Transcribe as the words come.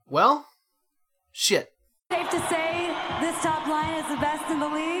Well, shit. Safe to say this top line is the best in the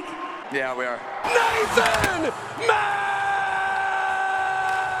league? Yeah, we are. Nathan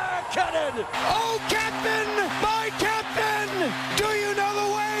McKinnon! Oh, Captain! My Captain! Do you know the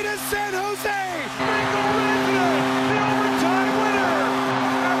way to San Jose? Michael Redmond, the overtime winner!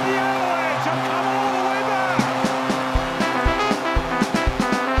 And the Avalanche have come all the way back!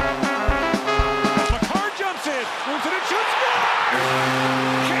 Makar jumps in, moves it and shoots.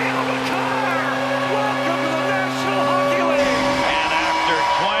 Cale Makar! Welcome to the National Hockey League! And after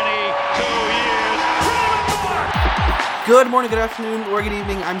 22 years, Good morning, good afternoon, or good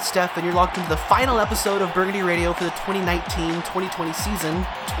evening. I'm Steph, and you're locked into the final episode of Burgundy Radio for the 2019-2020 season,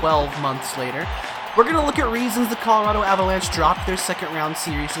 12 months later. We're going to look at reasons the Colorado Avalanche dropped their second-round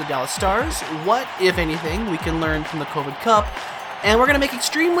series to the Dallas Stars, what, if anything, we can learn from the COVID Cup, and we're going to make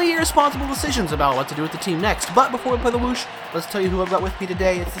extremely irresponsible decisions about what to do with the team next. But before we play the whoosh, let's tell you who I've got with me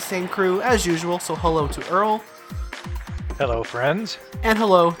today. It's the same crew as usual, so hello to Earl. Hello, friends. And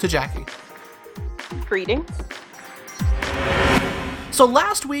hello to Jackie. Greetings. So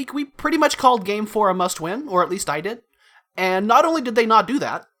last week, we pretty much called Game 4 a must-win, or at least I did. And not only did they not do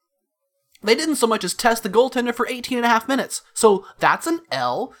that, they didn't so much as test the goaltender for 18 and a half minutes. So that's an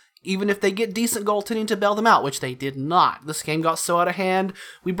L, even if they get decent goaltending to bail them out, which they did not. This game got so out of hand,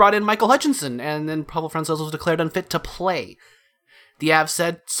 we brought in Michael Hutchinson, and then Pavel Francouz was declared unfit to play. The Avs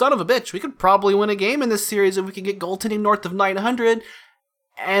said, son of a bitch, we could probably win a game in this series if we could get goaltending north of 900,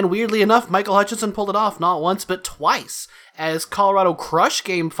 and weirdly enough, Michael Hutchinson pulled it off not once but twice, as Colorado crushed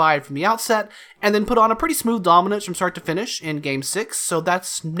Game 5 from the outset, and then put on a pretty smooth dominance from start to finish in Game 6, so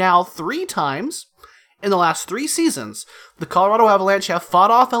that's now 3 times in the last 3 seasons the Colorado Avalanche have fought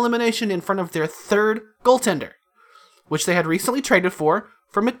off elimination in front of their third goaltender, which they had recently traded for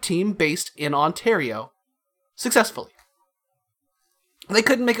from a team based in Ontario, successfully. They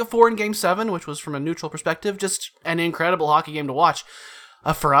couldn't make it 4 in Game 7, which was, from a neutral perspective, just an incredible hockey game to watch.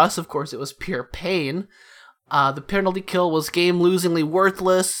 For us, of course, it was pure pain. The penalty kill was game-losingly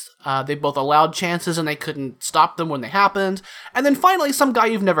worthless. They both allowed chances and they couldn't stop them when they happened. And then finally, some guy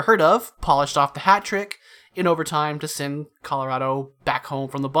you've never heard of polished off the hat trick in overtime to send Colorado back home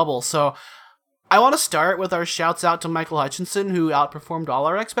from the bubble. So I want to start with our shouts out to Michael Hutchinson, who outperformed all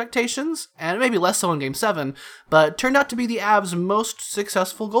our expectations, and maybe less so in Game 7, but turned out to be the Avs' most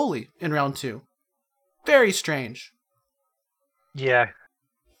successful goalie in Round 2. Very strange. Yeah,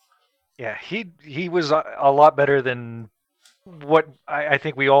 he was a lot better than what I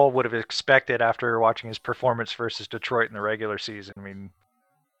think we all would have expected after watching his performance versus Detroit in the regular season. I mean,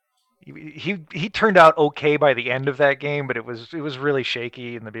 he turned out okay by the end of that game, but it was really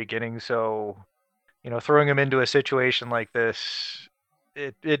shaky in the beginning. So, throwing him into a situation like this,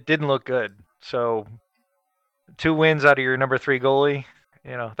 it didn't look good. So, 2 wins out of your number 3 goalie,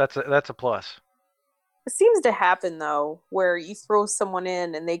 that's a plus. It seems to happen, though, where you throw someone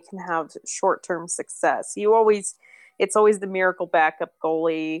in and they can have short-term success. It's always the miracle backup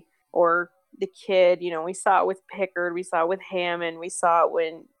goalie or the kid. We saw it with Pickard. We saw it with Hammond. We saw it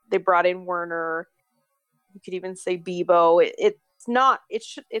when they brought in Werner. You could even say Bebo. It's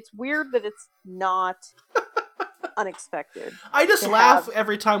weird that it's not unexpected. I just laugh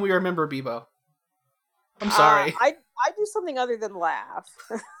every time we remember Bebo. I'm sorry. I do something other than laugh.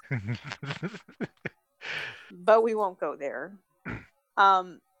 But we won't go there.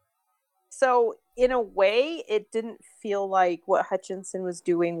 So in a way, it didn't feel like what Hutchinson was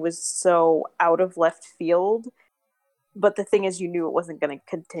doing was so out of left field. But the thing is, you knew it wasn't going to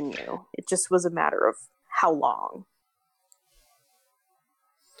continue. It just was a matter of how long.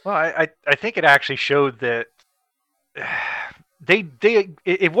 Well, I think it actually showed that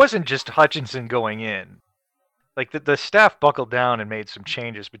it wasn't just Hutchinson going in. Like the staff buckled down and made some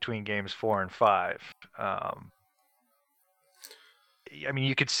changes between games 4 and 5.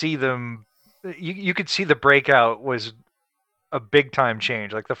 You could see them. You could see the breakout was a big time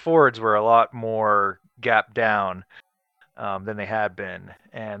change. Like the forwards were a lot more gapped down than they had been,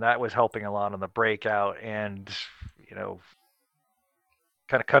 and that was helping a lot on the breakout and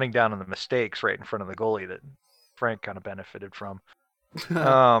kind of cutting down on the mistakes right in front of the goalie that Frank kind of benefited from.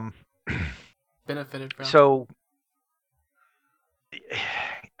 So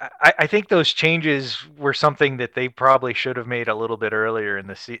I think those changes were something that they probably should have made a little bit earlier in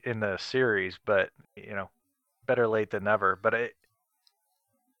the series, but better late than never. But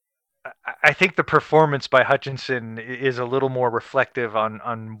I think the performance by Hutchinson is a little more reflective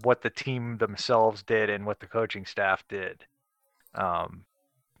on what the team themselves did and what the coaching staff did,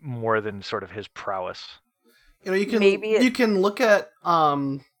 more than sort of his prowess. You can look at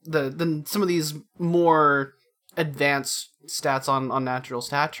some of these more advance stats on Natural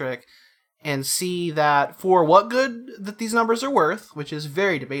Stat Trick and see that for what good that these numbers are worth, which is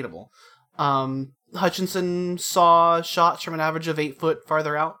very debatable, Hutchinson saw shots from an average of 8 foot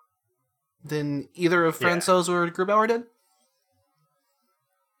farther out than either of Francouz or Grubauer did.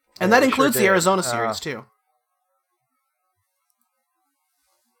 And that includes the Arizona series, too.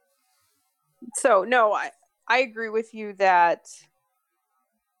 So, no, I agree with you that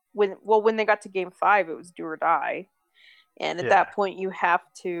when they got to Game 5, it was do or die. And at that point, you have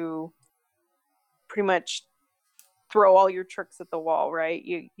to pretty much throw all your tricks at the wall, right?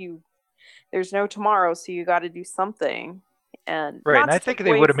 You there's no tomorrow, so you got to do something. And right, and I think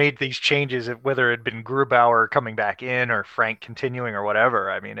they would have made these changes whether it had been Grubauer coming back in or Frank continuing or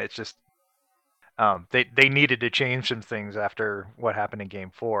whatever. I mean, it's just they needed to change some things after what happened in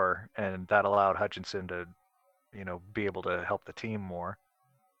Game 4, and that allowed Hutchinson to, be able to help the team more.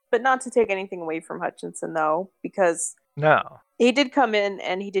 But not to take anything away from Hutchinson, though, because he did come in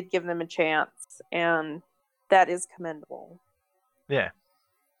and he did give them a chance, and that is commendable. Yeah.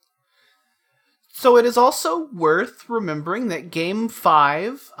 So it is also worth remembering that Game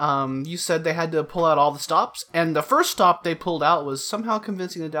 5, you said they had to pull out all the stops, and the first stop they pulled out was somehow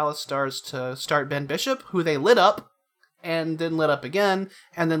convincing the Dallas Stars to start Ben Bishop, who they lit up, and then lit up again,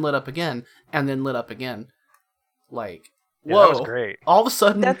 and then lit up again, and then lit up again. Like, whoa! That was great. All of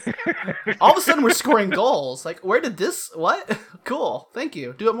a sudden, we're scoring goals. Like, where did this? What? Cool. Thank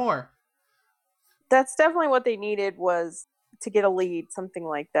you. Do it more. That's definitely what they needed, was to get a lead, something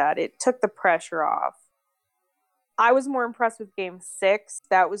like that. It took the pressure off. I was more impressed with Game 6.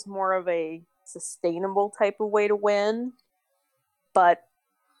 That was more of a sustainable type of way to win. But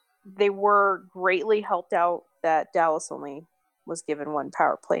they were greatly helped out that Dallas only was given one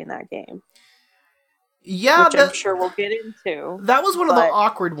power play in that game. Yeah, which I'm sure we'll get into. That was one of the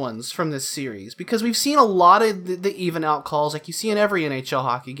awkward ones from this series, because we've seen a lot of the even out calls like you see in every NHL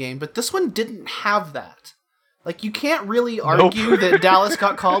hockey game, but this one didn't have that. Like, you can't really argue that Dallas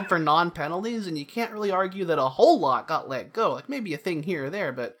got called for non-penalties, and you can't really argue that a whole lot got let go. Like, maybe a thing here or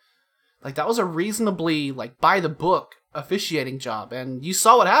there, but like that was a reasonably, like, by-the-book officiating job. And you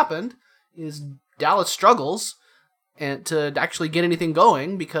saw what happened, is Dallas struggles and to actually get anything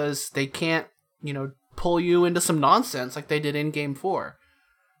going because they can't, pull you into some nonsense like they did in Game 4.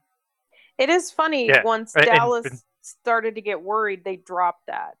 It is funny, once Dallas started to get worried, they dropped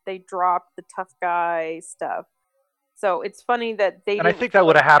that. They dropped the tough guy stuff. So it's funny that they. And I think that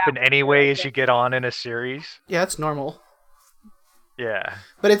would have happened anyway as you get on in a series. Yeah, it's normal. Yeah,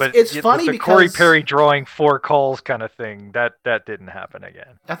 but it's funny the because Corey Perry drawing 4 calls kind of thing that didn't happen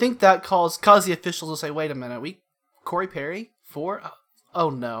again. I think that caused the officials to say, "Wait a minute, Corey Perry 4?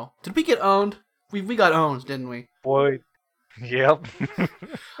 Oh no, did we get owned? We got owned, didn't we?" Boy, yep.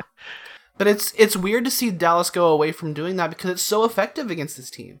 But it's weird to see Dallas go away from doing that because it's so effective against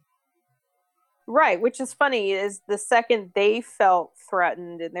this team. Right, which is funny, is the second they felt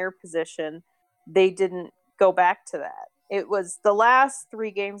threatened in their position, they didn't go back to that. It was the last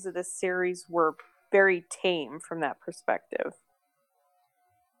 3 games of this series were very tame from that perspective.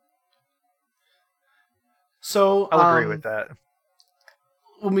 So I'll agree with that.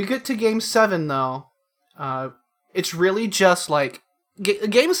 When we get to Game 7, though, it's really just like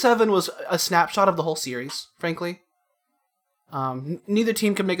Game 7 was a snapshot of the whole series, frankly. Neither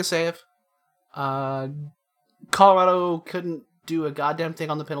team could make a save. Colorado couldn't do a goddamn thing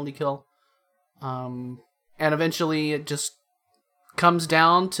on the penalty kill. And eventually it just comes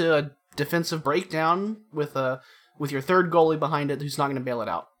down to a defensive breakdown with your third goalie behind it who's not going to bail it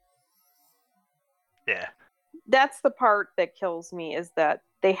out. Yeah. That's the part that kills me, is that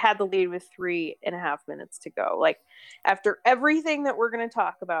they had the lead with 3.5 minutes to go. Like, after everything that we're going to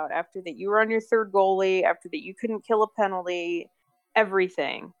talk about, after that you were on your third goalie, after that you couldn't kill a penalty,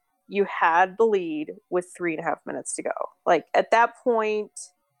 everything, you had the lead with 3.5 minutes to go. Like, at that point,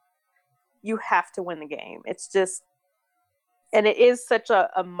 you have to win the game. It's just, and it is such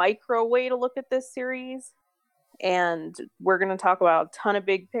a micro way to look at this series. And we're going to talk about a ton of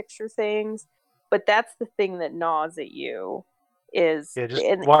big picture things, but that's the thing that gnaws at you.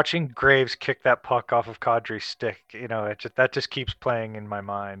 Watching Graves kick that puck off of Kadri's stick, that just keeps playing in my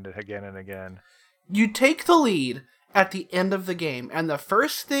mind again and again. You take the lead at the end of the game, and the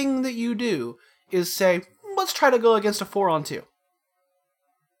first thing that you do is say, let's try to go against a 4-on-2.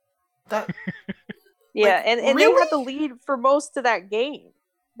 That yeah, and really? They had the lead for most of that game.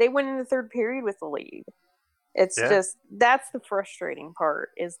 They went in the third period with the lead. It's just, that's the frustrating part,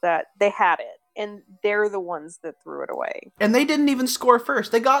 is that they had it, and they're the ones that threw it away. And they didn't even score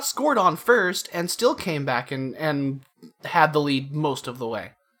first. They got scored on first and still came back and had the lead most of the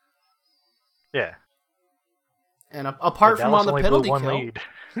way. Yeah. And apart from Dallas on the only penalty blew one kill, lead.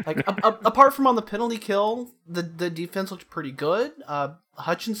 apart from on the penalty kill, the defense looked pretty good.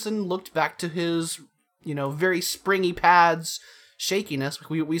 Hutchinson looked back to his, very springy pads shakiness.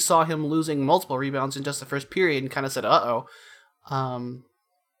 We saw him losing multiple rebounds in just the first period and kind of said, uh-oh.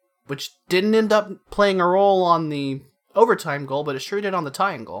 Which didn't end up playing a role on the overtime goal, but it sure did on the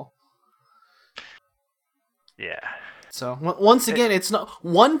tying goal. Yeah. So once again, it's not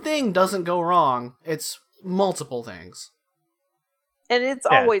one thing doesn't go wrong. It's multiple things. And it's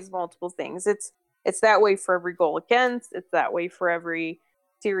always multiple things. It's that way for every goal against. It's that way for every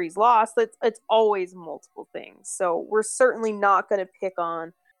series lost. It's always multiple things. So we're certainly not going to pick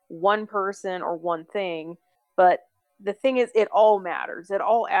on one person or one thing. But the thing is, it all matters. It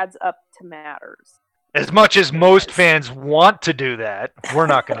all adds up to matters. As much as most fans want to do that, we're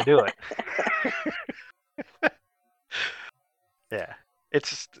not going to do it.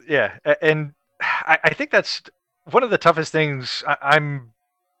 And I think that's one of the toughest things I'm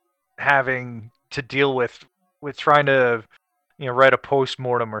having to deal with trying to, write a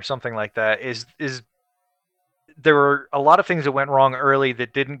post-mortem or something like that. Is there were a lot of things that went wrong early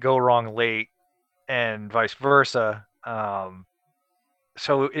that didn't go wrong late, and vice versa.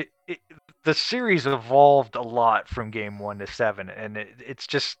 So the series evolved a lot from game 1 to 7, and it's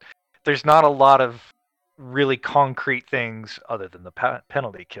just there's not a lot of really concrete things other than the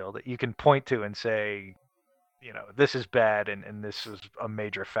penalty kill that you can point to and say, this is bad and this is a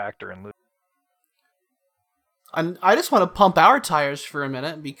major factor in losing. I just want to pump our tires for a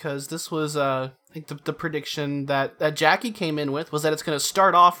minute because this was, I think the prediction that Jackie came in with was that it's going to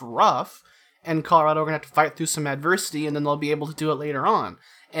start off rough and Colorado are going to have to fight through some adversity and then they'll be able to do it later on.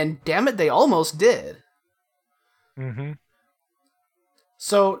 And damn it, they almost did. Mm-hmm.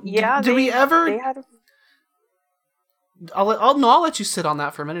 So, did we ever... They had I'll let you sit on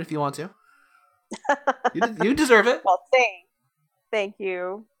that for a minute if you want to. You deserve it. Well, thank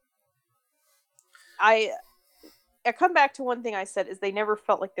you. I come back to one thing I said is they never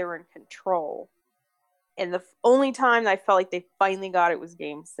felt like they were in control. And the only time I felt like they finally got it was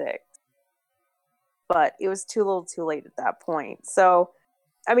game 6. But it was too little too late at that point. So,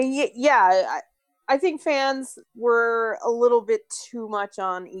 I mean, I think fans were a little bit too much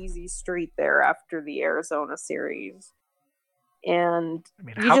on easy street there after the Arizona series. And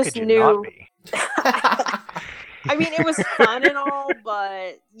you how just could you knew. not be? I mean, it was fun and all,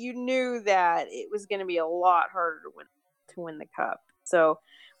 but you knew that it was going to be a lot harder to win the cup. So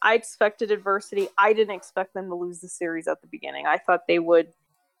I expected adversity. I didn't expect them to lose the series at the beginning. I thought they would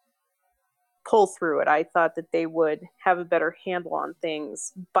pull through it. I thought that they would have a better handle on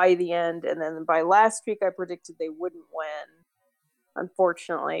things by the end. And then by last week, I predicted they wouldn't win.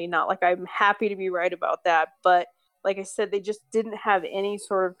 Unfortunately, not like I'm happy to be right about that, but like I said, they just didn't have any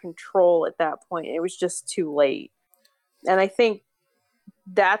sort of control at that point. It was just too late. And I think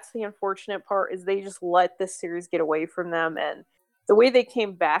that's the unfortunate part is they just let this series get away from them. And the way they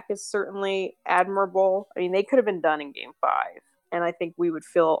came back is certainly admirable. I mean, they could have been done in game 5. And I think we would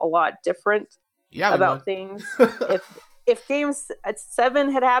feel a lot different about things. If game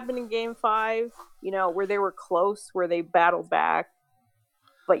 7 had happened in game 5, where they were close, where they battled back,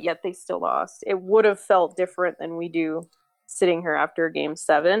 but yet they still lost, it would have felt different than we do sitting here after game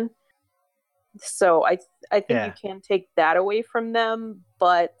 7. So I think you can take that away from them,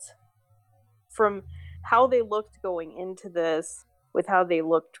 but from how they looked going into this, with how they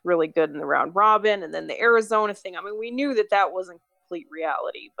looked really good in the round robin, and then the Arizona thing, I mean, we knew that wasn't complete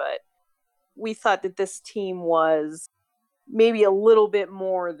reality, but we thought that this team was maybe a little bit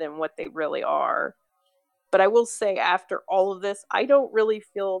more than what they really are. But I will say, after all of this, I don't really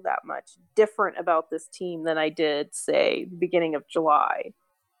feel that much different about this team than I did, say, the beginning of July.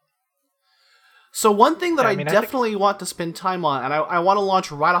 So one thing that I definitely want to spend time on, and I want to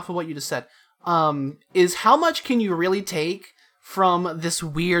launch right off of what you just said, is how much can you really take from this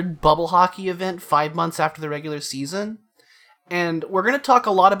weird bubble hockey event 5 months after the regular season? And we're going to talk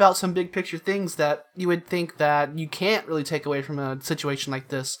a lot about some big picture things that you would think that you can't really take away from a situation like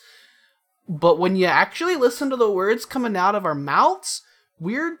this. But when you actually listen to the words coming out of our mouths,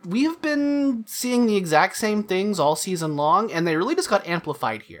 we've been seeing the exact same things all season long, and they really just got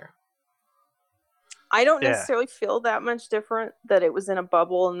amplified here. I don't necessarily feel that much different that it was in a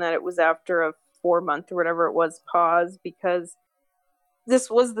bubble and that it was after a 4-month or whatever it was pause, because it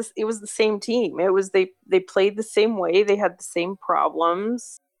was the same team. It was they played the same way. They had the same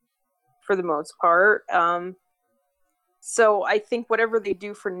problems for the most part. So I think whatever they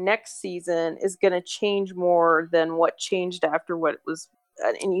do for next season is going to change more than what changed after what was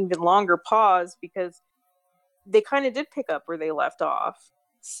an even longer pause, because they kind of did pick up where they left off.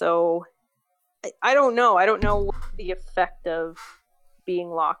 So I don't know. I don't know the effect of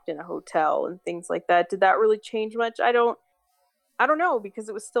being locked in a hotel and things like that. Did that really change much? I don't know, because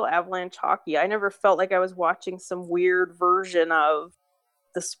it was still Avalanche hockey. I never felt like I was watching some weird version of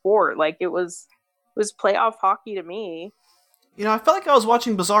the sport. Like it was playoff hockey to me. You know, I felt like I was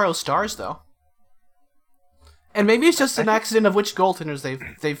watching Bizarro Stars, though. And maybe it's just an accident of which goaltenders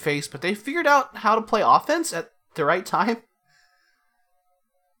they've faced, but they figured out how to play offense at the right time.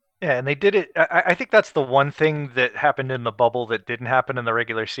 Yeah, and they did it. I think that's the one thing that happened in the bubble that didn't happen in the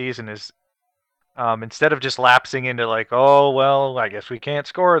regular season is instead of just lapsing into like, oh, well, I guess we can't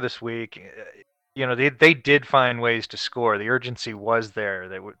score this week. You know, they did find ways to score. The urgency was there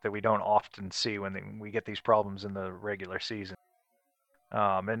that we don't often see when we get these problems in the regular season.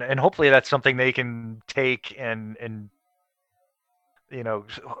 And hopefully that's something they can take and you know,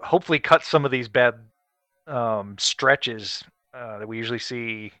 hopefully cut some of these bad stretches that we usually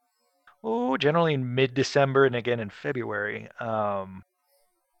see. Generally in mid-December and again in February. You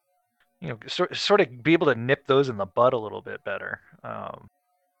know, sort of be able to nip those in the bud a little bit better.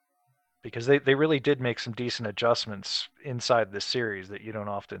 Because they really did make some decent adjustments inside this series that you don't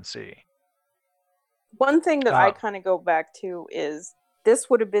often see. One thing that I kind of go back to is this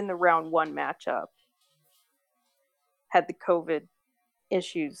would have been the round 1 matchup had the COVID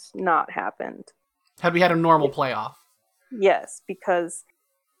issues not happened. Had we had a normal playoff. Yes, because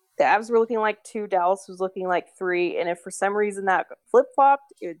the Avs were looking like 2, Dallas was looking like 3, and if for some reason that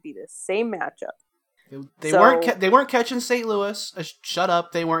flip-flopped, it would be the same matchup. They weren't catching St. Louis. Shut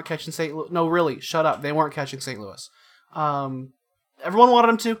up. They weren't catching St. Louis. No, really, shut up. They weren't catching St. Louis. Everyone wanted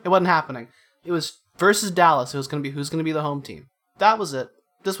them to. It wasn't happening. It was versus Dallas. It was going to be who's going to be the home team. That was it.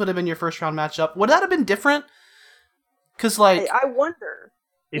 This would have been your first round matchup. Would that have been different? Because like I wonder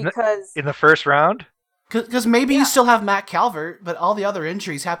because in the first round. Because maybe you still have Matt Calvert, but all the other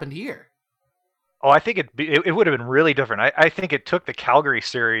injuries happened here. Oh, I think it would have been really different. I think it took the Calgary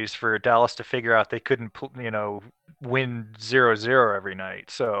series for Dallas to figure out they couldn't, win 0-0 every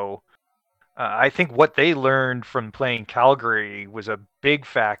night. So I think what they learned from playing Calgary was a big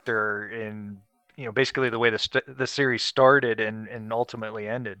factor in, basically the way the series started and ultimately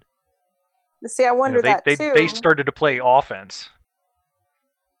ended. See, I wonder that too. They started to play offense.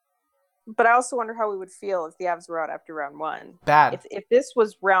 But I also wonder how we would feel if the Avs were out after round 1. Bad. If this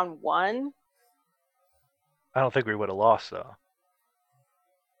was round 1. I don't think we would have lost, though.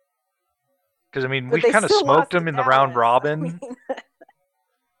 Because, we But kind of smoked them in the round robin.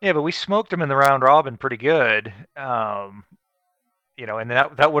 Yeah, but we smoked them in the round robin pretty good. And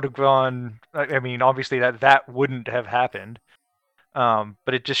that would have gone... obviously that wouldn't have happened.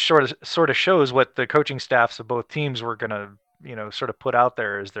 But it just sort of shows what the coaching staffs of both teams were going to, sort of put out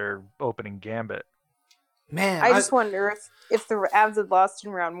there as their opening gambit. Man, I just wonder if the Avs had lost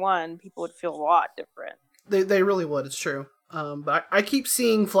in round 1, people would feel a lot different. They really would. It's true. But I keep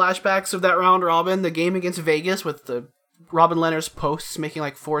seeing flashbacks of that round robin, the game against Vegas with the Robin Lehner's posts making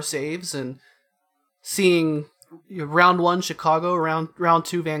like 4 saves, and seeing round 1 Chicago, round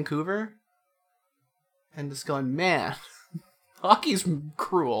 2 Vancouver, and just going, man, hockey's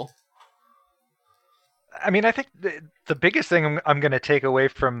cruel. I think the biggest thing I'm going to take away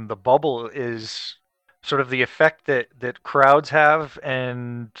from the bubble is sort of the effect that crowds have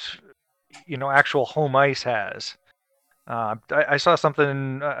and actual home ice has. I saw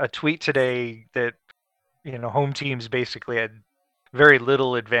a tweet today that home teams basically had very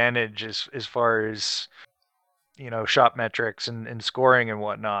little advantage as far as shot metrics and scoring and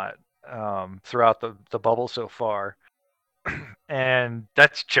whatnot throughout the bubble so far, and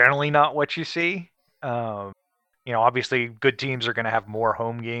that's generally not what you see. Obviously good teams are going to have more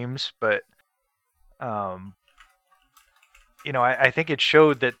home games, but I think it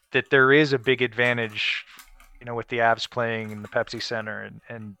showed that there is a big advantage, with the Avs playing in the Pepsi Center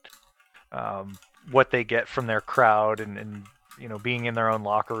and what they get from their crowd and being in their own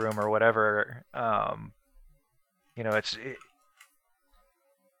locker room or whatever.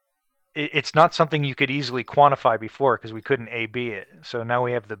 It's not something you could easily quantify before because we couldn't A/B it. So now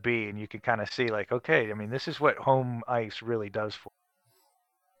we have the B, and you can kind of see like, okay, this is what home ice really does for.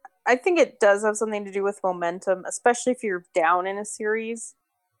 I think it does have something to do with momentum, especially if you're down in a series.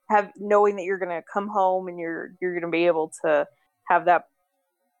 Knowing that you're going to come home and you're going to be able to have that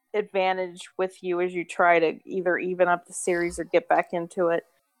advantage with you as you try to either even up the series or get back into it.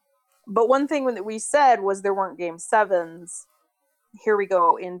 But one thing that we said was there weren't game 7s. Here we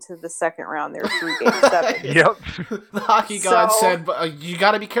go into the second round. There are 3 game 7s. Yep. The hockey god said, but you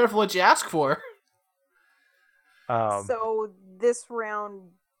got to be careful what you ask for. So this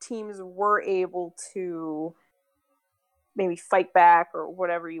round, teams were able to maybe fight back or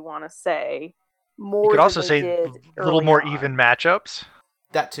whatever you want to say, more. You could than also they say did a little early more on. even matchups.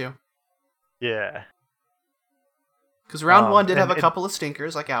 That too. Yeah. Because round one did have a and- couple of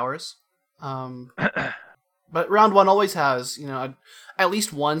stinkers like ours. But round one always has, at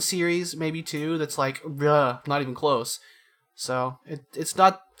least one series, maybe two, that's like, not even close. So it's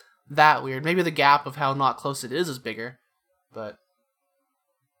not that weird. Maybe the gap of how not close it is bigger, but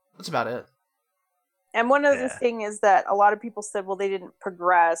that's about it. And one other Yeah. thing is that a lot of people said, well, they didn't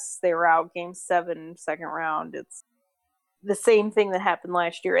progress. They were out game 7, second round. It's the same thing that happened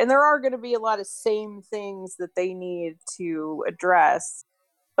last year. And there are going to be a lot of same things that they need to address.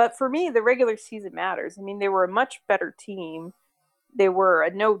 But for me, the regular season matters. I mean, they were a much better team. They were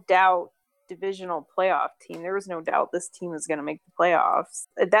a no doubt divisional playoff team. There was no doubt this team is going to make the playoffs.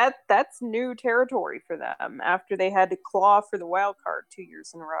 That's new territory for them after they had to claw for the wild card 2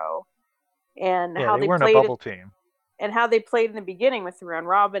 years in a row. And Yeah, how they they weren't a played bubble team. and how they played in the beginning with the round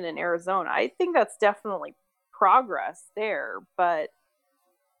robin in Arizona. I think that's definitely progress there, but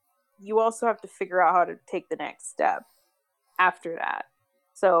you also have to figure out how to take the next step after that.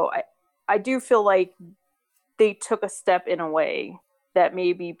 So I do feel like they took a step in a way that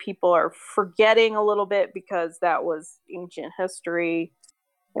maybe people are forgetting a little bit because that was ancient history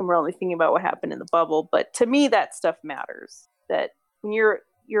and we're only thinking about what happened in the bubble. But to me, that stuff matters. That when you're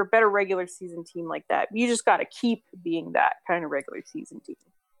a better regular season team like that, you just got to keep being that kind of regular season team.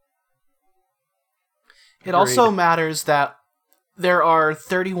 It also matters that there are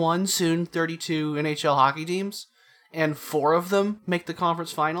 31, soon 32 NHL hockey teams, and 4 of them make the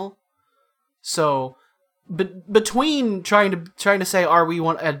conference final. So, between trying to say, are we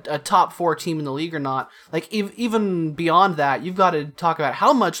a top 4 team in the league or not, like even beyond that, you've got to talk about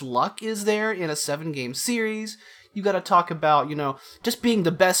how much luck is there in a 7-game series. You got to talk about, just being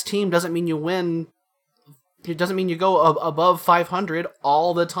the best team doesn't mean you win. It doesn't mean you go above 500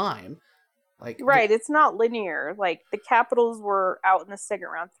 all the time. Right, it's not linear. Like, the Capitals were out in the second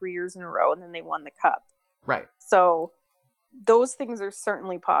round 3 years in a row, and then they won the Cup. Right. So, those things are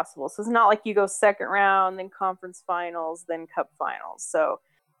certainly possible. So, it's not like you go second round, then conference finals, then Cup finals. So,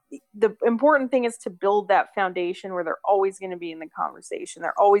 the important thing is to build that foundation where they're always going to be in the conversation.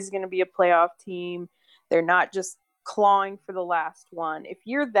 They're always going to be a playoff team. They're not just clawing for the last one. If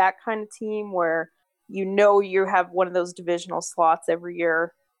you're that kind of team where you have one of those divisional slots every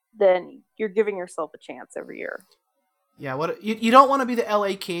year, then you're giving yourself a chance every year. Yeah, you don't want to be the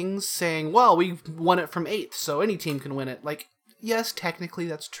LA Kings saying, well, we've won it from 8th, so any team can win it. Like, yes, technically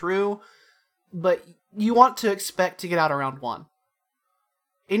that's true, but you want to expect to get out around 1.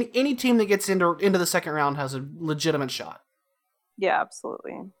 Any team that gets into the second round has a legitimate shot. Yeah,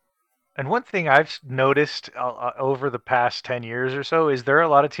 absolutely. And one thing I've noticed over the past 10 years or so is there are a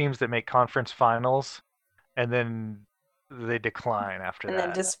lot of teams that make conference finals and then they decline after and that.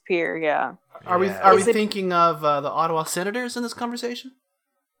 then disappear. Yeah. Are we thinking of the Ottawa Senators in this conversation?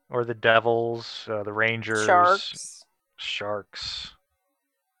 Or the Devils, the Rangers, Sharks.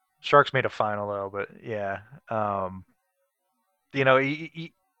 Sharks made a final though, but yeah,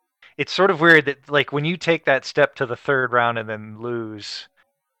 it's sort of weird that like when you take that step to the third round and then lose.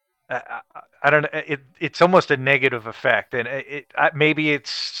 I don't know. It's almost a negative effect, and maybe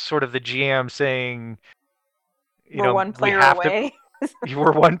it's sort of the GM saying, we're one player away.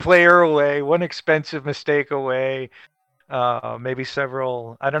 We're one player away, one expensive mistake away, maybe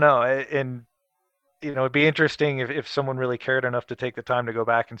several. I don't know. And it'd be interesting if someone really cared enough to take the time to go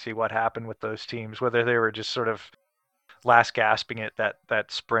back and see what happened with those teams, whether they were just sort of last gasping it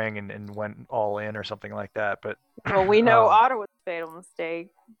that spring and went all in or something like that. But well, we know Ottawa's fatal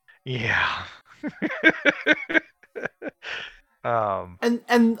mistake. Yeah.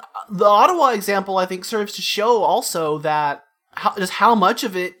 And the Ottawa example, I think, serves to show also that how much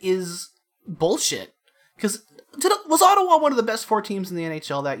of it is bullshit. Because was Ottawa one of the best 4 teams in the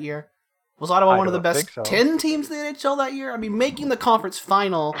NHL that year? Was Ottawa one of the best 10 teams in the NHL that year? I mean, making the conference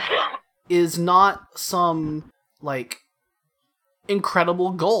final is not some like incredible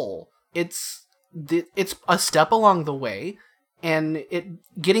goal. It's a step along the way. And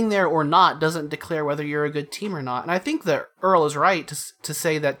getting there or not doesn't declare whether you're a good team or not. And I think that Earl is right to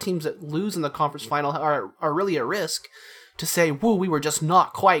say that teams that lose in the conference final are really at risk. To say, woo, we were just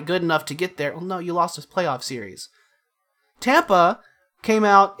not quite good enough to get there. Well, no, you lost this playoff series. Tampa came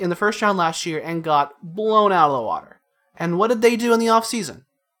out in the first round last year and got blown out of the water. And what did they do in the offseason?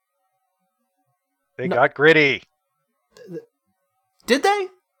 They got gritty. Did they?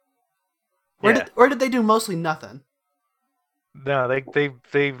 Or did they do mostly nothing? No,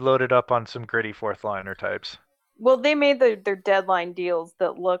 they loaded up on some gritty fourth liner types. Well, they made their deadline deals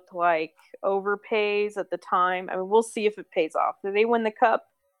that looked like overpays at the time. I mean, we'll see if it pays off. Do they win the Cup?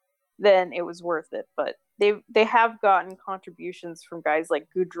 then it was worth it. But they have gotten contributions from guys like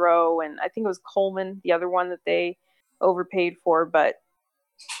Goudreau, and I think it was Coleman, the other one that they overpaid for. But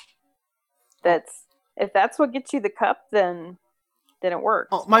if that's what gets you the cup, then it works.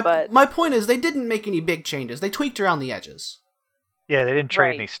 Oh, my point is they didn't make any big changes. They tweaked around the edges. Yeah, they didn't trade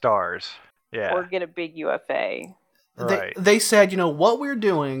Right. any stars. Yeah. Or get a big UFA. Right. They said, what we're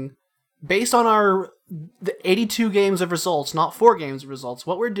doing, based on the 82 games of results, not 4 games of results,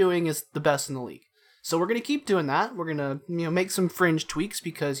 what we're doing is the best in the league. So we're going to keep doing that. We're going to make some fringe tweaks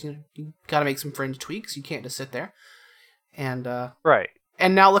because you got to make some fringe tweaks. You can't just sit there. And Right.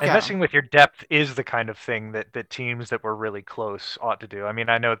 And now look And at messing with your depth is the kind of thing that teams that were really close ought to do. I mean,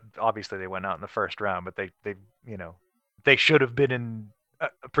 I know obviously they went out in the first round, but they should have been in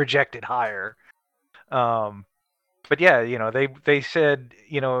projected higher. But yeah, they said,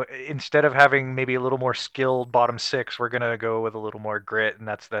 instead of having maybe a little more skilled bottom 6, we're gonna go with a little more grit, and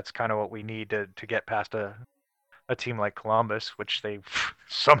that's kind of what we need to get past a team like Columbus, which they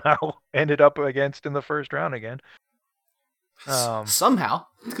somehow ended up against in the first round again. Somehow,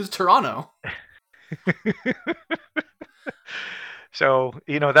 because Toronto. So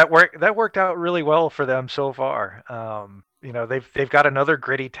that worked out really well for them so far. They've got another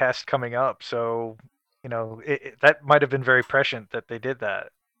gritty test coming up, so that might have been very prescient that they did that.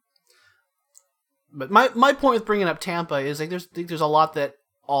 But my point with bringing up Tampa is there's a lot that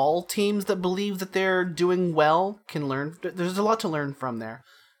all teams that believe that they're doing well can learn. There's a lot to learn from there,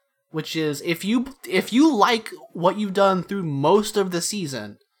 which is if you like what you've done through most of the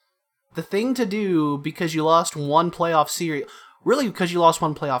season, the thing to do, because you lost one playoff series, really because you lost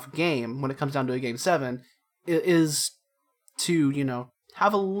one playoff game when it comes down to a game 7, is to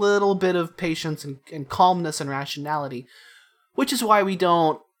have a little bit of patience and calmness and rationality, which is why we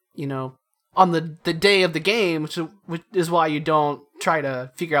don't, on the day of the game, which is why you don't try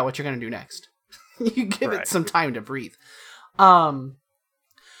to figure out what you're going to do next. You give it some time to breathe.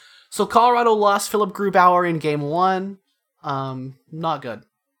 So Colorado lost Philip Grubauer in game 1. Not good.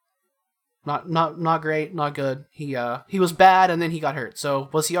 Not great, not good. He was bad and then he got hurt. So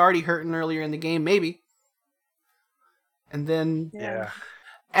was he already hurting earlier in the game? Maybe. And then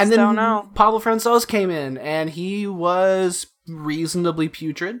Don't know. Pablo Francouz came in and he was reasonably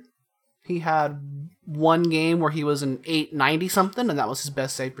putrid. He had one game where he was an 890 something, and that was his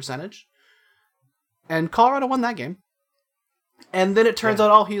best save percentage. And Colorado won that game. And then it turns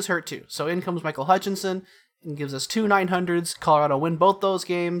out, he was hurt too. So in comes Michael Hutchinson and gives us 2 900s. Colorado win both those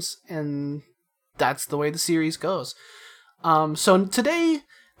games, and that's the way the series goes. So today,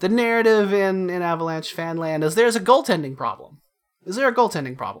 the narrative in Avalanche fanland is there's a goaltending problem. Is there a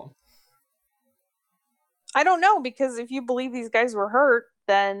goaltending problem? I don't know, because if you believe these guys were hurt,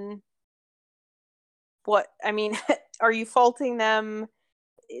 then what? I mean, are you faulting them?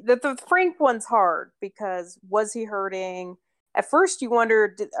 The Frank one's hard, because was he hurting? At first you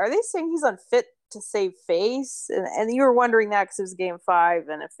wondered, are they saying he's unfit to save face? And you were wondering that because it was game 5,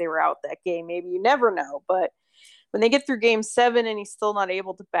 and if they were out that game, maybe you never know. But when they get through game 7 and he's still not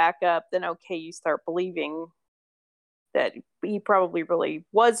able to back up, then okay, you start believing that he probably really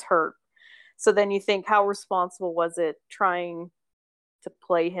was hurt. So then you think, how responsible was it trying to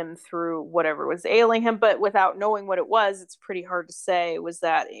play him through whatever was ailing him? But without knowing what it was, it's pretty hard to say, was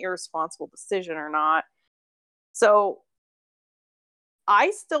that an irresponsible decision or not? So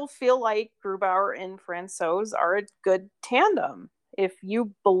I still feel like Grubauer and Francouz are a good tandem. If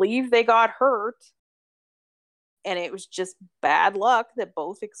you believe they got hurt and it was just bad luck that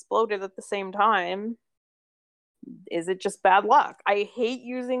both exploded at the same time, is it just bad luck? I hate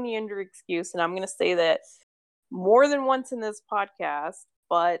using the injury excuse, and I'm going to say that more than once in this podcast,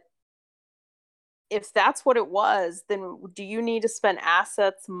 but if that's what it was, then do you need to spend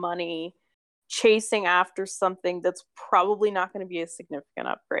assets, money, chasing after something that's probably not going to be a significant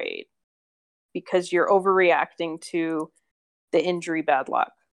upgrade because you're overreacting to the injury bad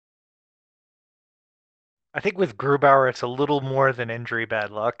luck? I think with Grubauer, it's a little more than injury bad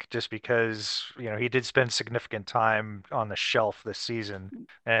luck, just because he did spend significant time on the shelf this season,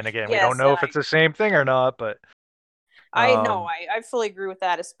 and again, we don't know if it's the same thing or not. But I know I fully agree with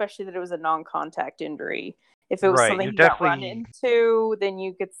that, especially that it was a non-contact injury. If it was something you got run into, then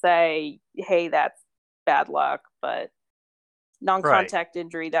you could say, "Hey, that's bad luck." But non-contact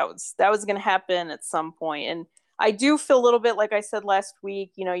injury, that was going to happen at some point, and I do feel a little bit like I said last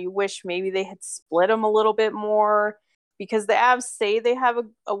week, you wish maybe they had split them a little bit more, because the Avs say they have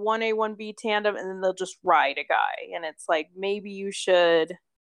a 1A, 1B tandem, and then they'll just ride a guy. And it's like, maybe you should,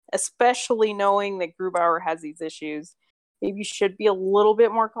 especially knowing that Grubauer has these issues, maybe you should be a little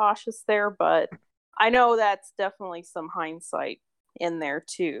bit more cautious there. But I know that's definitely some hindsight in there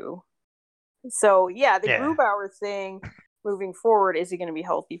too. So yeah, the Yeah. Grubauer thing moving forward, is he going to be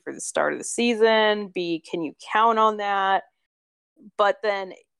healthy for the start of the season? B, can you count on that? But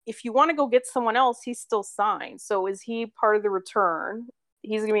then if you want to go get someone else, he's still signed. So is he part of the return?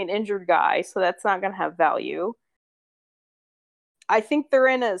 He's going to be an injured guy, so that's not going to have value. I think they're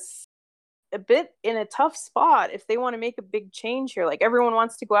in a bit in a tough spot if they want to make a big change here. Like, everyone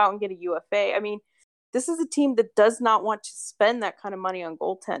wants to go out and get a UFA. I mean, this is a team that does not want to spend that kind of money on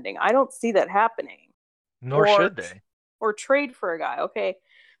goaltending. I don't see that happening. Nor should they. Or trade for a guy. Okay,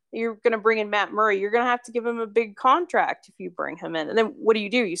 you're going to bring in Matt Murray. You're going to have to give him a big contract if you bring him in. And then what do?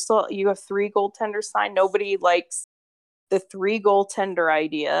 You have 3 goaltenders signed. Nobody likes the 3 goaltender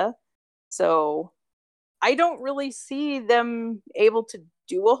idea. So I don't really see them able to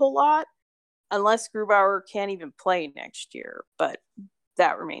do a whole lot unless Grubauer can't even play next year. But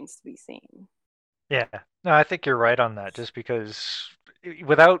that remains to be seen. Yeah, no, I think you're right on that. Just because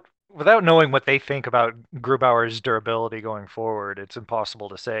without knowing what they think about Grubauer's durability going forward, it's impossible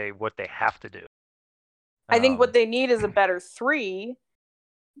to say what they have to do. I think what they need is a better 3,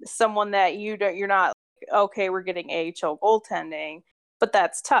 someone that you're not okay, we're getting AHL goaltending, but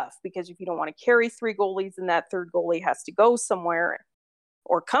that's tough because if you don't want to carry 3 goalies, and that third goalie has to go somewhere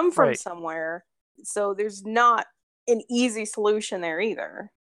or come from somewhere. So there's not an easy solution there either.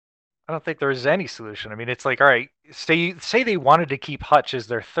 I don't think there's any solution. I mean, it's like, all right, say they wanted to keep Hutch as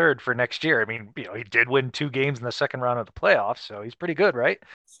their third for next year. I mean, he did win 2 games in the second round of the playoffs, so he's pretty good, right?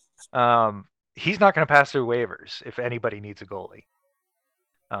 He's not going to pass through waivers if anybody needs a goalie,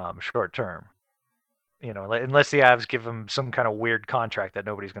 short term. Unless the Avs give him some kind of weird contract that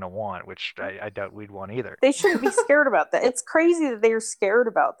nobody's going to want, which I doubt we'd want either. They shouldn't be scared about that. It's crazy that they're scared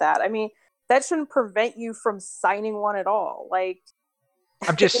about that. I mean, that shouldn't prevent you from signing one at all. Like,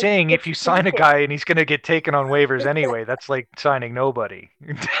 I'm just saying, if you sign a guy and he's going to get taken on waivers anyway, that's like signing nobody.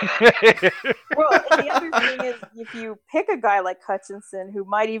 Well, and the other thing is, if you pick a guy like Hutchinson, who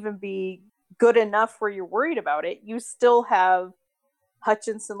might even be good enough where you're worried about it, you still have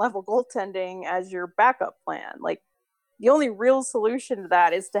Hutchinson level goaltending as your backup plan. Like, the only real solution to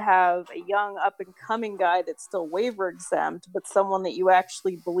that is to have a young up and coming guy that's still waiver exempt, but someone that you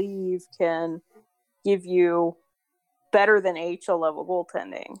actually believe can give you better than AHL level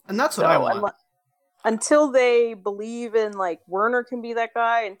goaltending. And that's what I want. Until they believe in, like, Werner can be that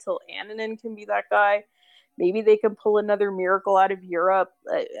guy, until Annunen can be that guy, maybe they can pull another miracle out of Europe.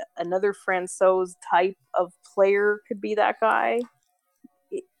 Another Francouz type of player could be that guy.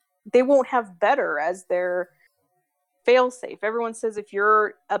 They won't have better as their fail-safe. Everyone says if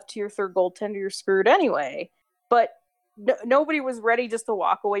you're up to your third goaltender, you're screwed anyway. But nobody was ready just to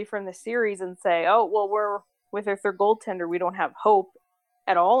walk away from the series and say, oh, well, we're with our third goaltender, we don't have hope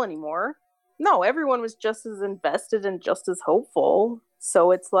at all anymore. No, everyone was just as invested and just as hopeful.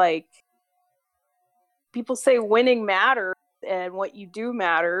 So it's like, people say winning matters and what you do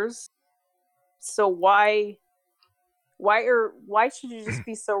matters. So why should you just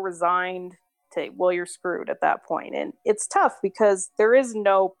be so resigned to, well, you're screwed at that point? And it's tough because there is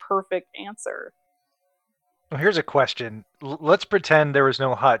no perfect answer. Well, here's a question. Let's pretend there was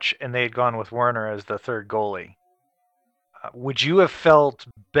no Hutch and they had gone with Werner as the third goalie. Would you have felt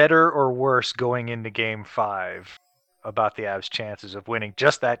better or worse going into Game 5 about the Avs' chances of winning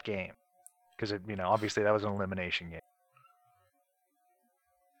just that game? Because, obviously that was an elimination game.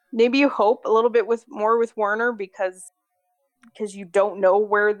 Maybe you hope a little bit more with Werner because you don't know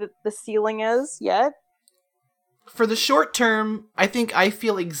where the ceiling is yet. For the short term, I think I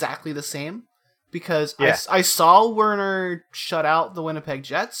feel exactly the same. Because I saw Werner shut out the Winnipeg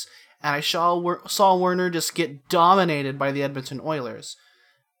Jets, and I saw Werner just get dominated by the Edmonton Oilers.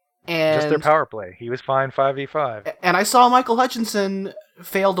 And just their power play. He was fine 5v5. And I saw Michael Hutchinson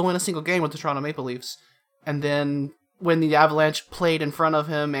fail to win a single game with the Toronto Maple Leafs. And then when the Avalanche played in front of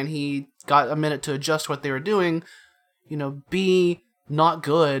him and he got a minute to adjust what they were doing, be not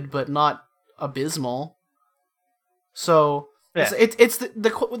good, but not abysmal. So... Yeah. It's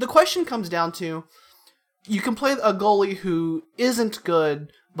the question comes down to, you can play a goalie who isn't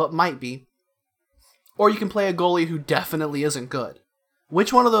good but might be, or you can play a goalie who definitely isn't good.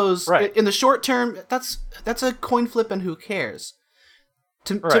 Which one of those? Right. In the short term, that's a coin flip, and who cares?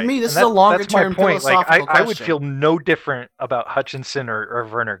 To me, this is a longer term philosophical question. I would feel no different about Hutchinson or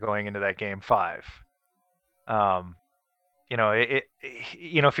Werner going into that Game 5.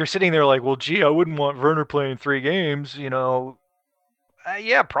 If you're sitting there like, well, gee, I wouldn't want Werner playing 3 games,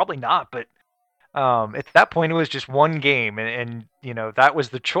 yeah, probably not. But at that point, it was just 1 game, and that was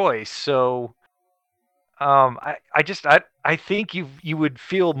the choice. So I think you would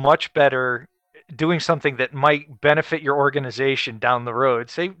feel much better doing something that might benefit your organization down the road.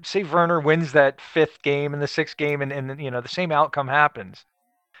 Say Werner wins that 5th game and the 6th game, and the same outcome happens.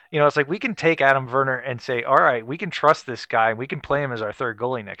 It's like we can take Adam Werner and say, all right, we can trust this guy. We can play him as our 3rd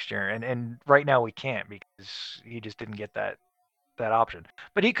goalie next year. And right now we can't because he just didn't get that option.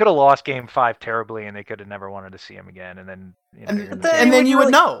 But he could have lost game 5 terribly, and they could have never wanted to see him again. And then, and then you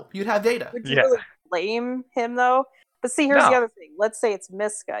would know. You'd have data. Would you really blame him though? But see, here's the other thing. Let's say it's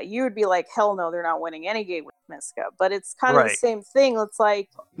Miska. You would be like, hell no, they're not winning any game with Miska. But it's kind of the same thing. It's like...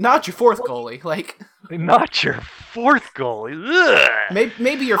 Not your 4th goalie. Like... Not your 4th goalie. Ugh.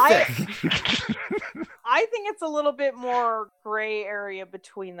 Maybe your 5th. I think it's a little bit more gray area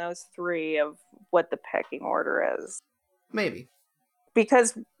between those 3 of what the pecking order is. Maybe.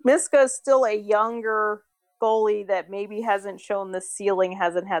 Because Miska is still a younger goalie that maybe hasn't shown the ceiling,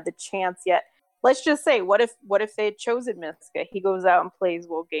 hasn't had the chance yet. Let's just say, what if they had chosen Miska? He goes out and plays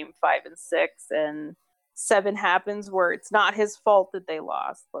game 5 and 6, and 7 happens where it's not his fault that they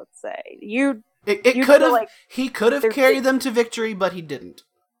lost. Let's say it could have. He could have carried them to victory, but he didn't.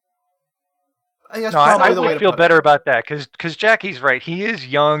 I think that's probably the way to feel put better it. about that because Jackie's right. He is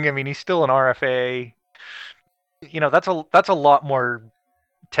young. I mean, he's still an RFA. That's a lot more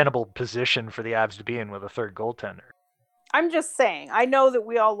tenable position for the Avs to be in with a 3rd goaltender. I'm just saying, I know that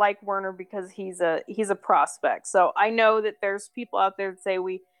we all like Werner because he's a prospect. So I know that there's people out there that say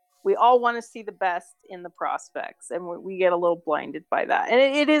we all want to see the best in the prospects, and we get a little blinded by that. And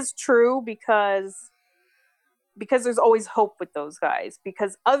it is true because there's always hope with those guys,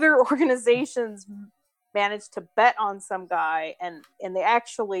 because other organizations manage to bet on some guy and they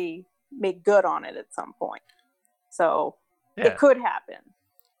actually make good on it at some point. So it could happen.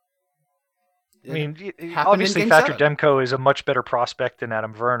 I mean, obviously Thatcher Demko is a much better prospect than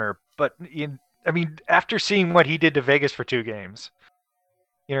Adam Werner, but after seeing what he did to Vegas for 2 games,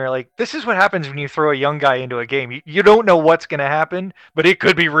 like, this is what happens when you throw a young guy into a game. You don't know what's going to happen, but it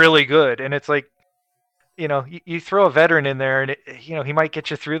could be really good. And it's like, you throw a veteran in there, and he might get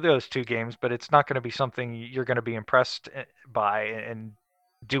you through those 2 games, but it's not going to be something you're going to be impressed by and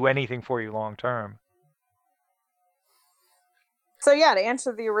do anything for you long term. So yeah, to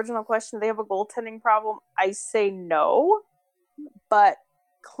answer the original question, they have a goaltending problem. I say no, but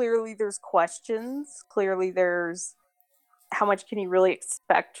clearly there's questions. Clearly there's how much can you really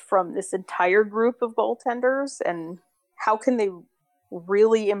expect from this entire group of goaltenders, and how can they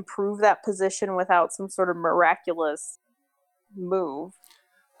really improve that position without some sort of miraculous move?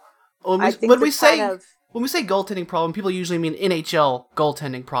 When we say goaltending problem, people usually mean NHL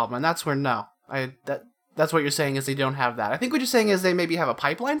goaltending problem, and that's where that's what you're saying is they don't have that. I think what you're saying is they maybe have a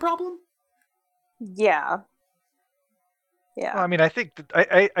pipeline problem? Yeah. Yeah. Well, I mean, I think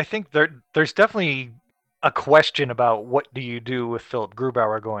there's definitely a question about what do you do with Philip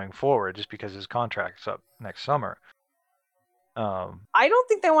Grubauer going forward, just because his contract's up next summer. I don't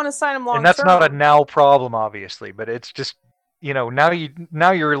think they want to sign him long term. And that's not a now problem, obviously, but it's just, now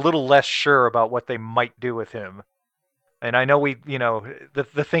you're a little less sure about what they might do with him. And I know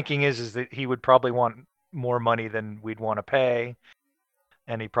the thinking is that he would probably want more money than we'd want to pay,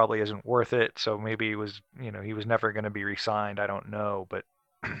 and he probably isn't worth it. So maybe he was never going to be re-signed. I don't know, but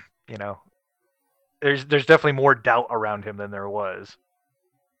there's definitely more doubt around him than there was.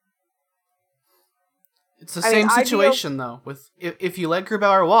 It's the same situation though. With if you let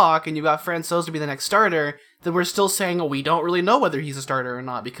Grubauer walk and you got Francouz to be the next starter, then we're still saying, we don't really know whether he's a starter or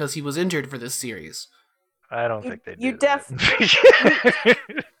not because he was injured for this series. I don't think they do.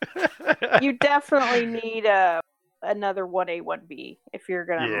 You definitely need another 1A, 1B if you're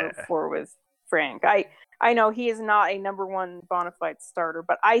going to move forward with Frank. I know he is not a number 1 bona fide starter,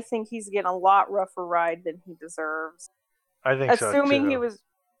 but I think he's getting a lot rougher ride than he deserves. I think assuming he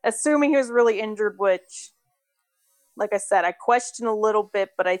was really injured, which, like I said, I question a little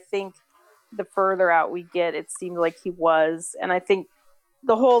bit, but I think the further out we get, it seemed like he was. And I think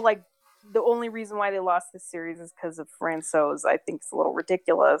the only reason why they lost this series is because of Francouz. I think it's a little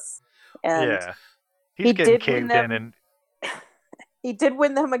ridiculous. And he's getting caved in, and he did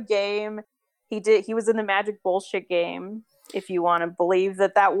win them a game. He was in the Magic bullshit game. If you want to believe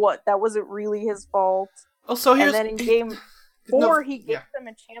that wasn't really his fault. Oh, so here's, and then in game 4, he gave them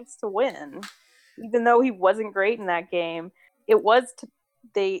a chance to win, even though he wasn't great in that game. It was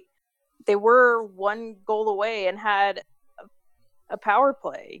they were 1 goal away and had a power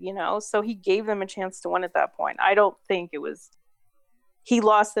play, so he gave them a chance to win at that point. I don't think it was he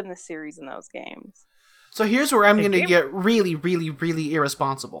lost them the series in those games. So here's where I'm going to get really, really, really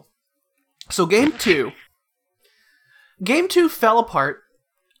irresponsible. So game 2 fell apart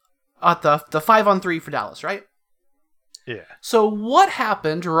at the 5-on-3 for Dallas, right? Yeah. So what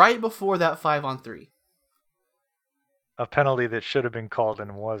happened right before that 5-on-3? A penalty that should have been called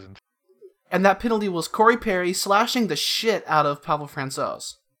and wasn't. And that penalty was Corey Perry slashing the shit out of Pavel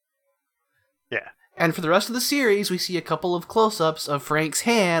Francouz. Yeah. And for the rest of the series, we see a couple of close-ups of Frank's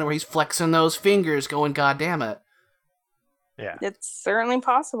hand where he's flexing those fingers going, God damn it. Yeah. It's certainly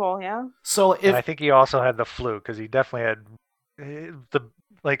possible, yeah. So And I think he also had the flu because he definitely had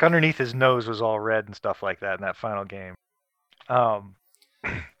underneath his nose was all red and stuff like that in that final game.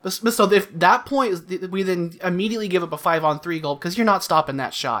 But so if that point is, we then immediately give up a 5-on-3 goal because you're not stopping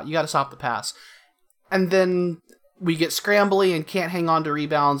that shot. You got to stop the pass. And then we get scrambly and can't hang on to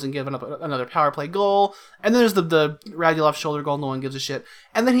rebounds and giving up another power play goal. And then there's the Radulov shoulder goal. No one gives a shit.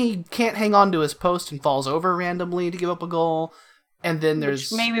 And then he can't hang on to his post and falls over randomly to give up a goal. And then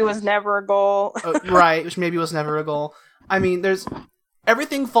there's Which maybe was never a goal. right, which maybe was never a goal. I mean, there's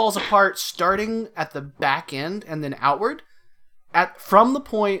everything falls apart starting at the back end and then outward. From the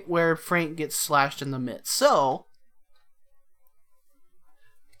point where Frank gets slashed in the mid. So,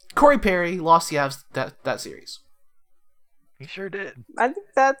 Corey Perry lost the Avs that series. He sure did. I think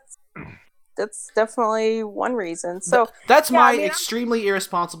that's definitely one reason. So that's my extremely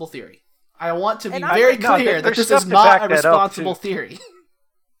irresponsible theory. I want to be And very No, clear that there's this stuff is to not back a that up, responsible too. theory.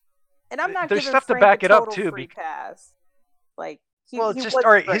 And I'm not There's giving stuff to Frank back a it up, total too, free pass. Like he It's just was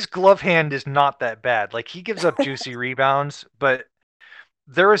all right. great. His glove hand is not that bad. Like he gives up juicy rebounds, but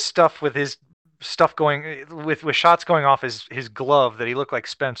there is stuff with his stuff going with shots going off his glove that he looked like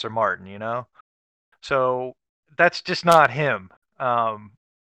Spencer Martin, you know. So that's just not him.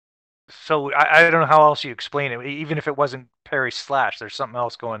 So I don't know how else you explain it. Even if it wasn't Perry slash, there's something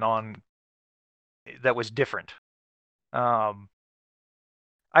else going on that was different. I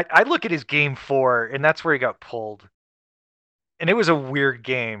look at his game 4, and that's where he got pulled. And it was a weird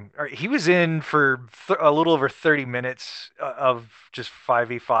game. He was in for a little over 30 minutes of just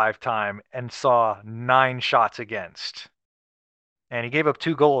 5v5 time and saw 9 shots against. And he gave up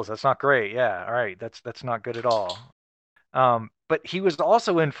 2 goals. That's not great. Yeah, all right. That's not good at all. But he was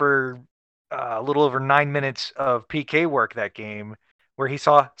also in for a little over 9 minutes of PK work that game where he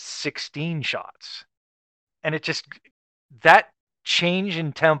saw 16 shots. And it just, that change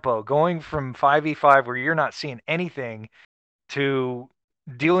in tempo, going from 5v5 where you're not seeing anything to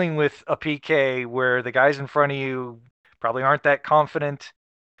dealing with a PK where the guys in front of you probably aren't that confident,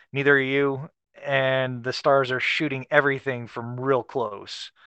 neither are you, and the Stars are shooting everything from real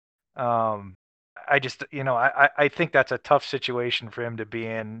close. I just, I think that's a tough situation for him to be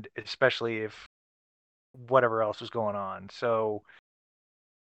in, especially if whatever else was going on. So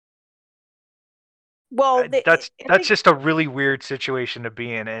Well, that's just a really weird situation to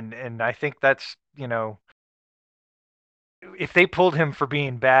be in, and I think that's, if they pulled him for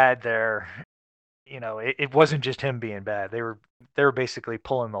being bad there, it wasn't just him being bad. They were basically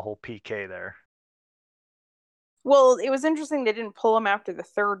pulling the whole PK there. Well, it was interesting they didn't pull him after the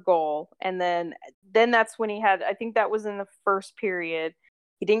 3rd goal, and then that's when he had, I think that was in the 1st period.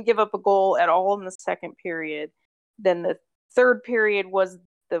 He didn't give up a goal at all in the 2nd period. Then the 3rd period was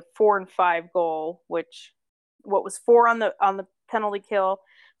the 4 and 5 goal, which what was 4 on the penalty kill.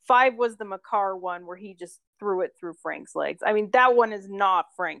 5 was the Makar one where he just threw it through Frank's legs. I mean, that one is not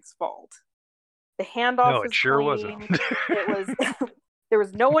Frank's fault. The handoff No, was it sure clean. wasn't. It was there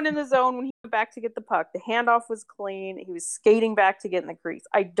was no one in the zone when he went back to get the puck. The handoff was clean. He was skating back to get in the crease.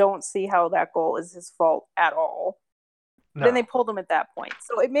 I don't see how that goal is his fault at all. No. Then they pulled him at that point.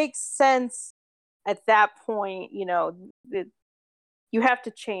 So it makes sense at that point, that you have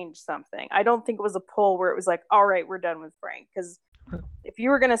to change something. I don't think it was a pull where it was like, all right, we're done with Frank. Because if you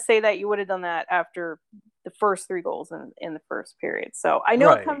were going to say that, you would have done that after the first 3 goals in the 1st period. So I know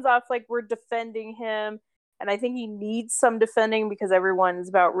Right. It comes off like we're defending him. And I think he needs some defending because everyone's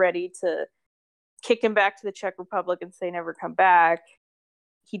about ready to kick him back to the Czech Republic and say never come back.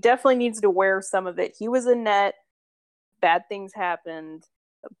 He definitely needs to wear some of it. He was in net. Bad things happened.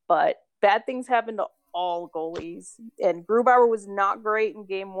 But bad things happen to all goalies. And Grubauer was not great in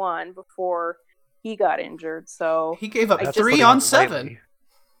game 1 before he got injured. So He gave up I just- 3 on 7.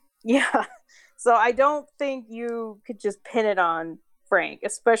 yeah. So I don't think you could just pin it on Frank,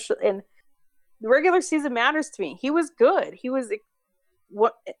 especially in the regular season matters to me. He was good. He was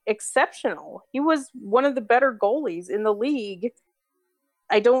exceptional. He was one of the better goalies in the league.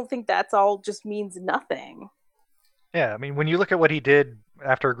 I don't think that's all just means nothing. Yeah, I mean, when you look at what he did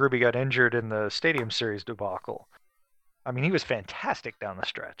after Gruby got injured in the Stadium Series debacle, I mean, he was fantastic down the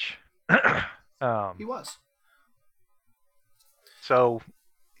stretch. He was. So,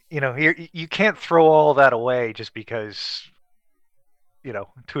 you can't throw all that away just because 2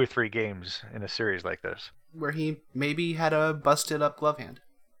 or 3 games in a series like this. Where he maybe had a busted up glove hand.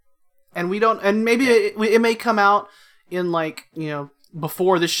 And we don't, and maybe it may come out in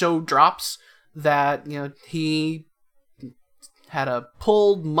before this show drops that, he had a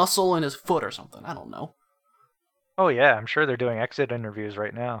pulled muscle in his foot or something. I don't know. Oh yeah, I'm sure they're doing exit interviews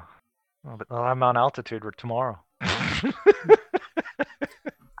right now. Well, I'm on altitude tomorrow.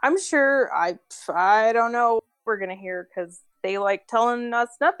 I'm sure. I don't know what we're gonna hear because they like telling us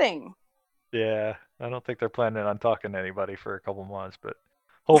nothing. Yeah, I don't think they're planning on talking to anybody for a couple months, but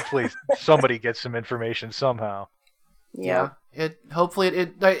hopefully somebody gets some information somehow. Yep. Yeah. Hopefully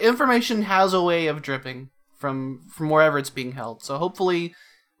the information has a way of dripping from wherever it's being held. So hopefully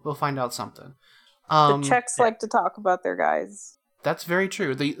we'll find out something. The Czechs like to talk about their guys. That's very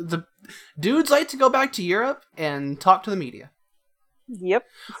true. The dudes like to go back to Europe and talk to the media. Yep.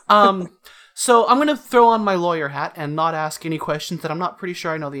 So I'm going to throw on my lawyer hat and not ask any questions that I'm not pretty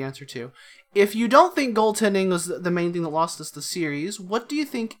sure I know the answer to. If you don't think goaltending was the main thing that lost us the series, what do you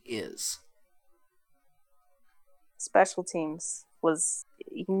think is? Special teams was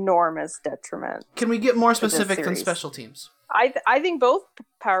enormous detriment. Can we get more specific than special teams? I think both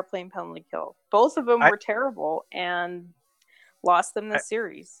power play and penalty kill. Both of them were terrible and lost them this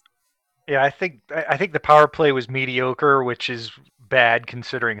series. Yeah, I think the power play was mediocre, which is bad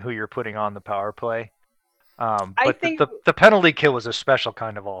considering who you're putting on the power play. But I think the penalty kill was a special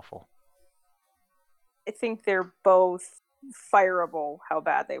kind of awful. I think they're both fireable how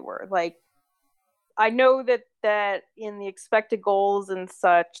bad they were. Like, I know that in the expected goals and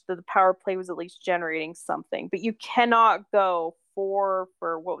such, that the power play was at least generating something, but you cannot go 4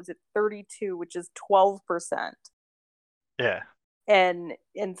 for, what was it, 32, which is 12%. Yeah. And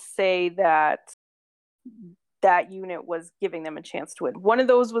say that unit was giving them a chance to win. One of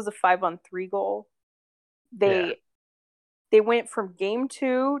those was a 5-on-3 goal. They went from game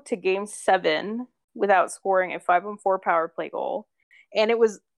 2 to game 7 without scoring a 5-on-4 power play goal. And it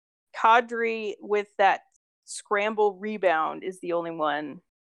was Kadri with that scramble rebound is the only one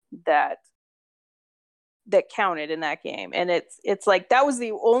that counted in that game. And it's like that was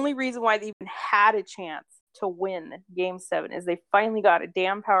the only reason why they even had a chance to win game 7 is they finally got a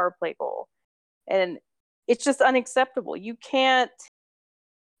damn power play goal. And it's just unacceptable. You can't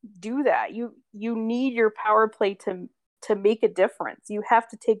do that. You need your power play to make a difference. You have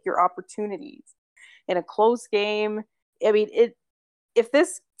to take your opportunities in a close game. I mean, if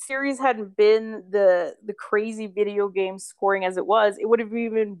this series hadn't been the crazy video game scoring as it was, it would have been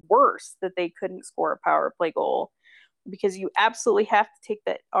even worse that they couldn't score a power play goal, because you absolutely have to take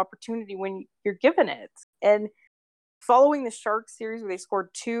that opportunity when you're given it. And following the Sharks series where they scored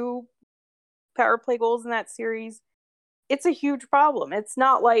 2 power play goals in that series, it's a huge problem. It's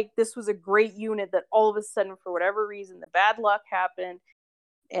not like this was a great unit that all of a sudden, for whatever reason, the bad luck happened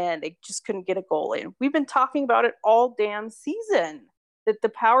and they just couldn't get a goal in. We've been talking about it all damn season, that the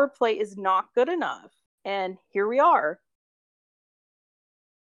power play is not good enough. And here we are.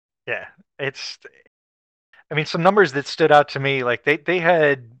 Yeah, some numbers that stood out to me, like they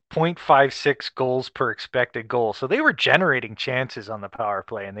had 0.56 goals per expected goal. So they were generating chances on the power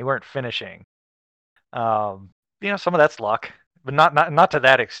play and they weren't finishing. Some of that's luck, but not to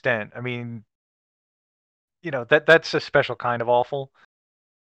that extent. I mean, that's a special kind of awful.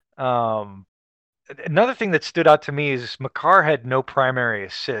 Another thing that stood out to me is Makar had no primary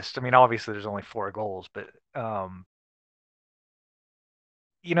assist. I mean, obviously there's only 4 goals, but and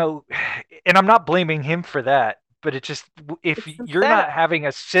I'm not blaming him for that, but it just, if you're not having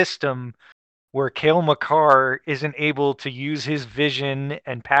a system where Cale Makar isn't able to use his vision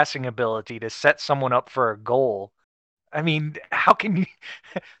and passing ability to set someone up for a goal, I mean, how can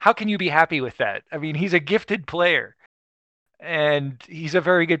you be happy with that? I mean, he's a gifted player and he's a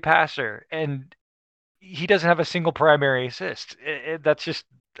very good passer, and he doesn't have a single primary assist. That's just,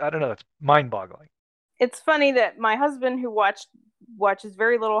 I don't know, it's mind-boggling. It's funny that my husband, who watches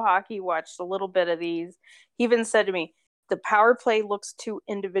very little hockey, watched a little bit of these. He even said to me, the power play looks too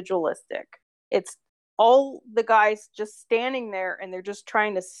individualistic. It's all the guys just standing there and they're just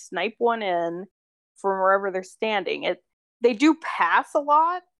trying to snipe one in from wherever they're standing. They do pass a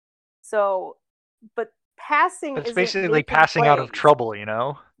lot, but passing is basically passing out of trouble,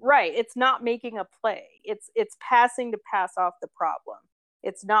 Right. It's not making a play. It's passing to pass off the problem.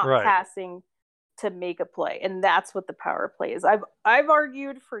 It's not passing to make a play. And that's what the power play is. I've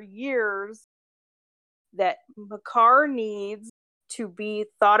argued for years that Makar needs to be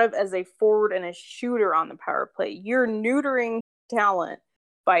thought of as a forward and a shooter on the power play. You're neutering talent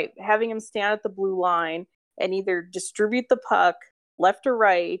by having him stand at the blue line and either distribute the puck left or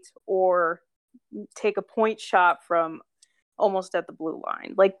right, or take a point shot from almost at the blue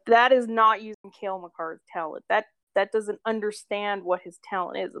line. Like, that is not using Cale Makar's talent. That doesn't understand what his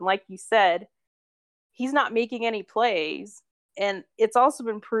talent is. And like you said, he's not making any plays. And it's also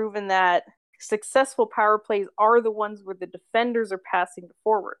been proven that successful power plays are the ones where the defenders are passing to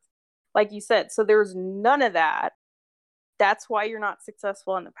forwards. Like you said, so there's none of that. That's why you're not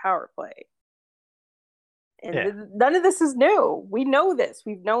successful on the power play. And none of this is new. We know this.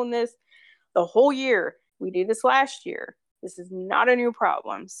 We've known this the whole year. We did this last year. This is not a new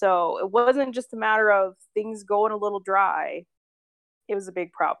problem. So it wasn't just a matter of things going a little dry. It was a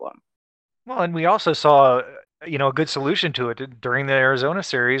big problem. Well, and we also saw, a good solution to it during the Arizona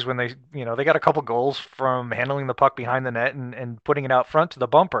series when they got a couple goals from handling the puck behind the net and putting it out front to the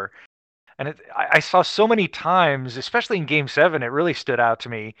bumper. And I saw so many times, especially in Game 7, it really stood out to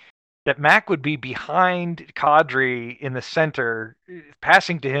me that Mac would be behind Kadri in the center,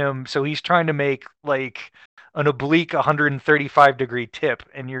 passing to him, so he's trying to make like an oblique 135-degree tip,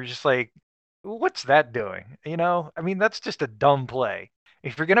 and you're just like, what's that doing? I mean, that's just a dumb play.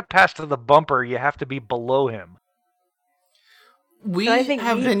 If you're going to pass to the bumper, you have to be below him. We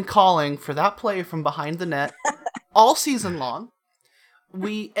have been calling for that play from behind the net all season long.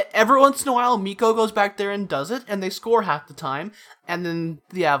 Every once in a while, Mikko goes back there and does it, and they score half the time, and then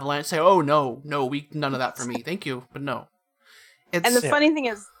the Avalanche say, oh, no, none of that for me. Thank you, but no. And the funny thing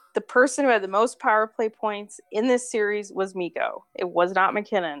is, the person who had the most power play points in this series was Mikko. It was not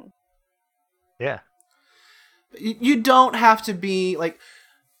McKinnon. Yeah. You don't have to be, like...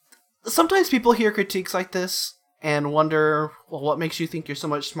 Sometimes people hear critiques like this and wonder, well, what makes you think you're so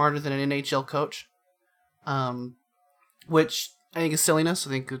much smarter than an NHL coach? Which I think is silliness. I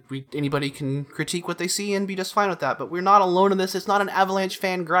think anybody can critique what they see and be just fine with that. But we're not alone in this. It's not an Avalanche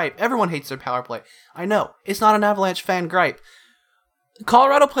fan gripe. Everyone hates their power play. I know. It's not an Avalanche fan gripe.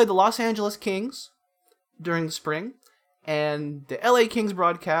 Colorado played the Los Angeles Kings during the spring, and the LA Kings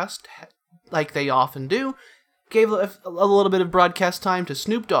broadcast, like they often do, gave a little bit of broadcast time to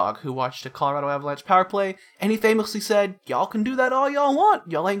Snoop Dogg, who watched a Colorado Avalanche power play, and he famously said, y'all can do that all y'all want.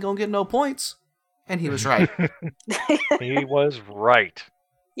 Y'all ain't gonna get no points. And he was right. He was right.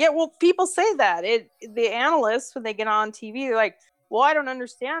 Yeah, well, people say that. The analysts, when they get on TV, they're like, well, I don't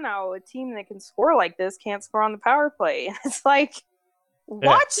understand how a team that can score like this can't score on the power play. And it's like,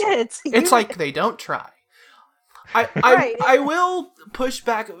 watch it. It's like they don't try. I will push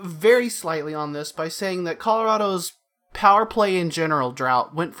back very slightly on this by saying that Colorado's power play in general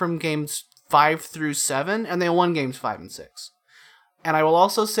drought went from games 5 through 7, and they won games 5 and 6. And I will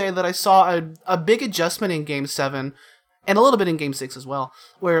also say that I saw a big adjustment in Game 7, and a little bit in Game 6 as well,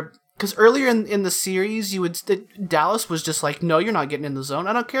 because earlier in the series, Dallas was just like, no, you're not getting in the zone.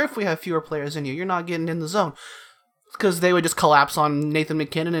 I don't care if we have fewer players in you. You're not getting in the zone. Because they would just collapse on Nathan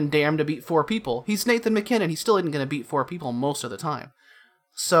McKinnon and dare him to beat 4 people. He's Nathan McKinnon. He still isn't going to beat 4 people most of the time.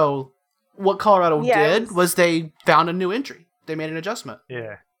 So what Colorado did was they found a new entry. They made an adjustment.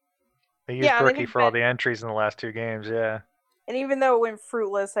 Yeah. They used Rookie for all the entries in the last 2 games, yeah. And even though it went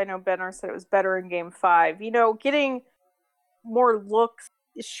fruitless, I know Benner said it was better in Game 5. Getting more looks,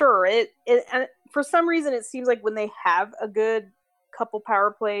 sure. And for some reason, it seems like when they have a good couple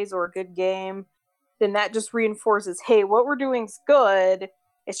power plays or a good game, then that just reinforces, hey, what we're doing is good.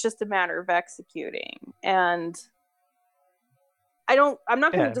 It's just a matter of executing. And I'm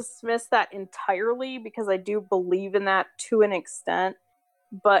not going to dismiss that entirely, because I do believe in that to an extent.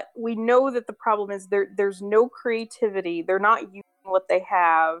 But we know that the problem is there's no creativity. They're not using what they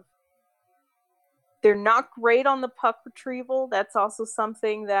have. They're not great on the puck retrieval. That's also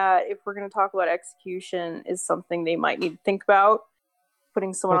something that, if we're going to talk about execution, is something they might need to think about.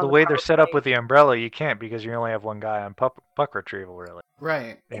 Putting someone on the way they're set up with the umbrella, you can't, because you only have one guy on puck retrieval, really.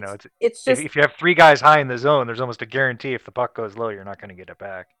 Right. It's just, if you have 3 guys high in the zone, there's almost a guarantee if the puck goes low, you're not going to get it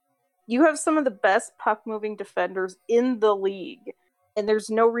back. You have some of the best puck-moving defenders in the league, and there's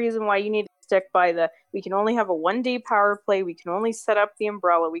no reason why you need to stick by we can only have a 1-day power play, we can only set up the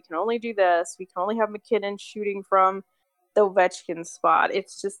umbrella, we can only do this, we can only have McKinnon shooting from the Ovechkin spot.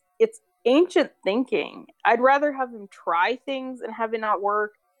 It's ancient thinking. I'd rather have them try things and have it not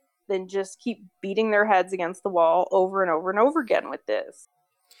work than just keep beating their heads against the wall over and over and over again with this.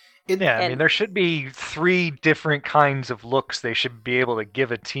 I mean, there should be 3 different kinds of looks they should be able to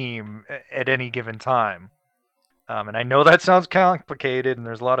give a team at any given time. And I know that sounds complicated, and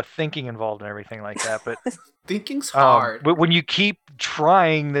there's a lot of thinking involved and everything like that, but thinking's hard. But when you keep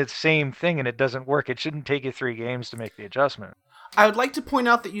trying the same thing and it doesn't work, it shouldn't take you 3 games to make the adjustment. I would like to point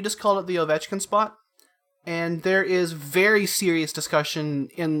out that you just called it the Ovechkin spot, and there is very serious discussion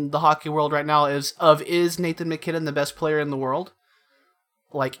in the hockey world right now is Nathan McKinnon the best player in the world?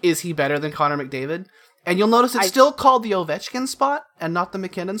 Like, is he better than Connor McDavid? And you'll notice it's still called the Ovechkin spot and not the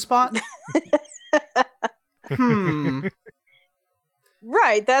McKinnon spot.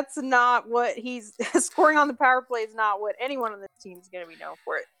 Right, that's not what he's scoring on the power play is not what anyone on this team is going to be known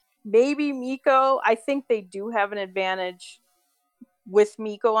for. It. Maybe Mikko. I think they do have an advantage with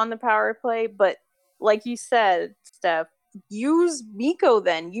Mikko on the power play, but like you said, Steph, use Mikko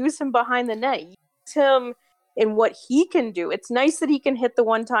then. Use him behind the net. Use him in what he can do. It's nice that he can hit the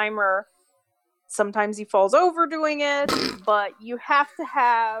one-timer. Sometimes he falls over doing it, but you have to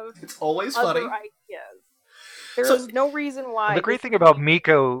have It's always other funny. ideas. There's no reason why. The great thing about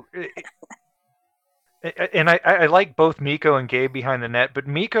Mikko, and I like both Mikko and Gabe behind the net, but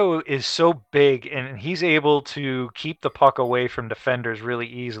Mikko is so big and he's able to keep the puck away from defenders really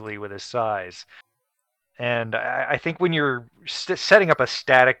easily with his size. And I think when you're setting up a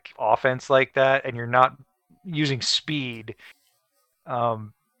static offense like that and you're not using speed,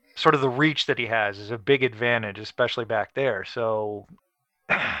 sort of the reach that he has is a big advantage, especially back there. So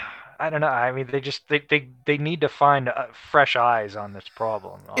I don't know. I mean, they need to find fresh eyes on this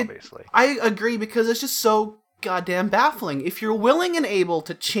problem, obviously. I agree, because it's just so goddamn baffling. If you're willing and able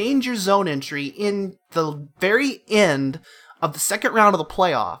to change your zone entry in the very end of the second round of the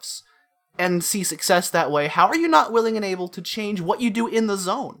playoffs and see success that way, how are you not willing and able to change what you do in the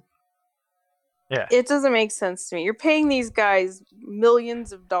zone? Yeah. It doesn't make sense to me. You're paying these guys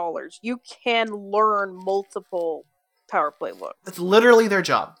millions of dollars. You can learn multiple power play looks. That's literally their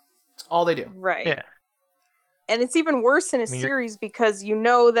job. That's all they do. Right. Yeah. And it's even worse in a series because you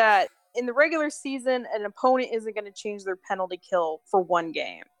know that in the regular season, an opponent isn't going to change their penalty kill for one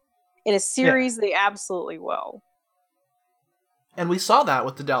game. In a series, they absolutely will. And we saw that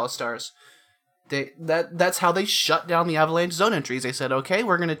with the Dallas Stars. That's how they shut down the Avalanche zone entries. They said, okay,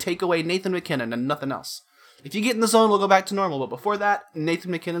 we're going to take away Nathan McKinnon and nothing else. If you get in the zone, we'll go back to normal. But before that,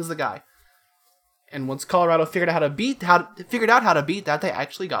 Nathan McKinnon's the guy. And once Colorado figured out how to beat that, they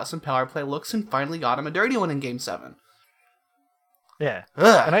actually got some power play looks and finally got him a dirty one in Game 7. Yeah.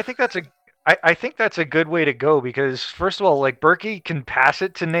 Ugh. And I think that's a good way to go because, first of all, like Berkey can pass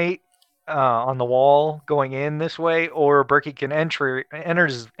it to Nate on the wall going in this way, or Berkey can enter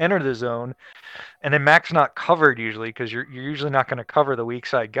the zone, and then Mac's not covered usually because you're usually not going to cover the weak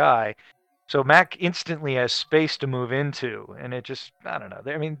side guy. So Mac instantly has space to move into, and it just, I don't know.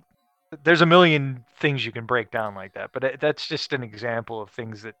 I mean, there's a million things you can break down like that, but that's just an example of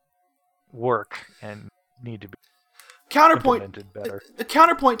things that work and need to be implemented better. The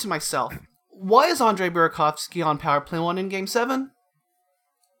counterpoint to myself, why is Andrei Burakovsky on power play 1 in Game 7?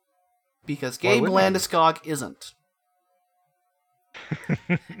 Because Gabe Landeskog isn't.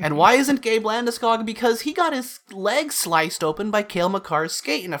 And why isn't Gabe Landeskog? Because he got his leg sliced open by Cale Makar's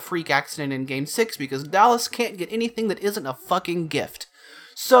skate in a freak accident in Game 6 because Dallas can't get anything that isn't a fucking gift.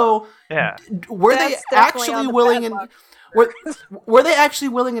 So, were they actually willing and were they actually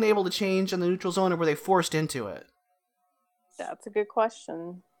willing and able to change in the neutral zone, or were they forced into it? That's a good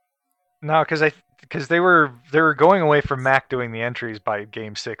question. No, because they were going away from Mac doing the entries by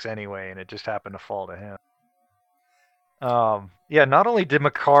Game 6 anyway, and it just happened to fall to him. Not only did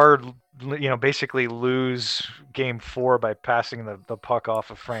Makar, basically lose Game 4 by passing the puck off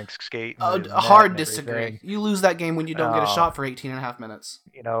of Frank's skate. Hard disagree. You lose that game when you don't get a shot for 18 and a half minutes.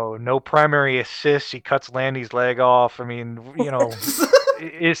 No primary assists. He cuts Landy's leg off. I mean,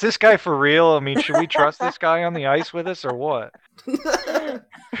 is this guy for real? I mean, should we trust this guy on the ice with us or what?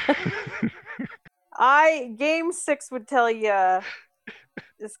 Game 6 would tell you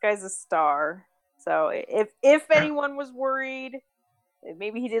this guy's a star. So if anyone was worried,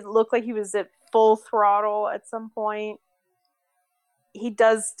 maybe he didn't look like he was at full throttle at some point. He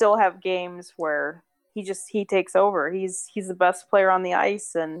does still have games where he takes over. He's the best player on the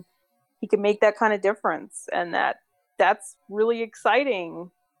ice, and he can make that kind of difference, and that's really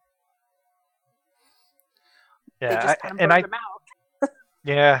exciting. Yeah,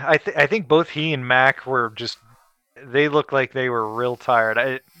 I think both he and Mac were just, they looked like they were real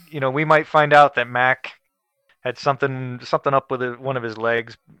tired. We might find out that Mac had something up with one of his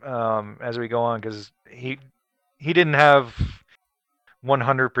legs as we go on, because he didn't have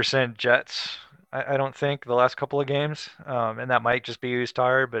 100% jets, I don't think, the last couple of games, and that might just be he was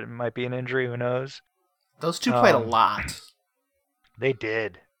tired, but it might be an injury. Who knows? Those two played a lot. They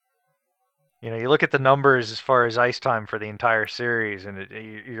did. You look at the numbers as far as ice time for the entire series, and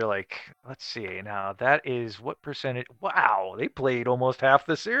you're like, let's see. Now, that is what percentage? Wow, they played almost half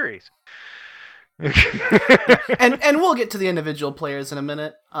the series. and we'll get to the individual players in a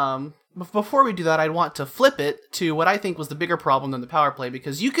minute. Before we do that, I'd want to flip it to what I think was the bigger problem than the power play,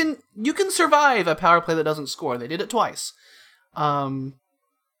 because you can survive a power play that doesn't score. They did it twice.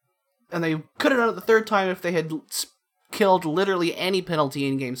 and they could have done it the third time if they had killed literally any penalty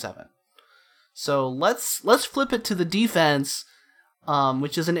in Game 7. So let's flip it to the defense,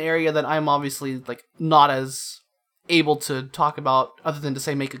 which is an area that I'm obviously like not as able to talk about other than to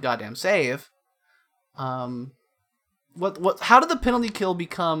say make a goddamn save. How did the penalty kill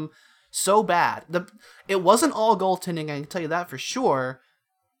become so bad? It wasn't all goaltending, I can tell you that for sure,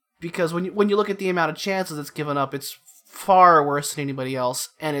 because when you look at the amount of chances it's given up, it's far worse than anybody else,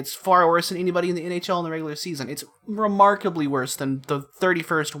 and it's far worse than anybody in the NHL in the regular season. It's remarkably worse than the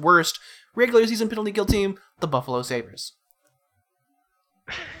 31st worst regular season penalty kill team, the Buffalo Sabres.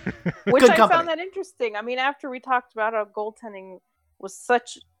 Which Good I company. found that interesting. I mean, after we talked about how goaltending was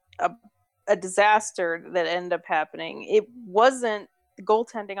such a disaster that ended up happening, it wasn't the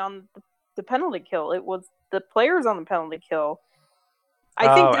goaltending on the penalty kill. It was the players on the penalty kill.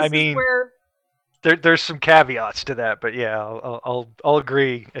 I think this is where there's some caveats to that, but yeah, I'll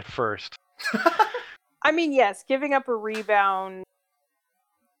agree at first. I mean, yes, giving up a rebound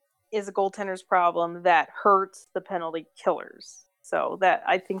is a goaltender's problem that hurts the penalty killers. So that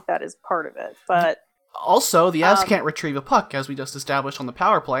I think that is part of it. But also, the Avs can't retrieve a puck, as we just established on the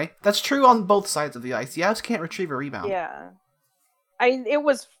power play. That's true on both sides of the ice. The Avs can't retrieve a rebound. Yeah, it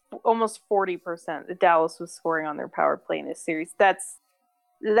was almost 40% that Dallas was scoring on their power play in this series. That's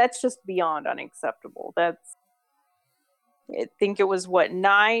just beyond unacceptable. I think it was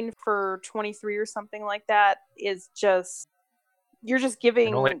 9 for 23 or something like that. Is just you're just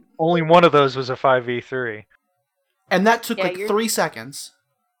giving. And only one of those was a 5v3. And that took 3 seconds.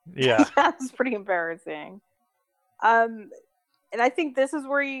 Yeah. That's pretty embarrassing. And I think this is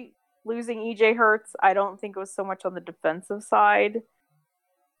where losing EJ hurts. I don't think it was so much on the defensive side,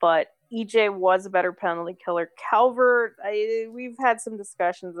 but EJ was a better penalty killer. Calvert, we've had some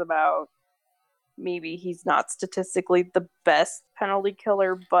discussions about maybe he's not statistically the best penalty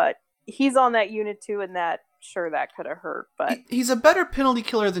killer, but he's on that unit too, and that could have hurt. But he's a better penalty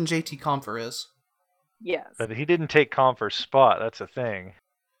killer than JT Compher is. Yes. But he didn't take Compher's spot. That's the thing.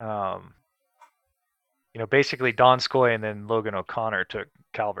 Basically Donskoy and then Logan O'Connor took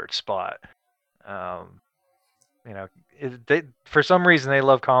Calvert's spot. For some reason they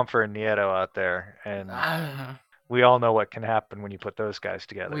love Compher and Nieto out there, and we all know what can happen when you put those guys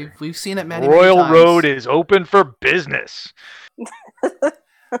together. We've seen it many Royal times. Road is open for business.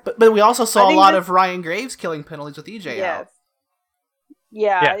 but we also saw a lot of Ryan Graves killing penalties with EJ out.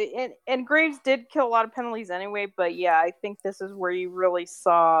 Yeah, and Graves did kill a lot of penalties anyway, but yeah, I think this is where you really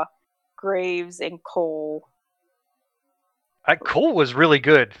saw Graves and Cole. Cole was really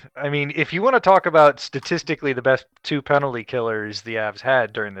good. I mean, if you want to talk about statistically the best two penalty killers the Avs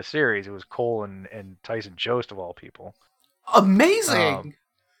had during the series, it was Cole and Tyson Jost of all people. Amazing!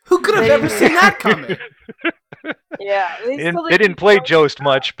 Who could have ever seen that coming? Yeah, they didn't play Jost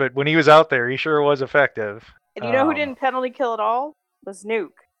much, but when he was out there, he sure was effective. And you know who didn't penalty kill at all? Was Nuke.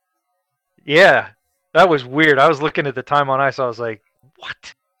 Yeah, that was weird. I was looking at the time on ice. I was like,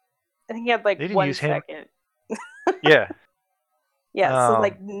 "What?" I think he had 1 second. Yeah. Yeah. So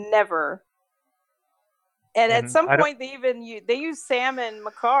never. And at some point, they used Sam and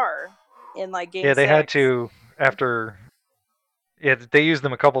Makar in game. Yeah, they 6. had to after. Yeah, they used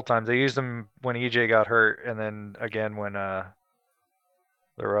them a couple times. They used them when EJ got hurt, and then again when there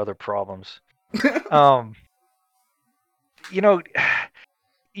were other problems.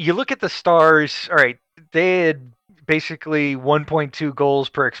 You look at the Stars. All right, they had basically 1.2 goals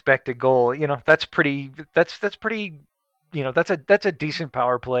per expected goal. That's pretty. That's pretty. That's a decent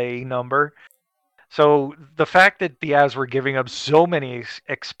power play number. So the fact that the Avs were giving up so many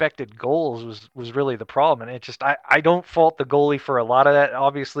expected goals was really the problem, and it just I don't fault the goalie for a lot of that.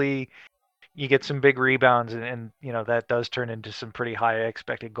 Obviously, you get some big rebounds, and that does turn into some pretty high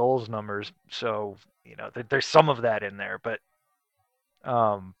expected goals numbers. So there's some of that in there, but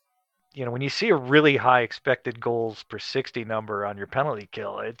when you see a really high expected goals per 60 number on your penalty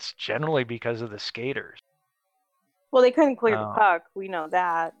kill, it's generally because of the skaters. Well, they couldn't clear the puck. We know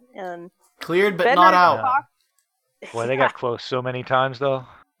that, and cleared but not out. Boy, they got close so many times though.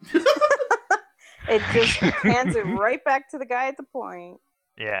 It just hands it right back to the guy at the point.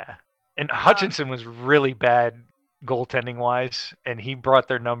 Yeah. And Hutchinson was really bad goaltending wise, and he brought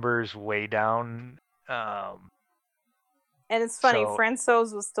their numbers way down. And it's funny,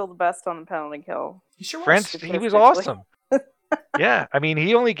 Francouz was still the best on the penalty kill. He sure was. He was awesome. Yeah, I mean,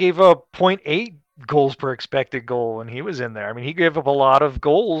 he only gave up 0.8 goals per expected goal when he was in there. I mean, he gave up a lot of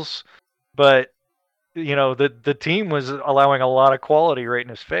goals, but the team was allowing a lot of quality right in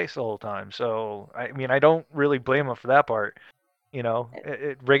his face the whole time. So, I mean, I don't really blame him for that part.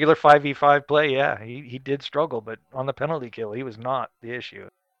 Regular 5v5 play, yeah, he did struggle, but on the penalty kill, he was not the issue.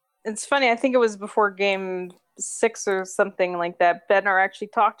 It's funny. I think it was before Game 6 or something like that. Bednar actually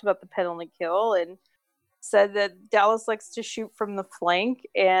talked about the penalty kill and said that Dallas likes to shoot from the flank,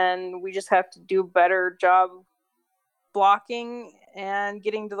 and we just have to do a better job blocking and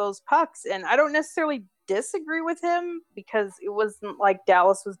getting to those pucks. And I don't necessarily disagree with him, because it wasn't like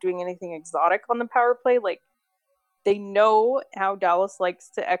Dallas was doing anything exotic on the power play. Like, they know how Dallas likes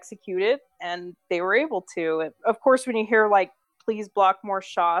to execute it, and they were able to. And of course, when you hear like, please block more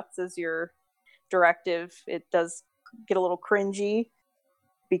shots as your directive, it does get a little cringy,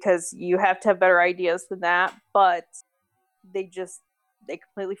 because you have to have better ideas than that. But they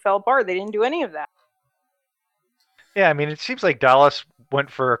completely fell apart. They didn't do any of that. Yeah, I mean, it seems like Dallas went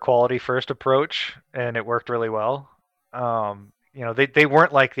for a quality first approach, and it worked really well. They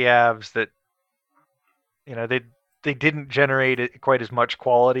weren't like the Avs that, they didn't generate quite as much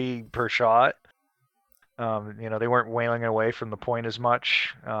quality per shot. They weren't wailing away from the point as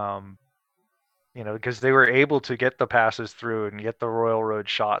much. Because they were able to get the passes through and get the Royal Road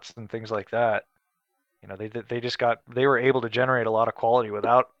shots and things like that. They were able to generate a lot of quality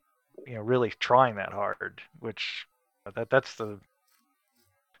without, really trying that hard, which that's the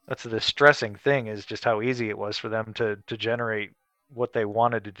distressing thing, is just how easy it was for them to generate what they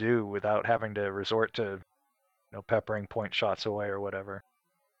wanted to do without having to resort to, peppering point shots away or whatever.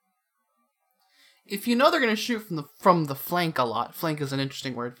 If you know they're going to shoot from the flank a lot, flank is an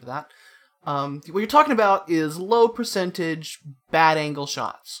interesting word for that. What you're talking about is low percentage, bad angle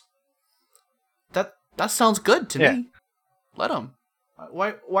shots. That sounds good to me. Let them.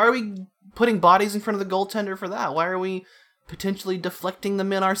 Why are we putting bodies in front of the goaltender for that? Why are we potentially deflecting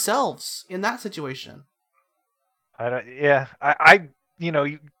them in ourselves in that situation? One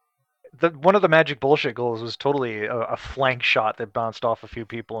of the Magic bullshit goals was totally a flank shot that bounced off a few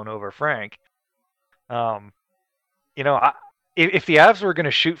people and over Frank. If the Avs were going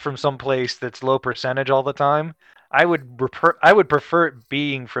to shoot from someplace that's low percentage all the time, I would prefer it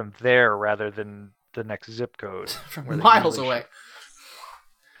being from there rather than the next zip code. From miles away.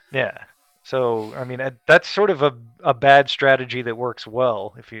 Yeah. Yeah. So, I mean, that's sort of a bad strategy that works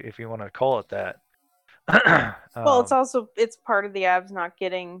well, if you want to call it that. Well, it's part of the Avs not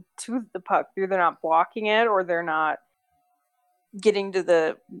getting to the puck. Either they're not blocking it, or they're not getting to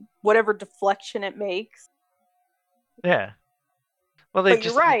the whatever deflection it makes. Yeah. Well,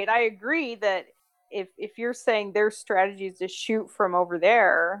 you're right. I agree that if you're saying their strategy is to shoot from over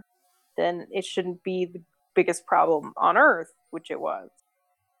there, then it shouldn't be the biggest problem on Earth, which it was.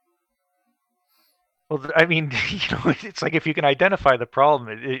 Well, I mean, it's like, if you can identify the problem,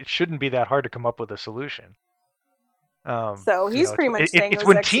 it shouldn't be that hard to come up with a solution. So he's pretty much saying it's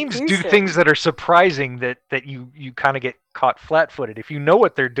when teams do things that are surprising that you kind of get caught flat-footed. If you know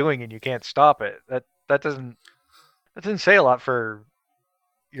what they're doing and you can't stop it, that doesn't say a lot for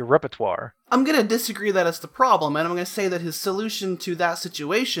your repertoire. I'm going to disagree that it's the problem, and I'm going to say that his solution to that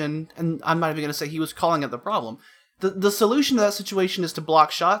situation, and I'm not even going to say he was calling it the problem, the solution to that situation is to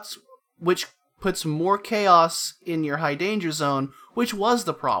block shots, which puts more chaos in your high danger zone, which was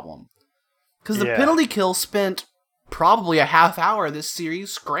the problem. Because the penalty kill spent probably a half hour this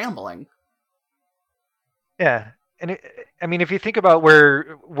series scrambling. Yeah. And if you think about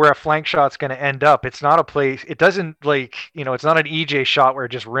where a flank shot's going to end up, it's not a place. It doesn't it's not an EJ shot where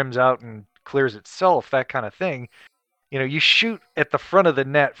it just rims out and clears itself, that kind of thing. You shoot at the front of the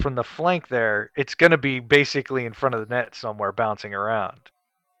net from the flank there, it's going to be basically in front of the net somewhere bouncing around.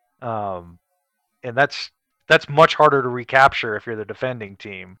 And that's much harder to recapture if you're the defending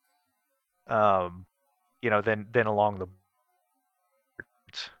team. Than along the.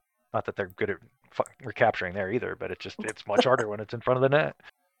 Not that they're good at recapturing there either, but it's much harder when it's in front of the net.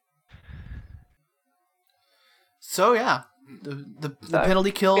 So yeah, the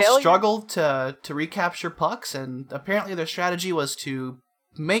penalty kill struggled to recapture pucks, and apparently their strategy was to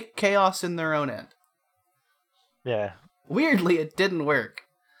make chaos in their own end. Yeah. Weirdly, it didn't work.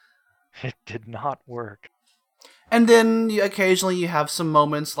 It did not work. And then occasionally you have some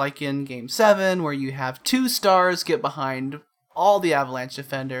moments like in Game 7 where you have two stars get behind all the Avalanche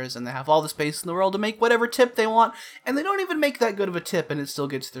defenders and they have all the space in the world to make whatever tip they want, and they don't even make that good of a tip and it still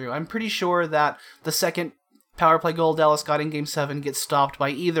gets through. I'm pretty sure that the second power play goal Dallas got in Game 7 gets stopped by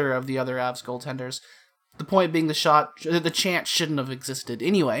either of the other Avs goaltenders. The point being the chance shouldn't have existed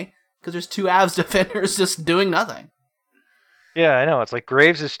anyway, because there's two Avs defenders just doing nothing. Yeah, I know. It's like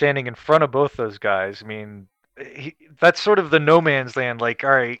Graves is standing in front of both those guys. I mean, that's sort of the no man's land. Like, all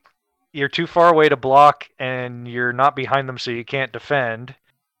right, you're too far away to block, and you're not behind them, so you can't defend.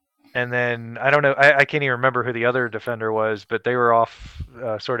 And then, I don't know, I can't even remember who the other defender was, but they were off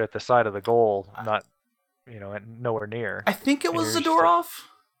sort of at the side of the goal, not, nowhere near. I think it was Zadorov.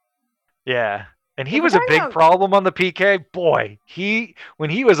 Yeah. And he Yeah, was but a I big know- problem on the PK. Boy, when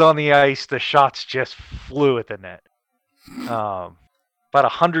he was on the ice, the shots just flew at the net. About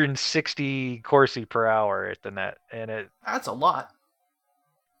 160 Corsi per hour at the net, and That's a lot.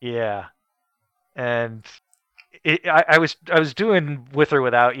 yeah, and I was doing with or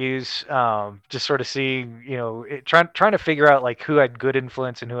without yous, just sort of seeing, trying to figure out like who had good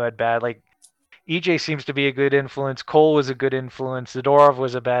influence and who had bad. Like EJ seems to be a good influence. Cole was a good influence. Zadorov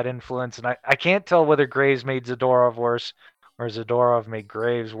was a bad influence, and I can't tell whether Graves made Zadorov worse or Zadorov made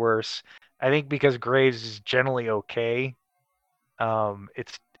Graves worse. I think because Graves is generally okay.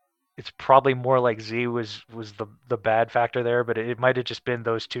 It's probably more like Z was the bad factor there, but it might have just been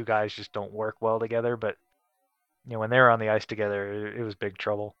those two guys just don't work well together. But when they were on the ice together, it was big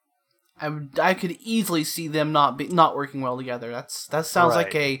trouble. I could easily see them not working well together. That sounds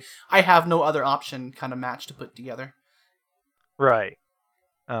like Right. I have no other option kind of match to put together. Right.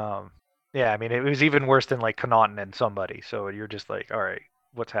 Yeah, I mean, it was even worse than like Connaughton and somebody. So you're just like, all right,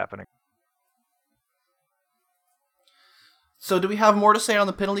 what's happening? So do we have more to say on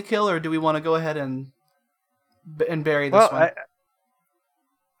the penalty kill, or do we want to go ahead and bury this Well, one?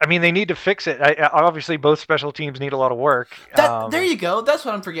 I mean, they need to fix it. Obviously, both special teams need a lot of work. There you go. That's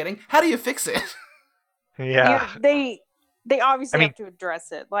what I'm forgetting. How do you fix it? Yeah. They obviously I mean, have to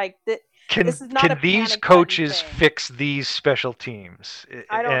address it. Like this is not can a these panic button coaches thing. fix these special teams?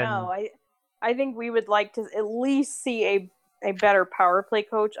 I don't know. I think we would like to at least see a better power play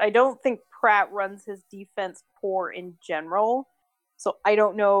coach. I don't think Pratt runs his defense poor in general. So I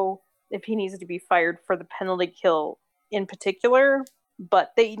don't know if he needs to be fired for the penalty kill in particular,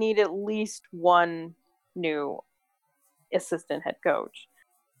 but they need at least one new assistant head coach.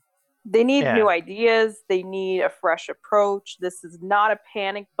 They need Yeah. new ideas. They need a fresh approach. This is not a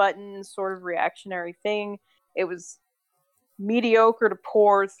panic button sort of reactionary thing. It was mediocre to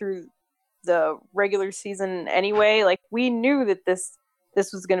poor through the regular season anyway. Like we knew that this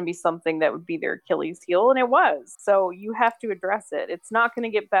was going to be something that would be their Achilles heel, and it was. So you have to address it. It's not going to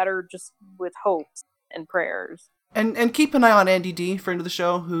get better just with hopes and prayers. And keep an eye on Andy D, friend of the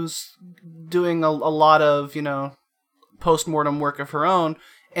show, who's doing a lot of post-mortem work of her own,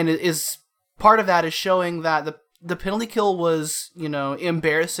 and it is part of that is showing that the penalty kill was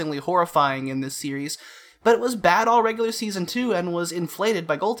embarrassingly horrifying in this series, but it was bad all regular season too, and was inflated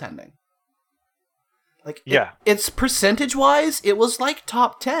by goaltending. Like it's percentage-wise, it was like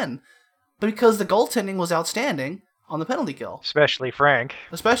top 10, because the goaltending was outstanding on the penalty kill, especially Frank.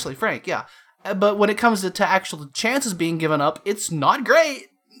 Yeah. But when it comes to actual chances being given up, it's not great.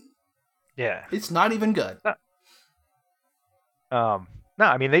 Yeah, it's not even good. No,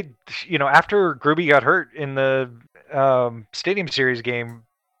 I mean they, after Gruby got hurt in the Stadium Series game,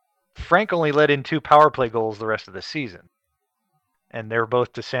 Frank only let in 2 power play goals the rest of the season, and they were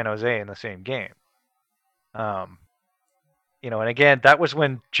both to San Jose in the same game. And again, that was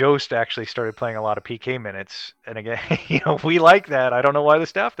when Jost actually started playing a lot of PK minutes. And again, we like that. I don't know why the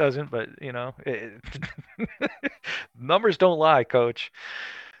staff doesn't, but numbers don't lie, coach.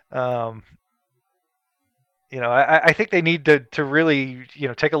 I think they need to really,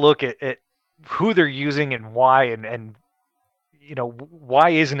 take a look at who they're using and why, and why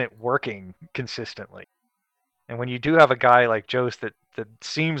isn't it working consistently? And when you do have a guy like Jost that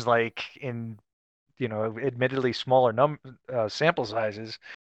seems like in admittedly smaller sample sizes,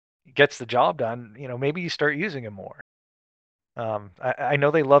 gets the job done, maybe you start using him more. I know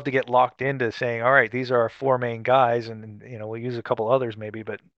they love to get locked into saying, all right, these are our 4 main guys, and we'll use a couple others maybe,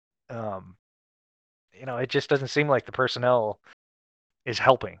 but it just doesn't seem like the personnel is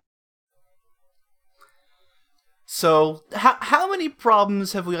helping. So how many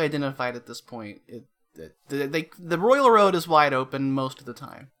problems have we identified at this point? The Royal Road is wide open most of the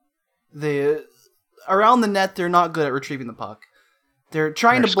time. Around the net, they're not good at retrieving the puck. They're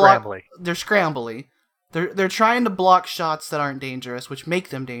trying to block. They're scrambly. They're trying to block shots that aren't dangerous, which make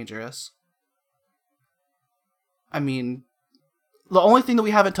them dangerous. I mean, the only thing that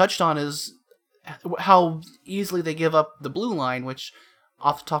we haven't touched on is how easily they give up the blue line, which,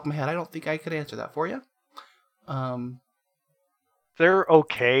 off the top of my head, I don't think I could answer that for you. They're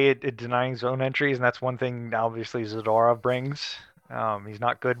okay at denying zone entries, and that's one thing obviously Zadorov brings. He's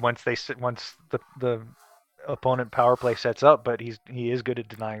not good once the opponent power play sets up, but he is good at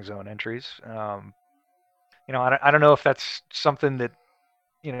denying zone entries. I don't know if that's something that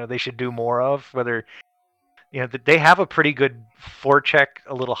they should do more of. Whether they have a pretty good forecheck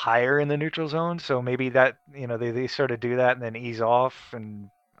a little higher in the neutral zone, so maybe that they sort of do that and then ease off. And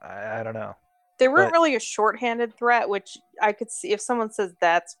I don't know. They weren't really a shorthanded threat, which I could see if someone says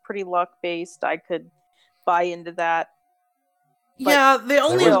that's pretty luck based. I could buy into that. Yeah, they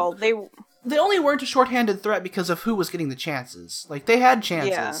only Still, they only weren't a shorthanded threat because of who was getting the chances. Like, they had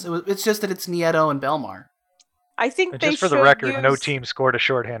chances. Yeah. It's just that it's Nieto and Belmar. I think And they just for the should record, no use- team scored a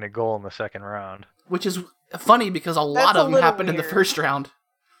shorthanded goal in the second round. Which is funny because a lot That's a of them little happened in the weird. first round.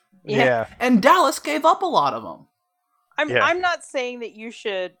 Yeah. And Dallas gave up a lot of them. I'm not saying that you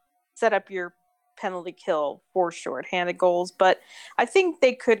should set up your penalty kill for shorthanded goals, but I think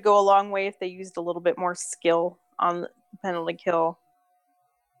they could go a long way if they used a little bit more skill on the penalty kill.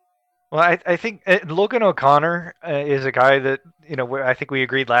 Well, I think Logan O'Connor is a guy that, you know, I think we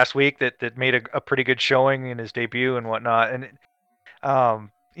agreed last week that made a pretty good showing in his debut and whatnot. And,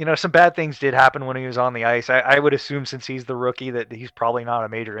 you know, some bad things did happen when he was on the ice. I would assume since he's the rookie that he's probably not a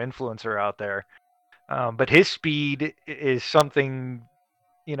major influencer out there. But his speed is something,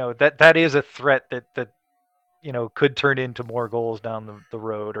 you know, that is a threat that you know, could turn into more goals down the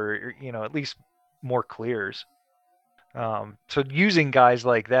road, or, you know, at least more clears. So using guys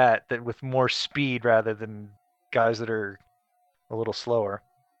like that with more speed rather than guys that are a little slower.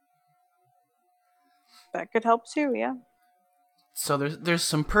 That could help too, yeah. So there's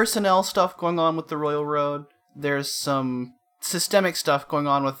some personnel stuff going on with the Royal Road. There's some systemic stuff going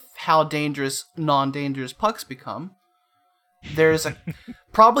on with how dangerous non-dangerous pucks become. There's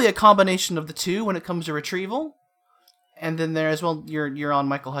probably a combination of the two when it comes to retrieval. And then there's, well, you're on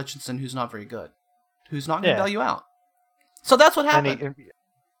Michael Hutchinson, who's not very good, who's not going to bail you out. So that's what happened.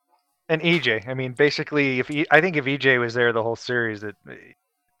 And EJ, I mean, basically, I think if EJ was there the whole series, that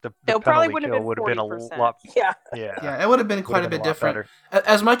the probably penalty would have kill been would have been a 40%. lot. Yeah. Yeah, it would have been quite a bit different. Better.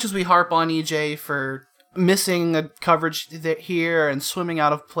 As much as we harp on EJ for missing a coverage here and swimming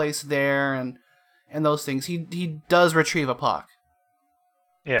out of place there and those things, he does retrieve a puck.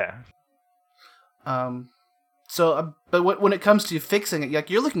 Yeah. But when it comes to fixing it,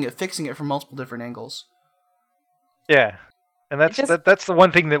 like, you're looking at fixing it from multiple different angles. Yeah. And that's the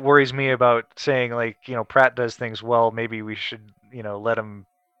one thing that worries me about saying, like, you know, Pratt does things well. Maybe we should, you know, let him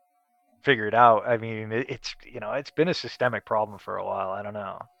figure it out. I mean, it's, you know, it's been a systemic problem for a while. I don't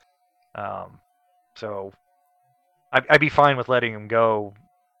know. So I'd be fine with letting him go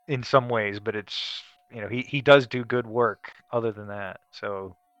in some ways, but it's, you know, he does do good work other than that.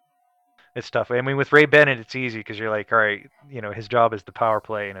 So it's tough. I mean, with Ray Bennett, it's easy because you're like, all right, you know, his job is the power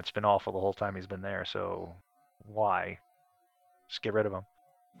play, and it's been awful the whole time he's been there. So why? Just get rid of him.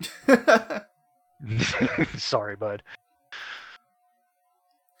 Sorry, bud.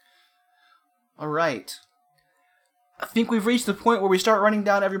 All right. I think we've reached the point where we start running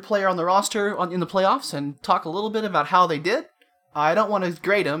down every player on the roster in the playoffs and talk a little bit about how they did. I don't want to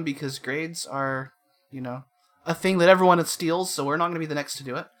grade them because grades are, you know, a thing that everyone steals, so we're not going to be the next to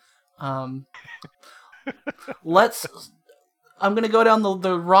do it. I'm going to go down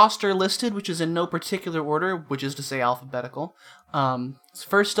the roster listed, which is in no particular order, which is to say alphabetical.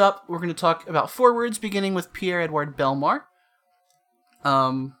 First up, we're going to talk about forwards, beginning with Pierre-Edouard Bellemare.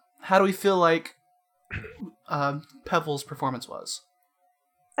 How do we feel like Pevel's performance was?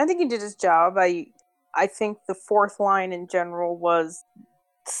 I think he did his job. I think the fourth line in general was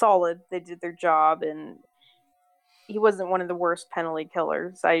solid. They did their job, and he wasn't one of the worst penalty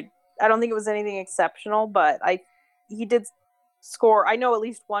killers. I don't think it was anything exceptional, but he did score. I know at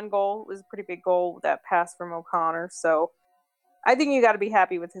least one goal. It was a pretty big goal, that pass from O'Connor. So I think you got to be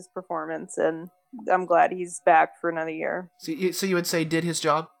happy with his performance, and I'm glad he's back for another year. So you would say did his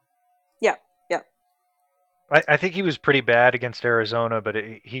job? Yeah. I think he was pretty bad against Arizona, but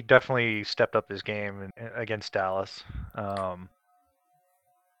he definitely stepped up his game against Dallas.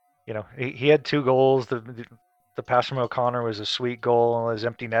 You know, he had 2 goals. The pass from O'Connor was a sweet goal. His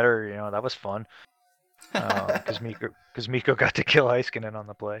empty netter, you know, that was fun. Because Mikko got to kill Heiskanen on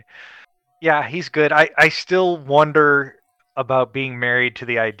the play. Yeah, he's good. I still wonder about being married to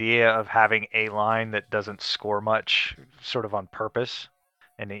the idea of having a line that doesn't score much, sort of on purpose,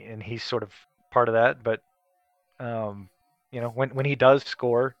 and he's sort of part of that. But you know, when he does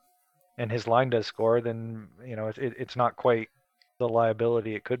score, and his line does score, then, you know, it's not quite the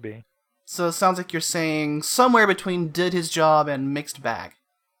liability it could be. So it sounds like you're saying somewhere between did his job and mixed bag.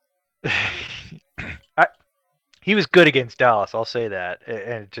 He was good against Dallas, I'll say that.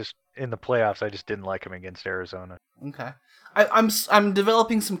 And just in the playoffs, I just didn't like him against Arizona. Okay. I'm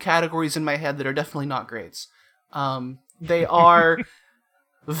developing some categories in my head that are definitely not grades. They are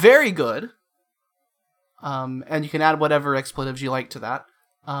very good. And you can add whatever expletives you like to that.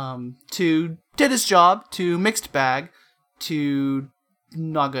 To did his job, to mixed bag, to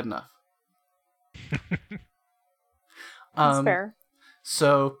not good enough. That's fair.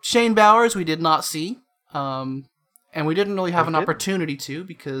 So Shane Bowers we did not see. And we didn't really have an opportunity to,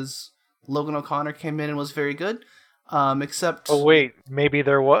 because Logan O'Connor came in and was very good. Except Oh wait, maybe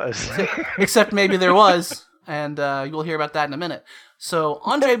there was. except maybe there was, and you'll hear about that in a minute. So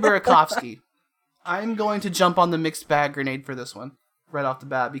Andre Burakovsky, I'm going to jump on the mixed bag grenade for this one right off the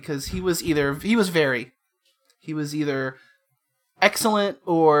bat because he was either excellent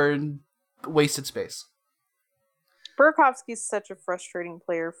or wasted space. Burakovsky's such a frustrating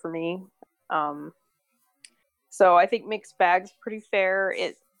player for me. So I think mixed bag's pretty fair.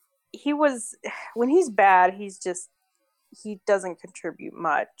 When he's bad, he doesn't contribute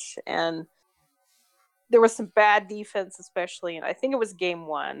much. And there was some bad defense, especially, and I think it was game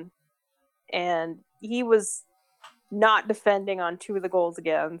 1. And he was not defending on 2 of the goals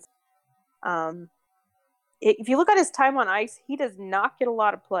against. If you look at his time on ice, he does not get a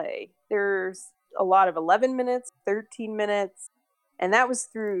lot of play. There's a lot of 11 minutes, 13 minutes, and that was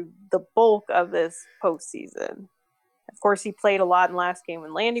through the bulk of this postseason. Of course, he played a lot in last game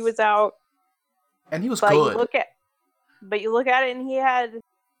when Landy was out. And he was good. good. You look at it, and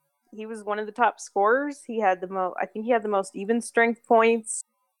he was one of the top scorers. He had I think he had the most even strength points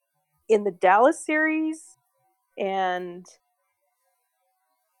in the Dallas series. And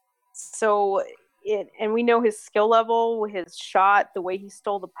so and we know his skill level, his shot, the way he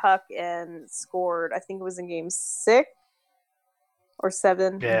stole the puck and scored. I think it was in game 6 or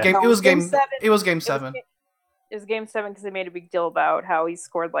 7. Yeah. It was game 7. It was game 7 because they made a big deal about how he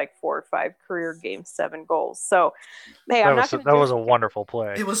scored like 4 or 5 career game 7 goals. So, hey, that was a wonderful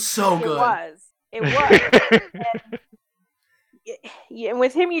play. It was so good. It was. And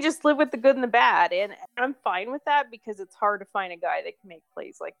with him, you just live with the good and the bad, and I'm fine with that because it's hard to find a guy that can make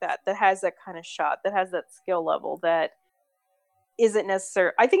plays like that has that kind of shot, that has that skill level that isn't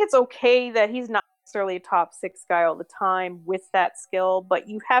necessary. I think it's okay that he's not necessarily a top 6 guy all the time with that skill, but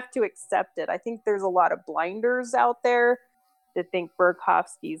you have to accept it. I think there's a lot of blinders out there that think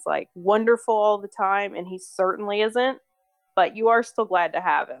Burakovsky's like wonderful all the time, and he certainly isn't, but you are still glad to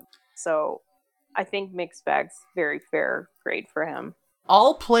have him. So I think mixed bag's very fair grade for him.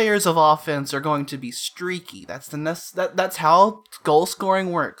 All players of offense are going to be streaky. That's how goal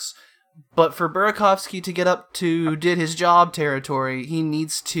scoring works. But for Burakovsky to get up to did his job territory, he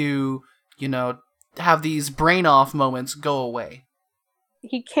needs to, have these brain off moments go away.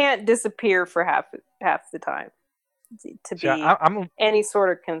 He can't disappear for half the time to be I'm any sort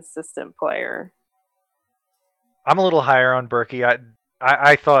of consistent player. I'm a little higher on Berkey.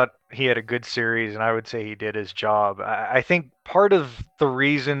 I thought he had a good series, and I would say he did his job. I think part of the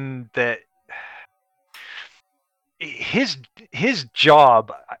reason that his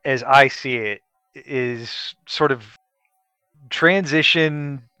job, as I see it, is sort of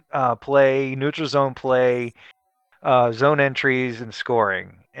transition play, neutral zone play, zone entries, and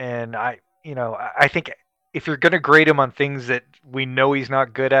scoring. And I think if you're going to grade him on things that we know he's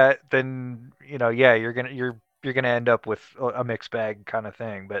not good at, then you're gonna end up with a mixed bag kind of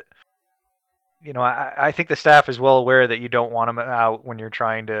thing. But I think the staff is well aware that you don't want him out when you're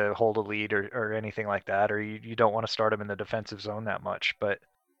trying to hold a lead or anything like that, or you don't want to start him in the defensive zone that much. But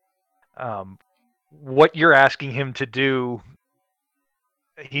what you're asking him to do,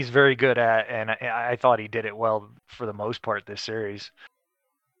 he's very good at, and I thought he did it well for the most part this series.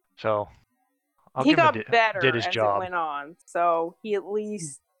 So he got better did his as job. It went on. So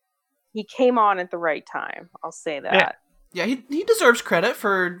he came on at the right time. I'll say that. Yeah, he deserves credit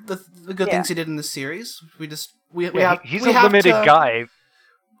for the good things he did in this series. He's a limited guy.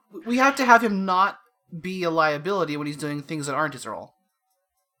 We have to have him not be a liability when he's doing things that aren't his role.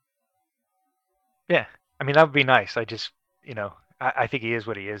 Yeah, I mean that would be nice. I just, I think he is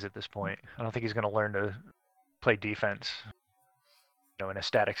what he is at this point. I don't think he's going to learn to play defense, in a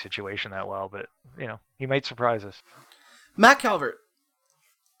static situation that well. But he might surprise us. Matt Calvert.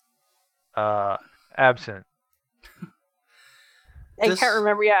 Absent. I can't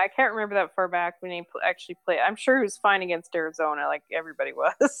remember. Yeah, I can't remember that far back when he actually played. I'm sure he was fine against Arizona, like everybody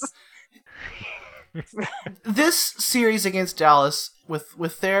was. This series against Dallas,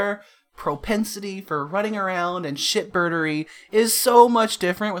 with their propensity for running around and shitbirdery, is so much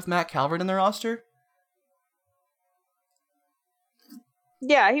different with Matt Calvert in their roster.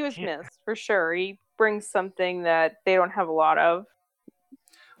 Yeah, he was missed for sure. He brings something that they don't have a lot of.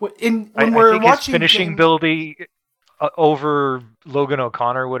 I think his finishing ability over Logan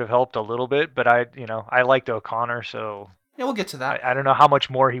O'Connor would have helped a little bit, but I liked O'Connor, so yeah, we'll get to that. I don't know how much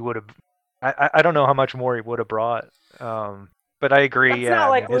more he would have. I don't know how much more he would have brought. But I agree. That's not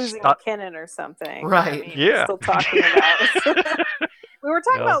like losing McKinnon or something, right? We're still talking about. We were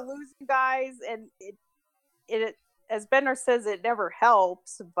talking about losing guys, and it as Bednar says, it never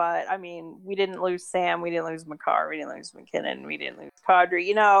helps. But I mean, we didn't lose Sam, we didn't lose McCarr, we didn't lose McKinnon, we didn't lose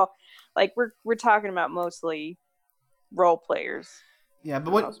Kadri. Like we're talking about mostly role players. Yeah,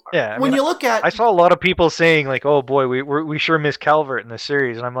 but for the most part. Yeah, I when mean, you look at I saw a lot of people saying like, "Oh boy, we sure miss Calvert in this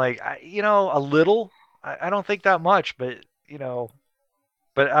series," and I'm like, a little. I don't think that much, but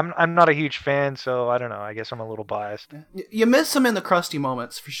but I'm not a huge fan, so I don't know. I guess I'm a little biased. you miss him in the crusty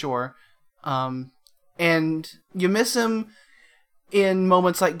moments for sure, and you miss him in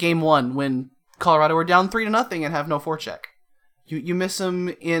moments like Game 1 when Colorado were down 3-0 and have no forecheck. You miss him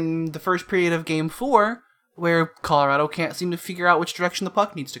in the first period of Game 4 where Colorado can't seem to figure out which direction the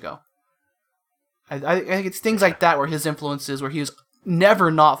puck needs to go. I think it's things like that where his influences, where he was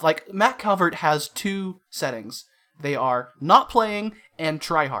never not... Like, Matt Calvert has two settings. They are not playing and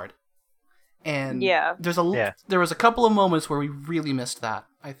try hard. And Yeah. there was a couple of moments where we really missed that,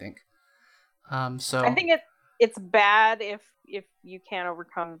 I think. So I think it's bad if you can't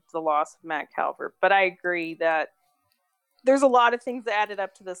overcome the loss of Matt Calvert, but I agree that there's a lot of things that added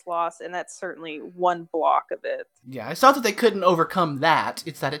up to this loss, and that's certainly one block of it. yeah, it's not that they couldn't overcome that,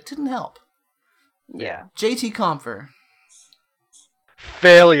 it's that it didn't help. Yeah. JT Compher.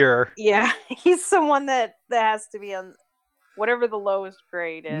 Failure. Yeah, he's someone that has to be on whatever the lowest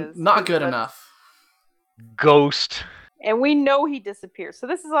grade is. Not good enough. Ghost. And we know he disappears. So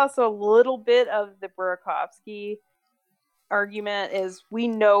this is also a little bit of the Burakovsky argument, is we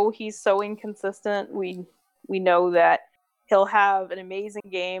know he's so inconsistent. We know that he'll have an amazing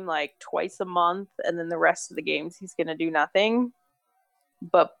game like twice a month, and then the rest of the games he's going to do nothing.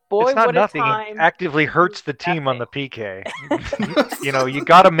 But boy, It's not what nothing. a It time. actively hurts the team on the PK. You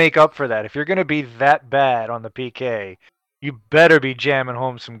got to make up for that. If you're going to be that bad on the PK, you better be jamming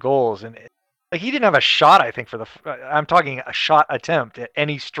home some goals. And like, he didn't have a shot, I think, I'm talking a shot attempt at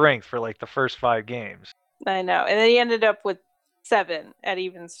any strength for like the first 5 games. I know. And then he ended up with 7 at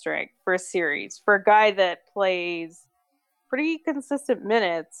even strength for a series. For a guy that plays pretty consistent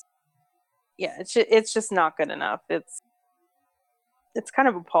minutes, yeah, it's just not good enough. It's kind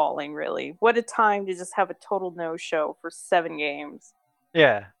of appalling, really. What a time to just have a total no-show for 7 games.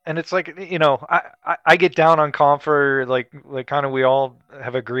 Yeah, and it's like, I get down on Compher, like kind of we all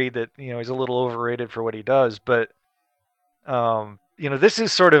have agreed that, he's a little overrated for what he does, but this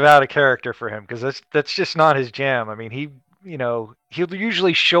is sort of out of character for him, because that's just not his jam. I mean, he'll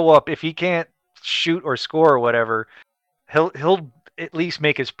usually show up if he can't shoot or score or whatever. He'll at least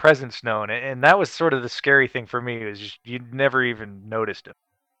make his presence known, and that was sort of the scary thing for me, is just, you never even noticed him,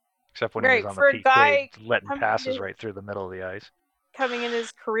 except when he was on For a the guy PK, letting coming passes in- right through the middle of the ice. Coming in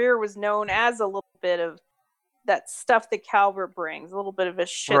his career was known as a little bit of that stuff that Calvert brings, a little bit of a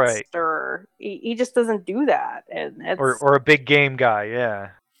shit Right. stirrer. He just doesn't do that, and it's, Or a big game guy,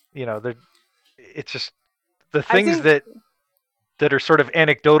 yeah. It's just the I things think- that are sort of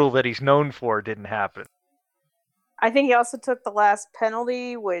anecdotal that he's known for didn't happen. I think he also took the last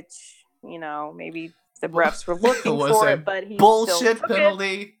penalty, which maybe the refs were looking Was for a it, but he bullshit still took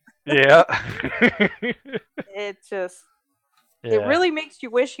penalty. Yeah. It just Yeah. it really makes you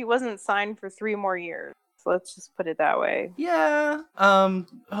wish he wasn't signed for 3 more years. So let's just put it that way. Yeah.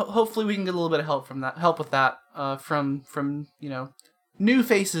 Hopefully we can get a little bit of help with that. From new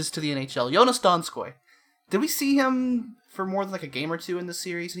faces to the NHL. Jonas Donskoy. Did we see him for more than like a game or 2 in this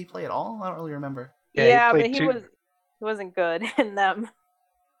series? Did he play at all? I don't really remember. Yeah, he Yeah, played but two- he wasn't good in them.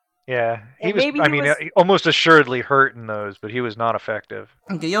 Yeah, he And was. maybe I he mean, was- almost assuredly hurt in those, but he was not effective.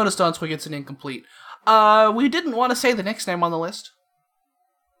 Okay, Jonas Donskoy gets an incomplete. We didn't want to say the next name on the list.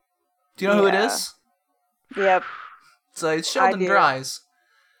 Do you know who it Yeah. is? Yep. It's Sheldon do. Dries.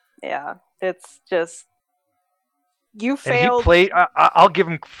 Yeah. It's just you And failed. he played. I'll give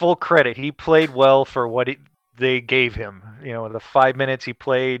him full credit. He played well for what they gave him. The 5 minutes he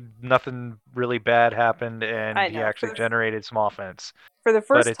played, nothing really bad happened, and I he know, actually for- generated some offense. For the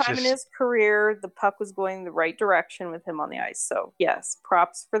first it's time in just- his career, the puck was going the right direction with him on the ice. So yes,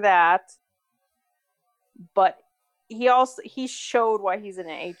 props for that. But he showed why he's an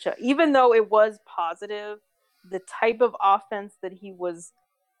AHL. Even though it was positive, the type of offense that he was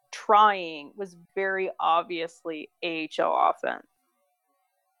trying was very obviously AHL offense.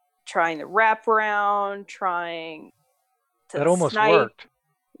 Trying the wraparound, trying to That almost snipe. worked.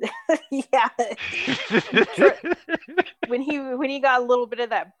 Yeah. when he got a little bit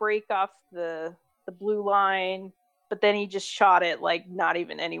of that break off the blue line, but then he just shot it like not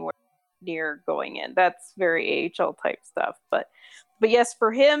even anywhere near going in. That's very AHL type stuff. But yes,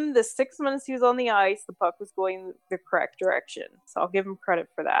 for him, the 6 minutes he was on the ice, the puck was going the correct direction. So I'll give him credit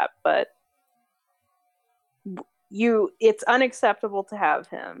for that. But it's unacceptable to have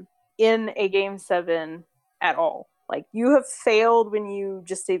him in a game 7 at all. Like, you have failed when you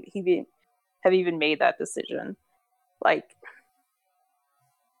just have even made that decision. Like,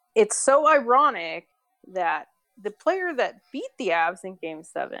 it's so ironic that the player that beat the Avs in Game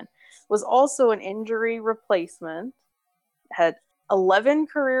 7 was also an injury replacement, had 11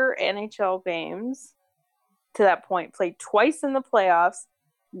 career NHL games to that point, played twice in the playoffs,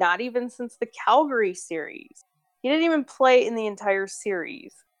 not even since the Calgary series. He didn't even play in the entire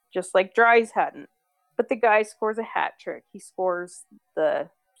series, just like Dries hadn't. But the guy scores a hat trick. He scores the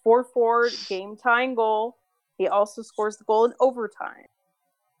 4-4 game-tying goal. He also scores the goal in overtime.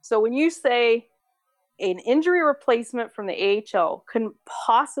 So when you say an injury replacement from the AHL couldn't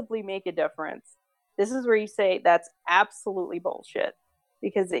possibly make a difference, this is where you say that's absolutely bullshit,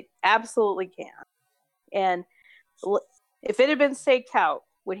 because it absolutely can. And if it had been, say, Kaut,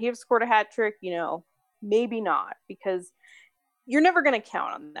 would he have scored a hat trick? Maybe not, because you're never going to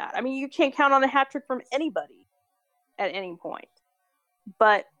count on that. I mean, you can't count on a hat trick from anybody at any point.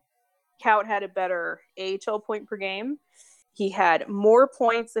 But Kaut had a better AHL point per game. He had more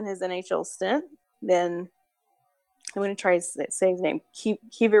points in his NHL stint than, I'm going to try to say his name,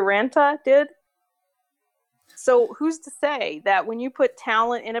 Kiviranta did. So who's to say that when you put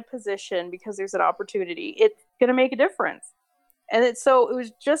talent in a position because there's an opportunity, it's going to make a difference? And it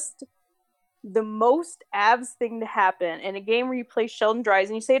was just the most Avs thing to happen in a game where you play Sheldon Dries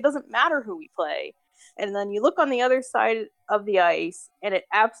and you say it doesn't matter who we play. And then you look on the other side of the ice and it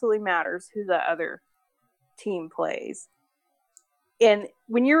absolutely matters who the other team plays. And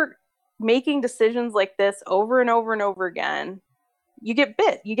when you're making decisions like this over and over and over again, you get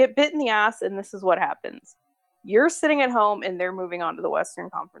bit. You get bit in the ass, and this is what happens. You're sitting at home and they're moving on to the Western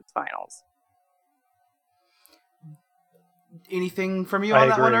Conference Finals. Anything from you on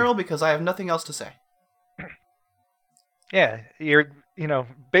that one, Earl? Because I have nothing else to say. Yeah,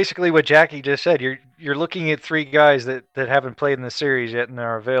 basically what Jackie just said. You're looking at three guys that haven't played in the series yet and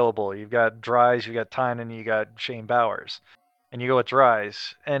are available. You've got Dries, you've got Tynan, you got Shane Bowers, and you go with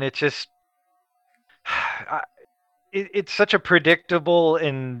Dries, and it's just it's such a predictable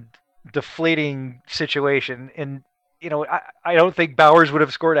and deflating situation. And I don't think Bowers would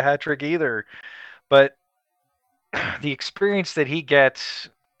have scored a hat trick either, but the experience that he gets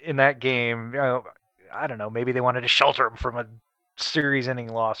in that game, I don't know, maybe they wanted to shelter him from a series-ending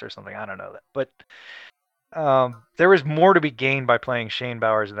loss or something. I don't know that, but there was more to be gained by playing Shane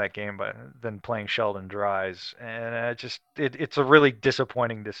Bowers in that game than playing Sheldon Dries, and it's a really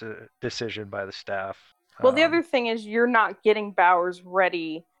disappointing decision by the staff. Well, the other thing is you're not getting Bowers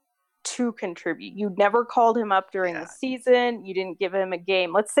ready to contribute. You never called him up during the season. You didn't give him a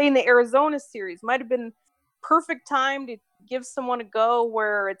game. Let's say in the Arizona series, might have been perfect time to give someone a go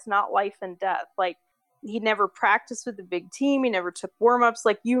where it's not life and death. Like, he never practiced with the big team. He never took warm-ups.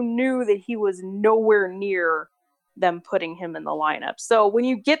 Like, you knew that he was nowhere near them putting him in the lineup. So when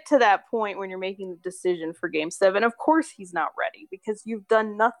you get to that point when you're making the decision for Game 7, of course he's not ready because you've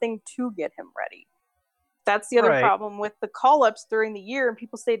done nothing to get him ready. That's the other problem with the call-ups during the year. And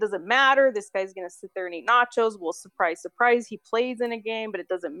people say it doesn't matter. This guy's going to sit there and eat nachos. Well, surprise, surprise. He plays in a game, but it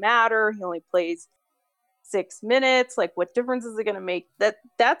doesn't matter. He only plays 6 minutes. Like, what difference is it going to make?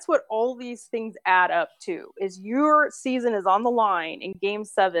 That's what all these things add up to, is your season is on the line in Game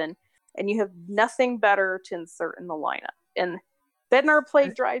 7 and you have nothing better to insert in the lineup. And Bednar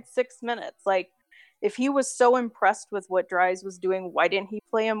played Dries 6 minutes. Like, if he was so impressed with what Dries was doing, why didn't he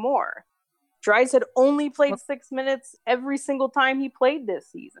play him more? Dries had only played 6 minutes every single time he played this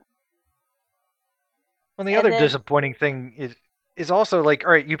season. Well, the other disappointing thing is also, like,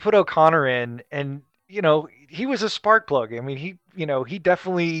 all right, you put O'Connor in, and he was a spark plug. I mean, he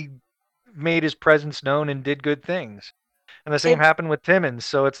definitely made his presence known and did good things. And the same happened with Timmins.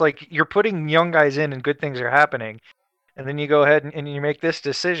 So it's like you're putting young guys in and good things are happening. And then you go ahead and you make this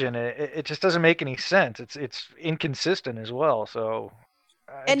decision. It just doesn't make any sense. It's inconsistent as well. So.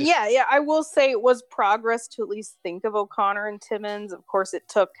 I will say it was progress to at least think of O'Connor and Timmins. Of course, it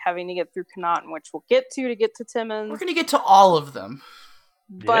took having to get through Connaughton, which we'll get to Timmins. We're going to get to all of them.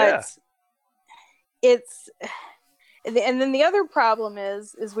 But and then the other problem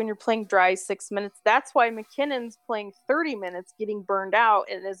is when you're playing Dries 6 minutes, that's why McKinnon's playing 30 minutes, getting burned out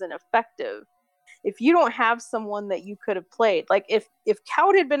and isn't effective. If you don't have someone that you could have played, like if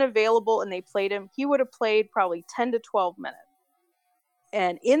Kaut had been available and they played him, he would have played probably 10 to 12 minutes.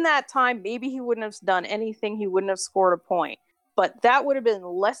 And in that time, maybe he wouldn't have done anything. He wouldn't have scored a point. But that would have been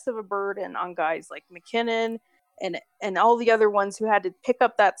less of a burden on guys like McKinnon and all the other ones who had to pick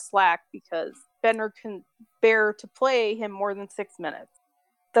up that slack because Bednar can bear to play him more than 6 minutes.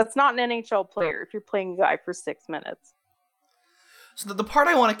 That's not an NHL player if you're playing a guy for 6 minutes. So the part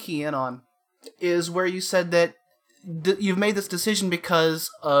I want to key in on is where you said that you've made this decision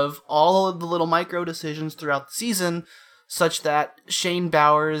because of all of the little micro decisions throughout the season, such that Shane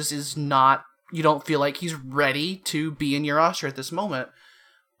Bowers is not you don't feel like he's ready to be in your roster at this moment.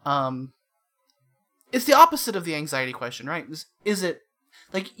 It's the opposite of the anxiety question, right? Is it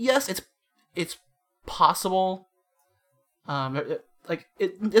like, yes, it's possible.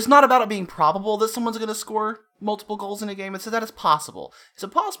 It's not about it being probable that someone's going to score multiple goals in a game. It's that it's possible. Is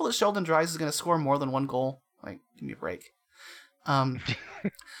it possible that Sheldon Dries is going to score more than one goal? Like, give me a break. That's,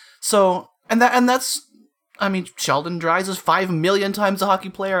 I mean, Sheldon Dries is 5 million times the hockey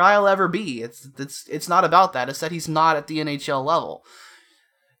player I'll ever be. It's not about that. It's that he's not at the NHL level.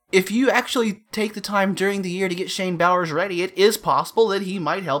 If you actually take the time during the year to get Shane Bowers ready, it is possible that he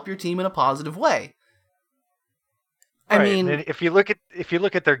might help your team in a positive way. I mean, and if you look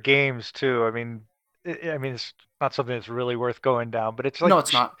at their games too, I mean, it's not something that's really worth going down, but it's like, no,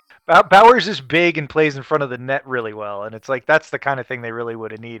 it's not. Bowers is big and plays in front of the net really well, and it's like that's the kind of thing they really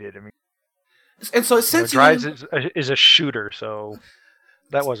would have needed. I mean, and so since Dries is a shooter, so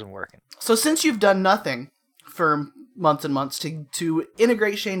that wasn't working. So since you've done nothing for months and months to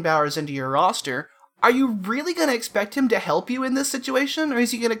integrate Shane Bowers into your roster, are you really going to expect him to help you in this situation, or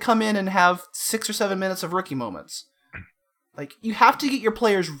is he going to come in and have 6 or 7 minutes of rookie moments? Like, you have to get your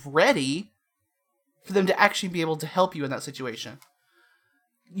players ready for them to actually be able to help you in that situation.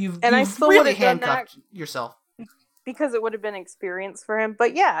 You've really handcuffed yourself. Because it would have been experience for him.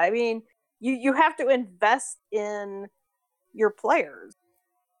 But yeah, I mean, you have to invest in your players.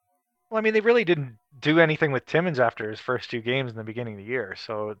 Well, I mean, they really didn't do anything with Timmins after his first 2 games in the beginning of the year.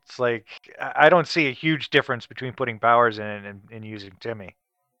 So it's like, I don't see a huge difference between putting Bowers in and using Timmy.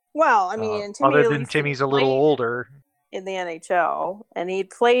 Well, I mean, other than Timmy's a little older in the NHL, and he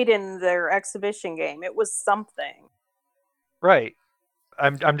played in their exhibition game. It was something. Right.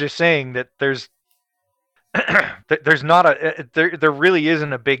 I'm just saying that there's not there really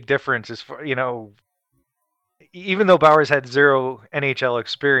isn't a big difference as far, you know, even though Bowers had 0 NHL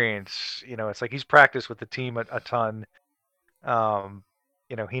experience, you know, it's like he's practiced with the team a ton.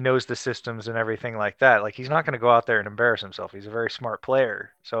 You know, he knows the systems and everything like that. Like, he's not going to go out there and embarrass himself. He's a very smart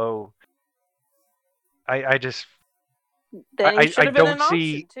player. So I just then he should have been an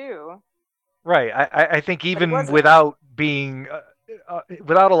see option too. Right. I think even without being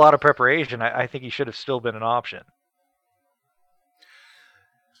without a lot of preparation, I think he should have still been an option.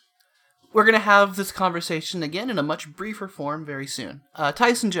 We're going to have this conversation again in a much briefer form very soon.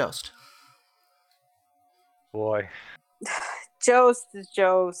 Tyson Jost. Boy. Jost is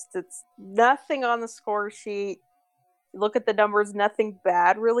Jost. It's nothing on the score sheet. Look at the numbers. Nothing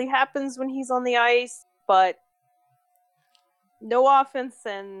bad really happens when he's on the ice, but no offense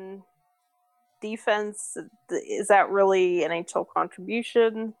and defense. Is that really NHL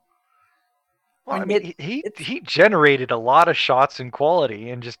contribution? Well, I mean, he generated a lot of shots in quality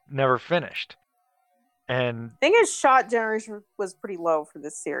and just never finished. And I think his shot generation was pretty low for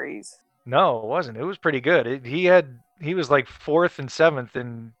this series. No, it wasn't. It was pretty good. He was like 4th and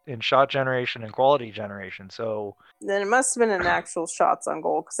 7th in shot generation and quality generation. So then it must have been an actual shots on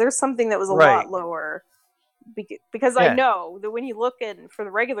goal, because there's something that was a lot lower. Because I know that when you look at for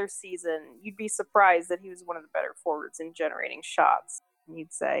the regular season, you'd be surprised that he was one of the better forwards in generating shots.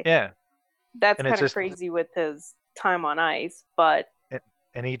 You'd say, yeah, that's kind of crazy with his time on ice, but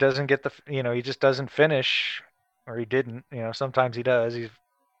and he doesn't get he just doesn't finish, or he didn't. You know, sometimes he does. He's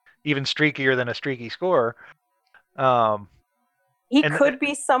even streakier than a streaky scorer. He could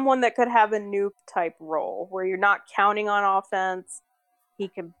be someone that could have a nuke type role where you're not counting on offense. He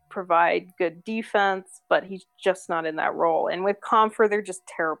can provide good defense, but he's just not in that role. And with Compher, they're just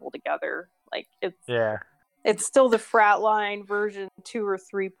terrible together. Like, it's still the frat line version 2 or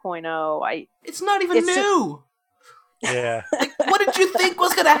 3.0. It's not even new. Yeah. Like, what did you think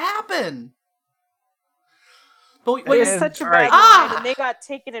was going to happen? But it was such a bad line, and they got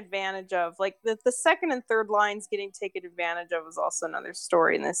taken advantage of. Like, the second and third lines getting taken advantage of was also another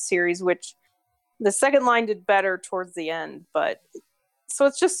story in this series, which the second line did better towards the end. But so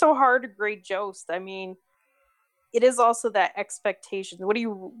it's just so hard to grade Jost. I mean, it is also that expectation.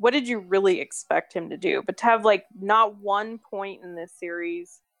 What did you really expect him to do? But to have, like, not 1 point in this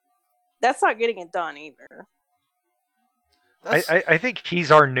series, that's not getting it done either. I think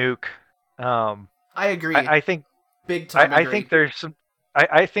he's our nuke. I agree. I think big time. I think there's some.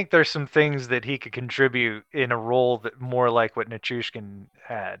 I think there's some things that he could contribute in a role that more like what Nichushkin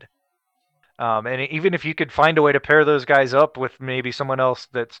had. And even if you could find a way to pair those guys up with maybe someone else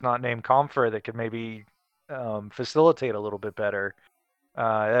that's not named Compher that could maybe facilitate a little bit better,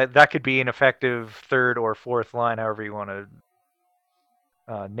 that could be an effective 3rd or 4th line, however you want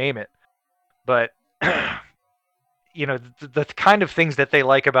to name it. But you know, the kind of things that they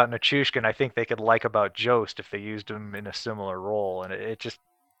like about Nichushkin, I think they could like about Jost if they used him in a similar role. And it just,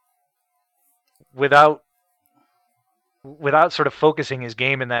 without sort of focusing his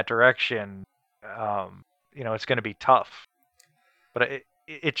game in that direction, it's going to be tough. But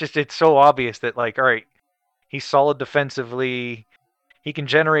it's so obvious that, like, all right, he's solid defensively. He can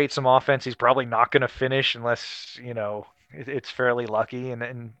generate some offense. He's probably not going to finish unless, it's fairly lucky.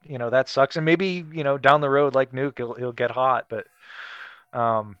 And that sucks. And maybe, down the road, like Nuke, he'll get hot. But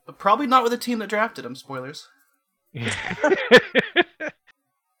probably not with a team that drafted him. Spoilers.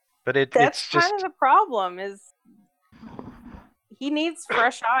 But that's it's just kind of the problem is he needs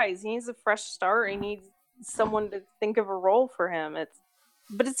fresh eyes. He needs a fresh start. He needs someone to think of a role for him.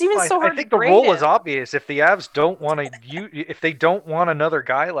 But it's even so hard I think to the grade role is him. obvious. If the Avs don't want to, if they don't want another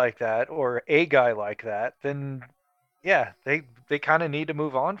guy like that or a guy like that, then yeah, they kind of need to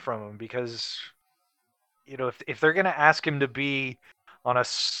move on from him because, if they're going to ask him to be on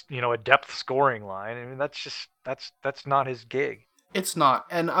a depth scoring line, I mean, that's not his gig. It's not,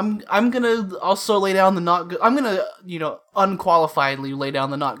 and I'm gonna also lay down the not good. I'm gonna unqualifiedly lay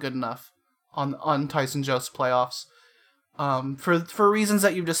down the not good enough on Tyson Jost's playoffs, for reasons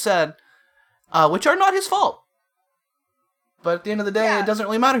that you've just said, which are not his fault. But at the end of the day, It doesn't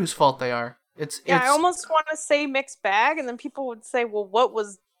really matter whose fault they are. I almost want to say mixed bag, and then people would say, well, what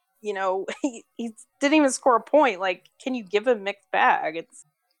was, he didn't even score a point. Like, can you give him mixed bag?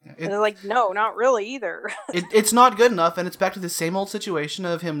 And they're like, no, not really either. It's not good enough, and it's back to the same old situation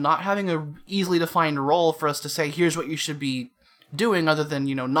of him not having a easily defined role for us to say, here's what you should be doing, other than,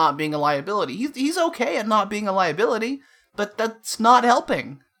 not being a liability. He's okay at not being a liability, but that's not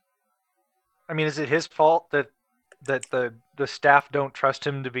helping. I mean, is it his fault that the staff don't trust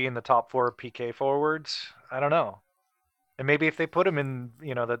him to be in the top 4 PK forwards? I don't know. And maybe if they put him in,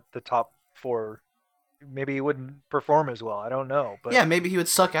 the top 4, maybe he wouldn't perform as well. I don't know. But yeah, maybe he would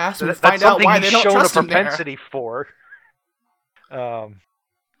suck ass and that's find out why he's they don't shown trust a him there. propensity for.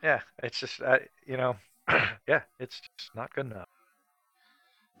 Yeah, it's just yeah, it's just not good enough.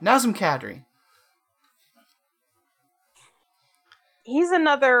 Nazem Kadri. He's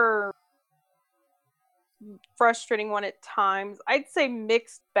another frustrating one at times. I'd say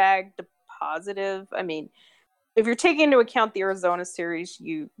mixed bag to positive. I mean, if you're taking into account the Arizona series,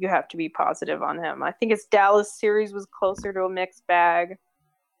 you have to be positive on him. I think his Dallas series was closer to a mixed bag.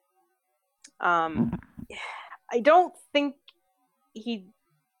 I don't think he's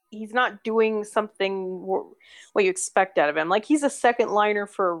not doing something what you expect out of him. Like, he's a second liner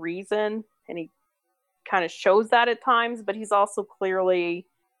for a reason, and he kind of shows that at times, but he's also clearly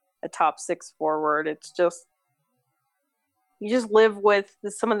a top 6 forward. It's just, you just live with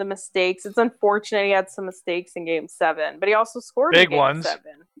some of the mistakes. It's unfortunate he had some mistakes in Game 7, but he also scored big in Game ones. 7.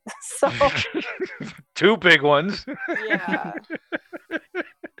 So 2 big ones. yeah.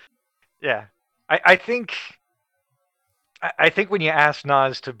 Yeah. I think when you ask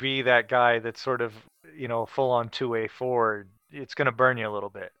Nas to be that guy that's sort of, full on 2-way forward, it's going to burn you a little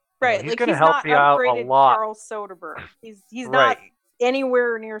bit. Right. He's going to help you out a lot. Carl Soderberg. He's not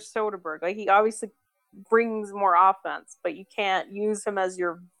anywhere near Soderberg. Like, he obviously brings more offense, but you can't use him as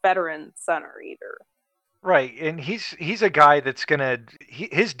your veteran center either. Right, and he's a guy that's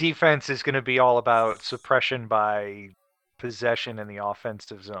his defense is gonna be all about suppression by possession in the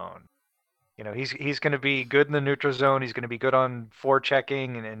offensive zone. He's gonna be good in the neutral zone. He's gonna be good on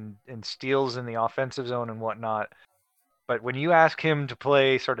forechecking and steals in the offensive zone and whatnot. But when you ask him to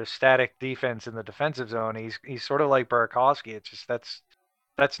play sort of static defense in the defensive zone, he's sort of like Burakovsky. It's just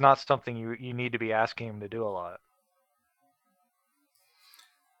that's not something you need to be asking him to do a lot.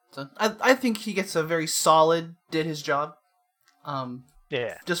 So I think he gets a very solid, did his job.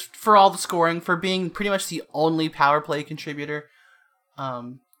 Yeah. Just for all the scoring, for being pretty much the only power play contributor.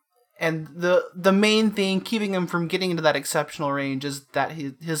 And the main thing keeping him from getting into that exceptional range is that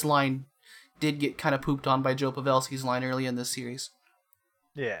his line did get kind of pooped on by Joe Pavelski's line early in this series.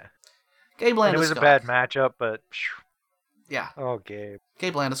 Yeah. Gabe Landeskog. And it was a bad matchup, but yeah. Oh, Gabe.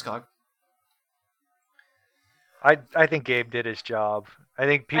 Gabe Landeskog. I think Gabe did his job. I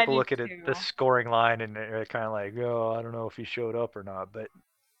think people look at too. the scoring line and they're kind of like, oh, I don't know if he showed up or not. But,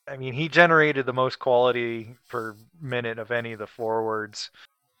 I mean, he generated the most quality per minute of any of the forwards.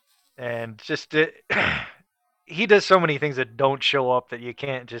 And just he does so many things that don't show up that you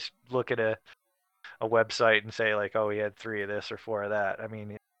can't just look at a website and say, like, oh, he had 3 of this or 4 of that. I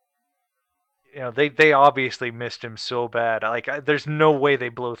mean, they obviously missed him so bad. Like, there's no way they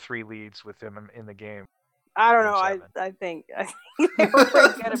blow 3 leads with him in the game. I don't know. I think they were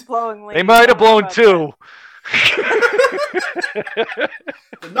pretty good at blowing leads. They might have blown 2.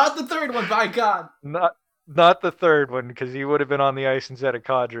 But not the third one, by God. Not the third one, because he would have been on the ice instead of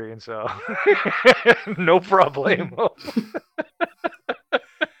Kadri, and so no problemo.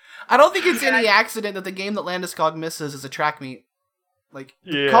 I don't think it's any accident that the game that Landeskog misses is a track meet. Like,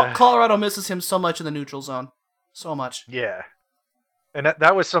 Yeah. Colorado misses him so much in the neutral zone. So much. Yeah. And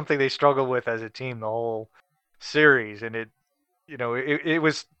that was something they struggled with as a team the whole series. And it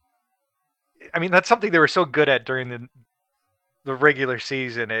was, I mean, that's something they were so good at during the regular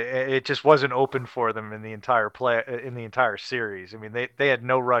season. It just wasn't open for them in the entire series. I mean, they had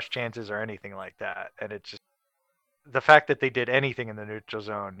no rush chances or anything like that. And it's just the fact that they did anything in the neutral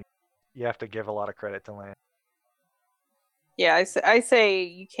zone, you have to give a lot of credit to Land. Yeah, I say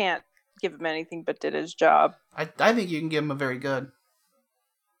you can't give him anything but did his job. I think you can give him a very good.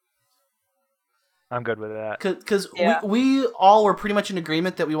 I'm good with that. Because Yeah. we all were pretty much in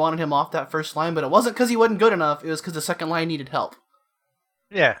agreement that we wanted him off that first line, but it wasn't because he wasn't good enough. It was because the second line needed help.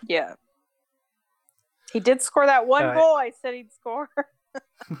 Yeah. Yeah. He did score that one goal I said he'd score.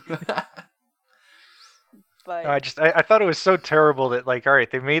 But I thought it was so terrible that, like, all right,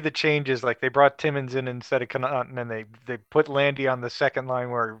 they made the changes, like they brought Timmins in instead of Connaughton, and they put Landy on the second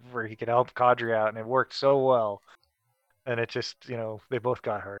line where he could help Kadri out, and it worked so well. And it just, they both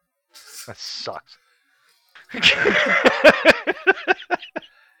got hurt. That sucks.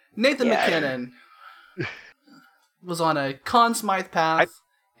 Nathan McKinnon was on a Conn Smythe path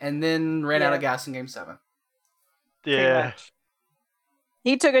and then ran out of gas in Game 7. Yeah.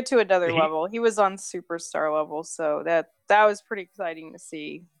 he took it to another level. He was on superstar level, so that was pretty exciting to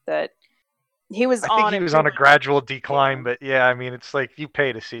see that he was I think he was on a gradual decline, but yeah, I mean, it's like you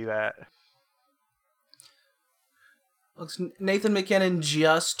pay to see that. Looks Nathan McKinnon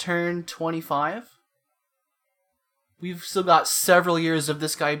just turned 25. We've still got several years of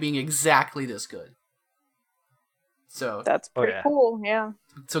this guy being exactly this good. So that's pretty cool, yeah.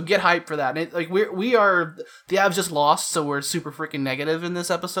 So get hyped for that. And we are the Avs just lost, so we're super freaking negative in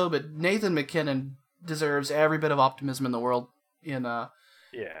this episode. But Nathan McKinnon deserves every bit of optimism in the world in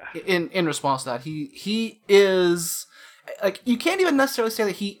response to that. He is like, you can't even necessarily say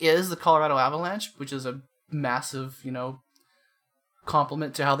that he is the Colorado Avalanche, which is a massive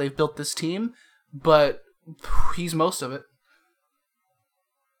compliment to how they've built this team, but he's most of it.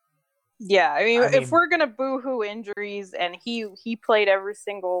 Yeah, I mean, if we're gonna boo-hoo injuries, and he played every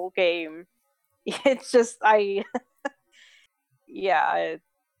single game, it's just you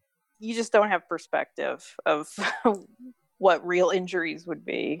just don't have perspective of what real injuries would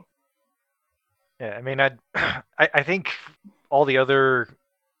be. Yeah, I mean, I think all the other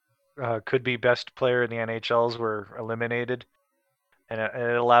could be best player in the NHLs were eliminated, and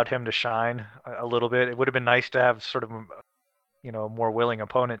it allowed him to shine a little bit. It would have been nice to have sort of a more willing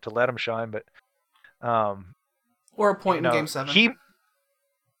opponent to let him shine, but or a point in Game 7.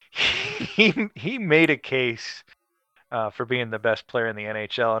 He made a case for being the best player in the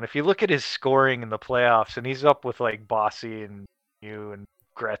NHL, and if you look at his scoring in the playoffs, and he's up with like Bossy and you and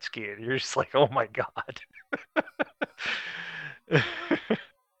Gretzky, and you're just like, oh my god.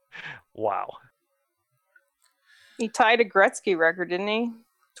 Wow. He tied a Gretzky record, didn't he?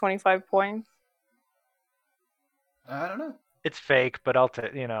 25 points. I don't know. It's fake, but I'll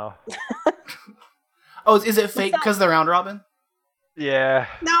Oh, is it fake because they're round robin? Yeah.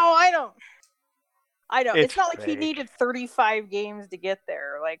 No, I don't. It's not like fake. he needed 35 games to get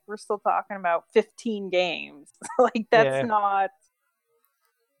there. Like, we're still talking about 15 games. Like, that's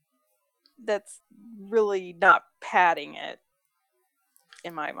really not padding it,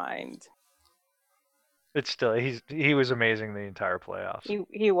 in my mind. It's still, he was amazing the entire playoffs.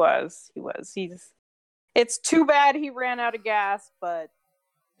 He was. It's too bad he ran out of gas, but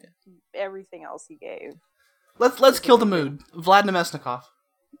everything else he gave. Let's kill the mood. Vlad Nemesnikov.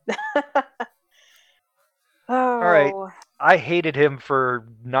 All right. I hated him for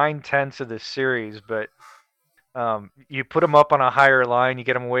 9/10 of this series, but you put him up on a higher line, you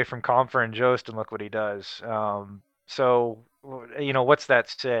get him away from Compher and Jost, and look what he does. So, what's that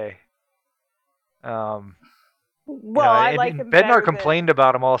say? I like him better Bednar complained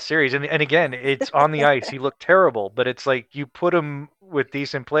about him all series, and again, it's on the ice. He looked terrible, but it's like you put him with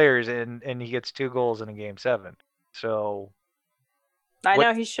decent players, and he gets 2 goals in a Game 7. So I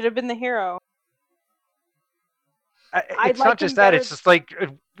know he should have been the hero. It's not just that; it's just like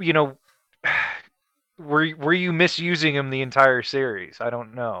were you misusing him the entire series? I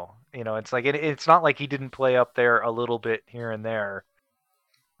don't know. It's like it's not like he didn't play up there a little bit here and there.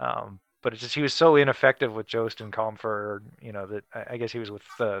 But it's just he was so ineffective with Jost and Compher, that I guess he was with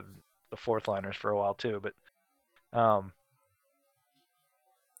the fourth liners for a while too. But I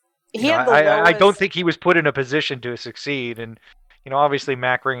don't think he was put in a position to succeed. And obviously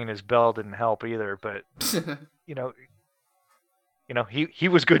Mac ringing his bell didn't help either. But he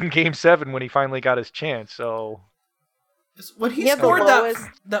was good in Game 7 when he finally got his chance. So When he He had the scored lowest-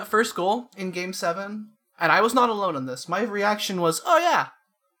 that first goal in Game 7, and I was not alone in this, my reaction was, oh yeah,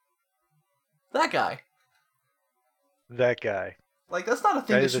 that guy. That guy. Like, that's not a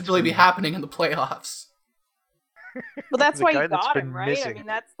thing Guy that should that's really be been- happening in the playoffs. Well, that's The why guy you that's got been him, right? I missing. mean,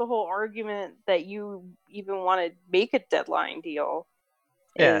 that's the whole argument that you even want to make a deadline deal.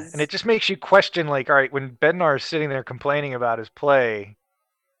 Yeah, is- and it just makes you question, like, all right, when Bednar is sitting there complaining about his play,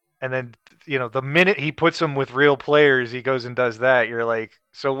 and then, the minute he puts him with real players, he goes and does that. You're like,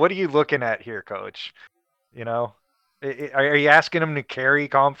 so what are you looking at here, coach? Are you asking him to carry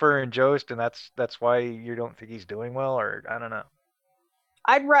Comfer and Jost, and that's why you don't think he's doing well, or I don't know.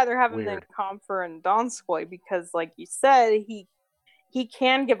 I'd rather have him than Weird. Comfer and Donskoy because, like you said, he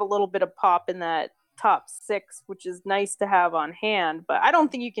can give a little bit of pop in that top 6, which is nice to have on hand. But I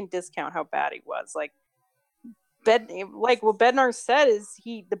don't think you can discount how bad he was. Like what Bednar said is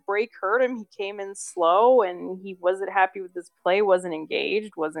the break hurt him. He came in slow and he wasn't happy with his play, wasn't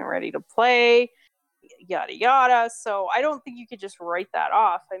engaged, wasn't ready to play, yada yada. So I don't think you could just write that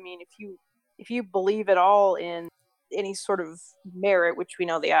off. I mean, if you believe at all in any sort of merit, which we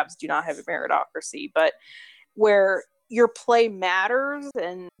know the Avs do not have a meritocracy, but where your play matters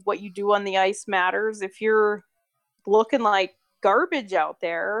and what you do on the ice matters. If you're looking like garbage out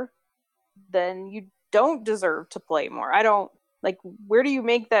there, then you don't deserve to play more. I don't like, where do you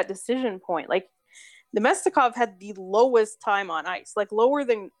make that decision point? Like, Nemestikov had the lowest time on ice, like lower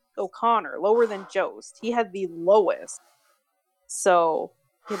than O'Connor, lower than Jost. He had the lowest. So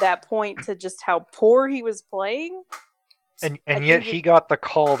that point to just how poor he was playing. And I yet think he got the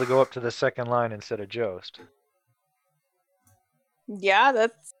call to go up to the second line instead of Jost. Yeah,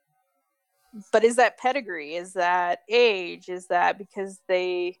 but is that pedigree? Is that age? Is that because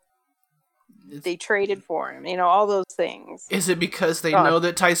they traded for him? All those things. Is it because they God. know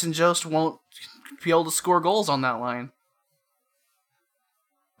that Tyson Jost won't be able to score goals on that line?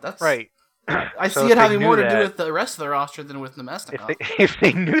 That's Right. I So see if it they having more knew to do that- with the rest of the roster than with Nemestikov. If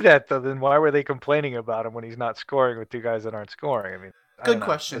they knew that, though, then why were they complaining about him when he's not scoring with two guys that aren't scoring? I mean, I Good don't know.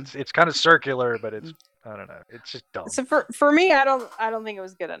 question. It's kind of circular, but I don't know. It's just dumb. So for me, I don't think it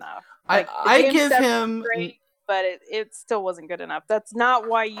was good enough. Like, the I game give seven was him great, but it still wasn't good enough. That's not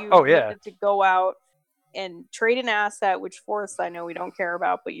why you Oh, yeah. needed to go out and trade an asset, which Forrest I know we don't care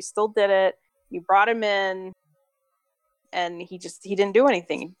about, but you still did it. You brought him in, and he didn't do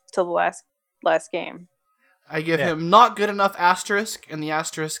anything till the last game. I give Yeah. him not good enough asterisk, and the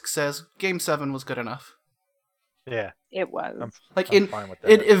asterisk says Game 7 was good enough. Yeah, It was. Like I'm in fine with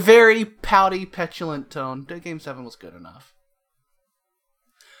that. a very pouty, petulant tone. Game 7 was good enough.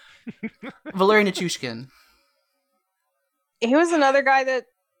 Valeri Nichushkin. He was another guy that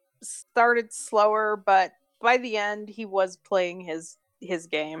started slower, but by the end he was playing his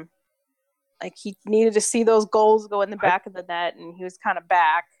game. Like, he needed to see those goals go in the back of the net, and he was kind of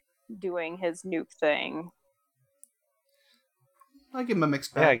back doing his nuke thing. I give him a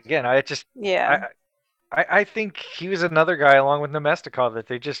mixed Yeah, bag. again, I just Yeah. I think he was another guy along with Nemestikov that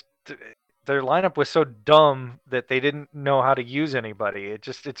their lineup was so dumb that they didn't know how to use anybody.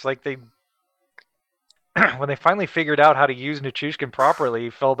 It's like they when they finally figured out how to use Nichushkin properly, he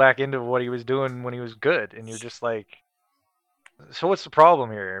fell back into what he was doing when he was good, and you're just like, so what's the problem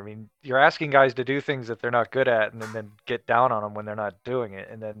here? I mean, you're asking guys to do things that they're not good at, and then get down on them when they're not doing it,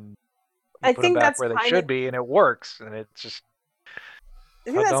 and then you I put them think back that's where they kind should of- be, and it works, and it's just I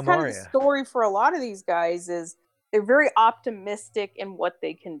think How that's dumb kind are of the ya? story for a lot of these guys is they're very optimistic in what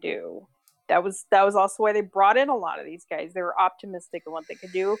they can do. That was also why they brought in a lot of these guys. They were optimistic in what they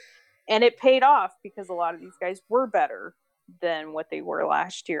could do, and it paid off because a lot of these guys were better than what they were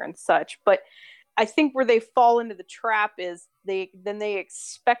last year and such. But I think where they fall into the trap is they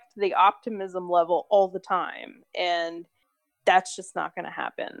expect the optimism level all the time, and that's just not going to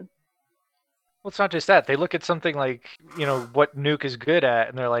happen. Well, it's not just that. They look at something like, what Nuke is good at,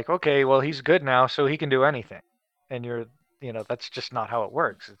 and they're like, okay, well, he's good now, so he can do anything. And that's just not how it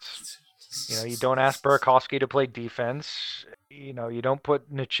works. It's, you don't ask Burakovsky to play defense. You don't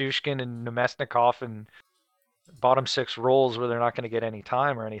put Nichushkin and Nemesnikov in bottom 6 roles where they're not going to get any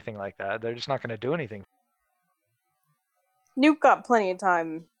time or anything like that. They're just not going to do anything. Nuke got plenty of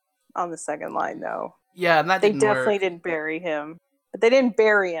time on the second line, though. Yeah, and that They didn't definitely work. didn't bury him. But they didn't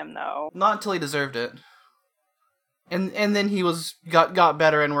bury him, though. Not until he deserved it. And then he got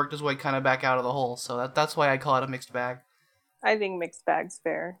better and worked his way kind of back out of the hole. So that's why I call it a mixed bag. I think mixed bag's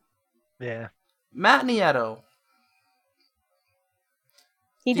fair. Yeah. Matt Nieto.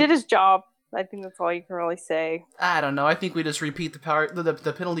 He did his job. I think that's all you can really say. I don't know. I think we just repeat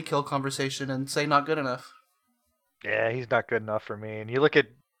the penalty kill conversation and say not good enough. Yeah, he's not good enough for me. And you look at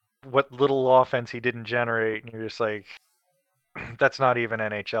what little offense he didn't generate, and you're just like, that's not even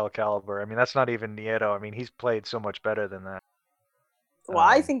NHL caliber. I mean, that's not even Nieto. I mean, he's played so much better than that. Well,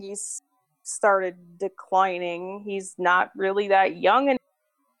 I think he's started declining. He's not really that young, and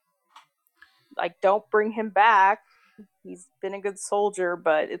like, don't bring him back. He's been a good soldier,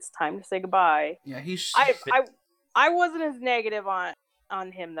 but it's time to say goodbye. Yeah, he's. I wasn't as negative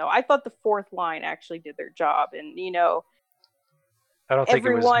on him though. I thought the fourth line actually did their job, and I don't think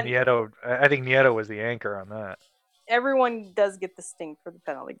it was everyone- Nieto. I think Nieto was the anchor on that. everyone does get the sting for the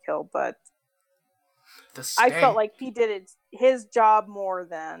penalty kill, but The I sting. felt like he did his job more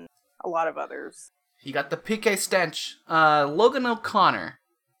than a lot of others. He got the PK stench. Logan O'Connor.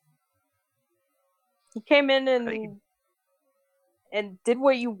 He came in and did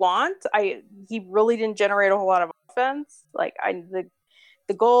what you want. He really didn't generate a whole lot of offense. Like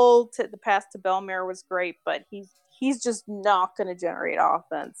the goal to the pass to Bellemare was great, but he's just not going to generate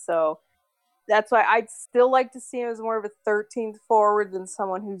offense. So that's why I'd still like to see him as more of a 13th forward than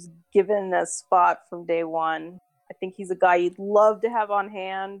someone who's given a spot from day one. I think he's a guy you'd love to have on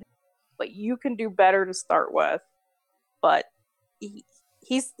hand, but you can do better to start with. But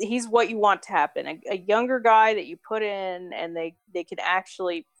he's what you want to happen. A younger guy that you put in and they can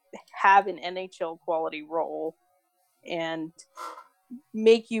actually have an NHL quality role and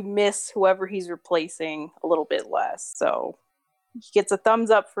make you miss whoever he's replacing a little bit less. So he gets a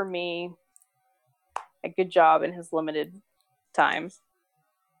thumbs up for me. A good job in his limited time.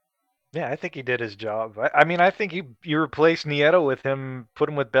 Yeah, I think he did his job. I mean, I think you replace Nieto with him, put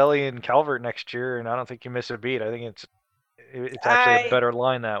him with Belly and Calvert next year, and I don't think you miss a beat. I think it's actually a better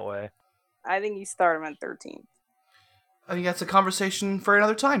line that way. I think you start him at 13th. I think that's a conversation for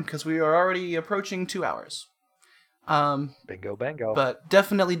another time because we are already approaching 2 hours. Bingo, bango. But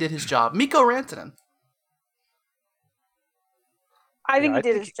definitely did his job. Mikko Rantanen. I think he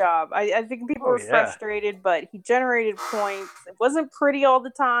did his job. I think people were frustrated, but he generated points. It wasn't pretty all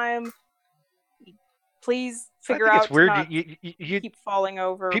the time. Please figure out it's weird. to not You keep falling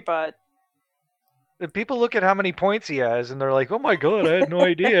over, but people look at how many points he has and they're like, "Oh my god, I had no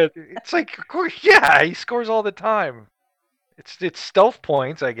idea." It's like, of course, yeah, he scores all the time. It's stealth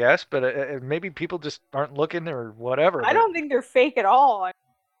points, I guess, but maybe people just aren't looking or whatever. I don't think they're fake at all.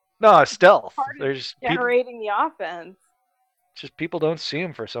 No, stealth. There's generating the offense. Just people don't see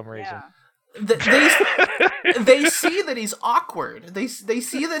him for some reason. Yeah. They see that he's awkward. They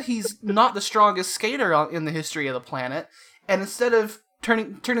see that he's not the strongest skater in the history of the planet, and instead of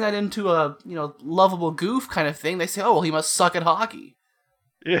turning that into a lovable goof kind of thing, they say, "Oh well, he must suck at hockey."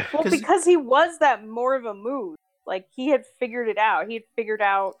 Yeah. Well, because he was that more of a mood. Like he had figured it out. He had figured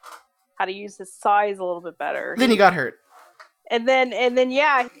out how to use his size a little bit better. Then he got hurt. And then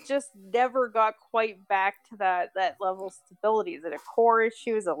yeah, he just never got quite back to that level of stability. Is it a core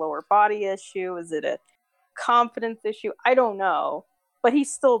issue? Is it a lower body issue? Is it a confidence issue? I don't know. But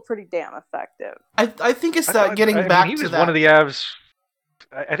he's still pretty damn effective. I think it's getting back to that. He was one of the Avs.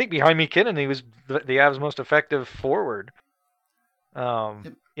 I think behind McKinnon, he was the Avs' most effective forward.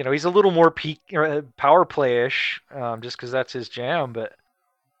 He's a little more power play-ish, just because that's his jam. But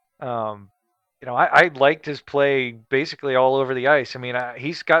I liked his play basically all over the ice. I mean,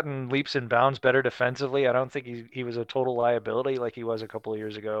 he's gotten leaps and bounds better defensively. I don't think he was a total liability like he was a couple of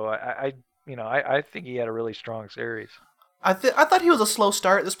years ago. I think he had a really strong series. I thought he was a slow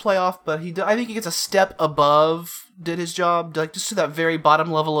start this playoff, but I think he gets a step above, did his job, like just to that very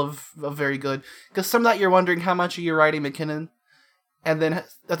bottom level of very good. Because some of that you're wondering how much are you riding McKinnon, and then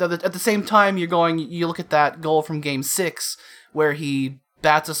at the same time you look at that goal from Game 6 where he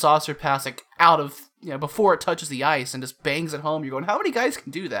bats a saucer pass like out of before it touches the ice and just bangs it home. You're going, how many guys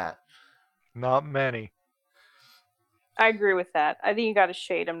can do that? Not many. I agree with that. I think you got to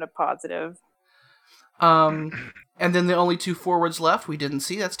shade him to positive. And then the only two forwards left we didn't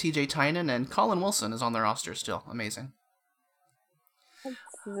see, that's TJ Tynan and Colin Wilson is on their roster still. Amazing.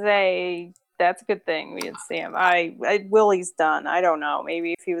 That's a good thing we didn't see him. Willie's done. I don't know.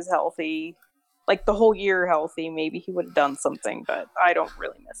 Maybe if he was healthy, like the whole year healthy, maybe he would have done something, but I don't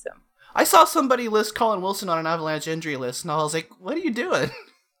really miss him. I saw somebody list Colin Wilson on an Avalanche injury list, and I was like, what are you doing?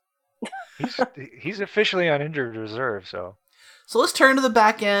 He's officially on injured reserve, so... So let's turn to the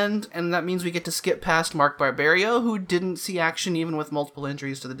back end, and that means we get to skip past Mark Barberio, who didn't see action even with multiple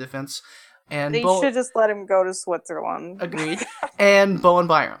injuries to the defense. And they should just let him go to Switzerland. Agreed. And Bowen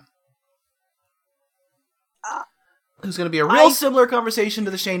Byram. Who's going to be a real similar conversation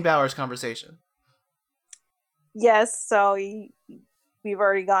to the Shane Bowers conversation. Yes, so we've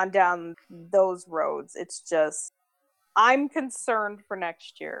already gone down those roads. It's just, I'm concerned for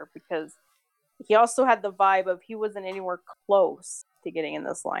next year because he also had the vibe of he wasn't anywhere close to getting in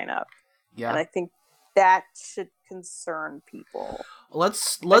this lineup. Yeah. And I think that should concern people.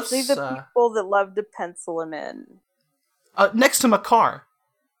 Let's Especially the people that love to pencil him in. Next to Makar,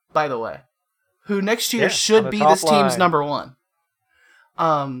 by the way, who next year on should the be top this team's line. number one.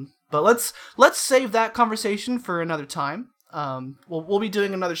 But let's save that conversation for another time. We'll be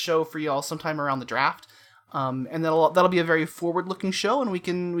doing another show for y'all sometime around the draft. And that'll be a very forward-looking show, and we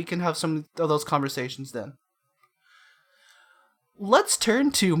can have some of those conversations then. Let's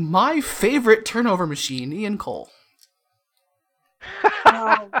turn to my favorite turnover machine, Ian Cole.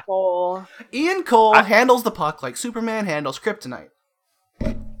 Oh, Cole. Ian Cole handles the puck like Superman handles kryptonite.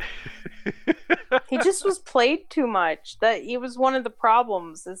 He just was played too much. That it was one of the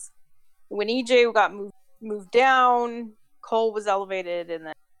problems. Is when EJ got moved down, Cole was elevated, and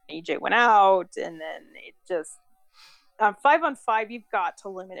then EJ went out, and then it just 5-on-5. You've got to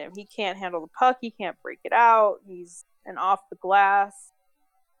limit him. He can't handle the puck. He can't break it out. He's an off the glass.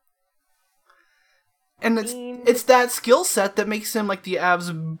 And it's that skill set that makes him like the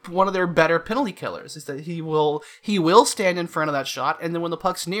Avs one of their better penalty killers. Is that he will stand in front of that shot, and then when the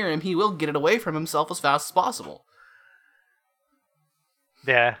puck's near him, he will get it away from himself as fast as possible.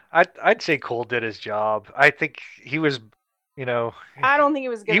 Yeah, I'd say Cole did his job. I think he was, I don't think it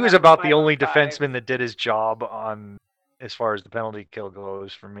was good. He was enough about for the only 5-on-5. defenseman that did his job on as far as the penalty kill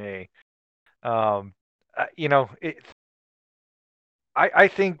goes for me. I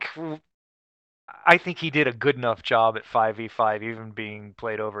think he did a good enough job at 5v5, even being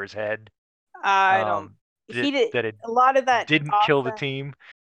played over his head. I don't. He did that. It a lot of that didn't kill the team.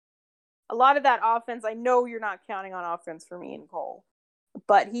 A lot of that offense. I know you're not counting on offense for me and Cole,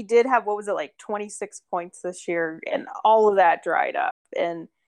 but he did have 26 points this year, and all of that dried up, and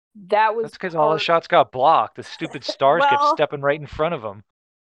that was that's because all the shots got blocked. The stupid stars kept Well- stepping right in front of him.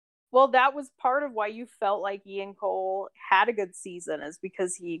 Well, that was part of why you felt like Ian Cole had a good season, is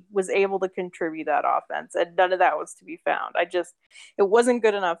because he was able to contribute that offense, and none of that was to be found. It wasn't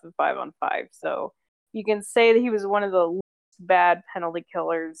good enough at 5-on-5. So you can say that he was one of the least bad penalty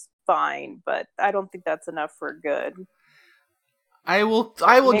killers, fine, but I don't think that's enough for good. I will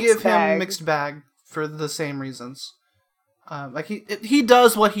Mixed give bag. him mixed bag for the same reasons. He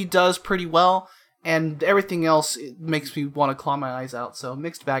does what he does pretty well, and everything else it makes me want to claw my eyes out. So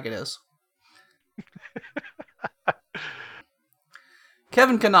mixed bag it is.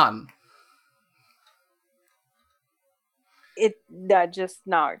 Kevin Connaughton. Just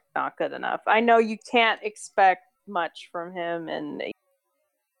not good enough. I know you can't expect much from him, and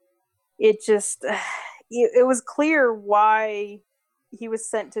it just it was clear why he was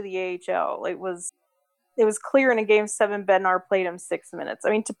sent to the AHL. It was clear in a Game 7, Bednar played him 6 minutes.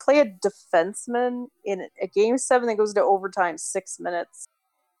 I mean, to play a defenseman in a Game 7 that goes to overtime 6 minutes,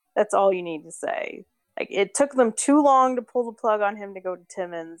 that's all you need to say. Like, it took them too long to pull the plug on him to go to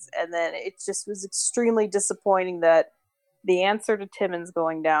Timmins, and then it just was extremely disappointing that the answer to Timmins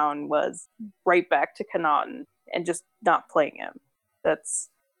going down was right back to Connaughton and just not playing him.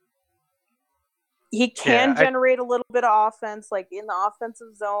 He can generate a little bit of offense, like in the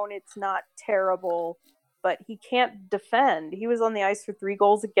offensive zone. It's not terrible, but he can't defend. He was on the ice for 3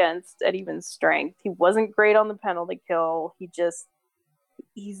 goals against at even strength. He wasn't great on the penalty kill.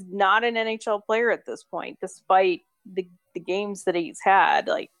 He's not an NHL player at this point, despite the games that he's had.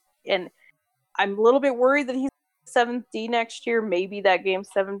 And I'm a little bit worried that he's 7th D next year. Maybe that Game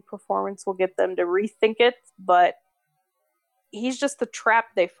 7 performance will get them to rethink it, but he's just the trap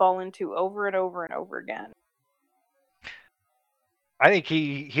they fall into over and over and over again. I think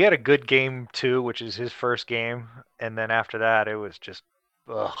he had a good Game 2, which is his first game, and then after that, it was just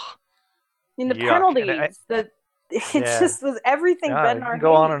ugh. In the Yuck. penalties, it just was everything. Yeah, you can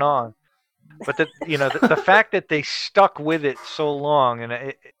go on and on, but the fact that they stuck with it so long,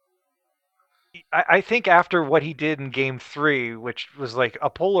 and I think after what he did in Game 3, which was like a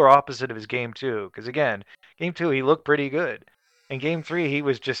polar opposite of his Game 2, because again, Game 2 he looked pretty good. In Game 3, he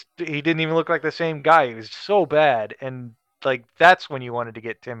didn't even look like the same guy. He was so bad, and that's when you wanted to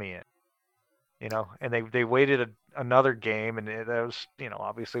get Timmy in, And they waited another game, and that was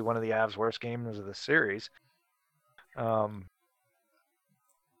obviously one of the Avs' worst games of the series. I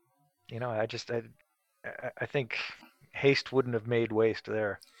think haste wouldn't have made waste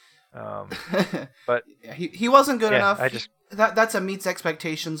there. But he wasn't good enough. I that's a meets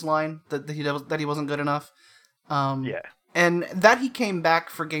expectations line that he wasn't good enough. Yeah. And that he came back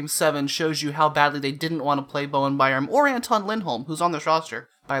for Game 7 shows you how badly they didn't want to play Bowen Byram or Anton Lindholm, who's on this roster,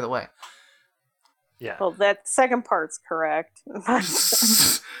 by the way. Yeah. Well, that second part's correct.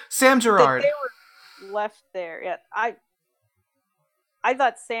 Sam Girard. They were left there. Yeah, I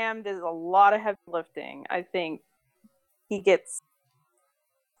thought Sam did a lot of heavy lifting. I think he gets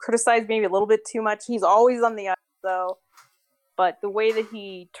criticized maybe a little bit too much. He's always on the ice, though. But the way that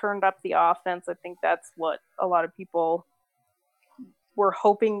he turned up the offense, I think that's what a lot of people were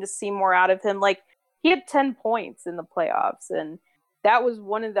hoping to see more out of him. Like, he had 10 points in the playoffs, and that was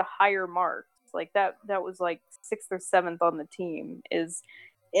one of the higher marks. Like, that was like 6th or 7th on the team.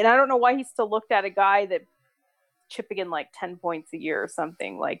 And I don't know why he still looked at a guy that chipping in like 10 points a year or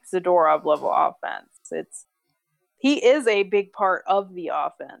something, like Zadorov level offense. He is a big part of the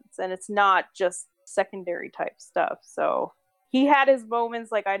offense, and it's not just secondary type stuff. So he had his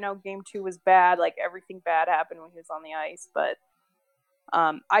moments. Like, I know game 2 was bad. Like, everything bad happened when he was on the ice, but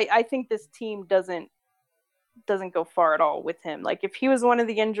I think this team doesn't go far at all with him. Like, if he was one of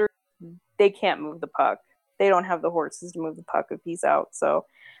the injured, they can't move the puck. They don't have the horses to move the puck if he's out. So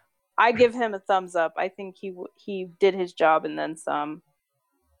I give him a thumbs up. I think he did his job and then some.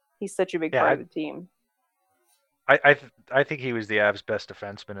 He's such a big part of the team. I think he was the Avs' best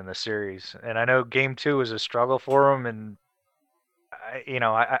defenseman in the series, and I know Game 2 was a struggle for him, and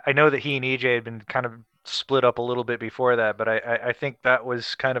I know that he and EJ had been kind of split up a little bit before that, but I think that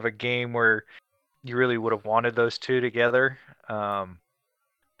was kind of a game where you really would have wanted those two together.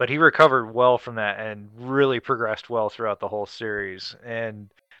 But he recovered well from that and really progressed well throughout the whole series. And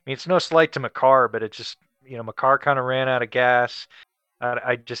I mean, it's no slight to Makar, but it just, Makar kind of ran out of gas.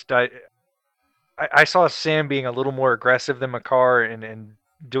 I saw Sam being a little more aggressive than Makar and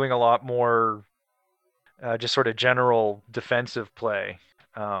doing a lot more just sort of general defensive play.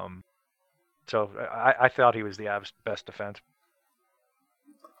 So I thought he was the Avs' best defense.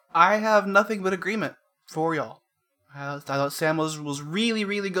 I have nothing but agreement for y'all. I thought Sam was really,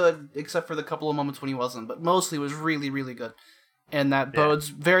 really good, except for the couple of moments when he wasn't, but mostly was really, really good. And that bodes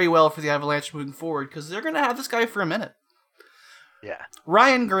very well for the Avalanche moving forward, because they're going to have this guy for a minute. Yeah.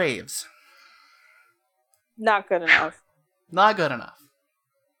 Ryan Graves. Not good enough. Not good enough.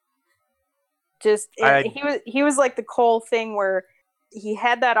 He was like the Cole thing where he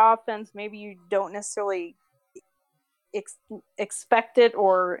had that offense. Maybe you don't necessarily expect it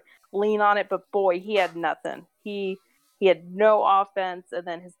or lean on it, but boy, he had nothing. He had no offense, and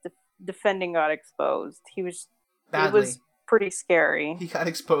then his defending got exposed. It was pretty scary. He got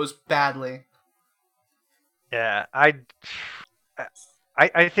exposed badly. Yeah, I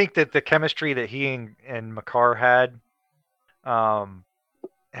think that the chemistry that he and Makar had,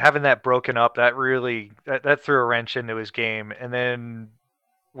 having that broken up, that really that threw a wrench into his game. And then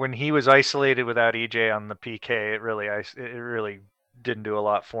when he was isolated without EJ on the PK, it really didn't do a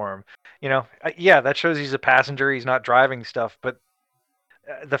lot for him. Yeah, that shows he's a passenger. He's not driving stuff, but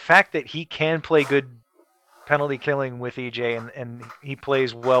the fact that he can play good penalty killing with EJ and he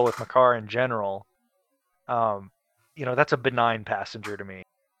plays well with Makar in general, that's a benign passenger to me.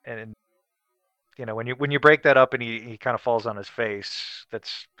 And when you break that up and he kind of falls on his face,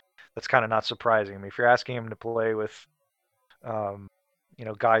 that's kind of not surprising. I mean, if you're asking him to play with,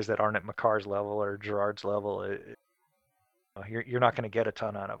 guys that aren't at Makar's level or Gerard's level, you're not going to get a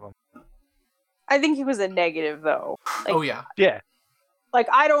ton out of him. I think he was a negative, though. Like, oh, yeah. Yeah. Like,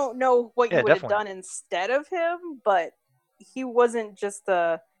 I don't know what you would definitely have done instead of him, but he wasn't just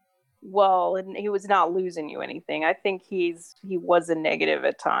and he was not losing you anything. I think he was a negative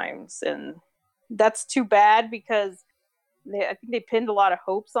at times, and that's too bad because I think they pinned a lot of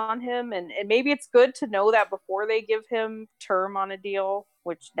hopes on him, and maybe it's good to know that before they give him term on a deal,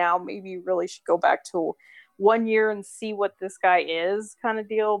 which now maybe you really should go back to 1 year and see what this guy is kind of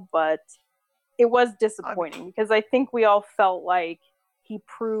deal. But it was disappointing because I think we all felt like he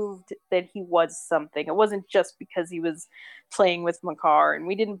proved that he was something. It wasn't just because he was playing with Makar, and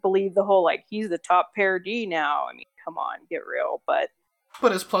we didn't believe the whole, like, he's the top pair D now. I mean, come on, get real. But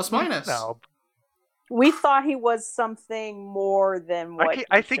it's plus minus. No. We thought he was something more than what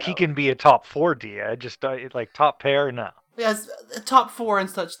I think he can be a top 4 D. I just like top pair, no. Yeah, top 4 and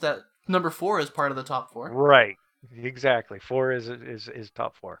such that number 4 is part of the top 4. Right. Exactly. 4 is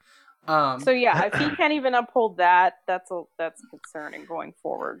top 4. So yeah, if he can't even uphold that, that's concerning going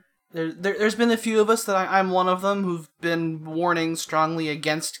forward. There's been a few of us that I'm one of them who've been warning strongly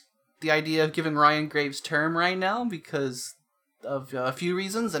against the idea of giving Ryan Graves term right now because of a few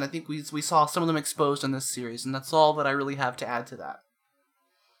reasons, and I think we saw some of them exposed in this series, and that's all that I really have to add to that.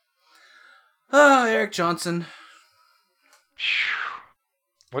 Erik Johnson.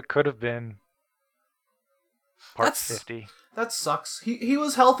 What could have been part 50. That sucks. He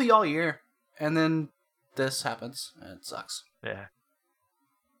was healthy all year, and then this happens, and it sucks. Yeah.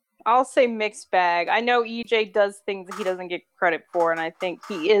 I'll say mixed bag. I know EJ does things that he doesn't get credit for, and I think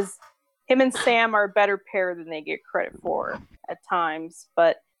him and Sam are a better pair than they get credit for at times.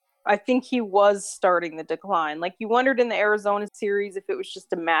 But I think he was starting the decline. Like, you wondered in the Arizona series if it was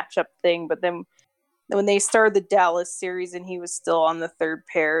just a matchup thing, but then when they started the Dallas series and he was still on the third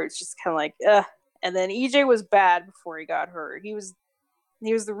pair, it's just kind of like, ugh. And then EJ was bad before he got hurt. He was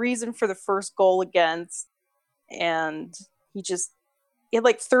the reason for the first goal against, and he had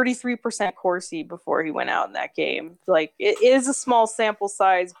like 33% Corsi before he went out in that game. Like, it is a small sample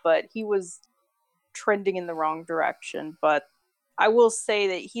size, but he was trending in the wrong direction. But I will say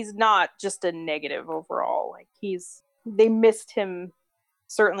that he's not just a negative overall. Like, they missed him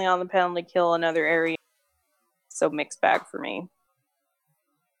certainly on the penalty kill and other areas. So mixed bag for me.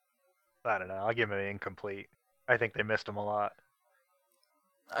 I don't know. I'll give him an incomplete. I think they missed him a lot.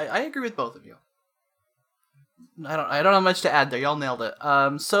 I agree with both of you. I don't have much to add there. Y'all nailed it.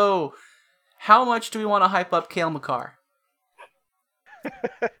 So how much do we want to hype up Cale Makar?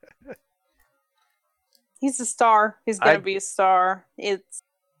 He's a star. He's gonna be a star. It's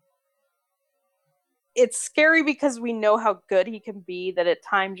scary because we know how good he can be, that at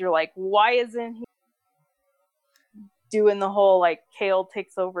times you're like, why isn't he doing the whole like Cale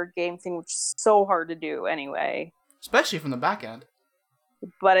takes over game thing, which is so hard to do anyway. Especially from the back end.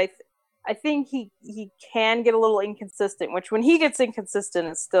 But I think he can get a little inconsistent, which when he gets inconsistent,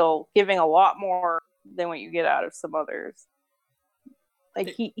 it's still giving a lot more than what you get out of some others.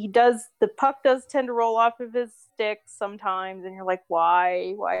 Like, he does, the puck does tend to roll off of his stick sometimes, and you're like,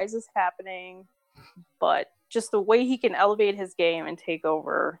 why is this happening? But just the way he can elevate his game and take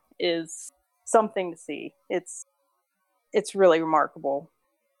over is something to see. It's really remarkable.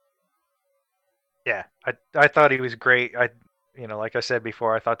 Yeah, I thought he was great. Like I said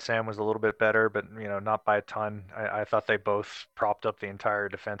before, I thought Sam was a little bit better, but not by a ton. I thought they both propped up the entire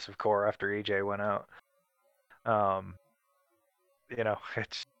defensive core after EJ went out.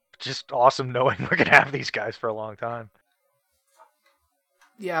 It's just awesome knowing we're gonna have these guys for a long time.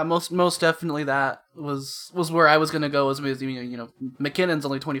 Yeah, most definitely that was where I was gonna go. Was McKinnon's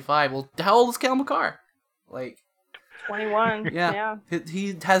only 25. Well, how old is Cale Makar? Like 21. Yeah.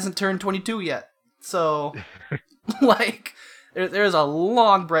 He hasn't turned 22 yet. So like there's a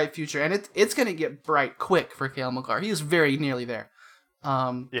long bright future, and it's gonna get bright quick for Cale Makar. He is very nearly there.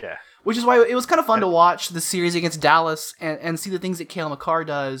 Yeah. Which is why it was kind of fun to watch the series against Dallas and see the things that Cale Makar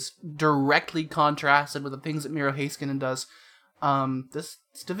does directly contrasted with the things that Miro Heiskanen does. This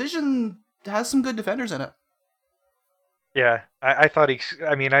division has some good defenders in it. Yeah, I thought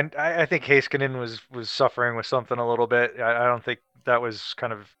I think Heiskanen was suffering with something a little bit. I don't think that was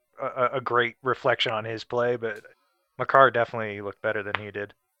kind of a great reflection on his play, but Makar definitely looked better than he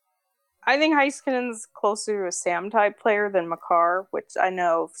did. I think Heiskanen's closer to a Sam type player than Makar, which I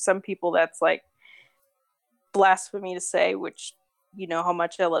know some people that's like blasphemy to say, which you know how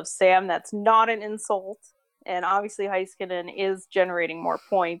much I love Sam. That's not an insult. And obviously Heiskanen is generating more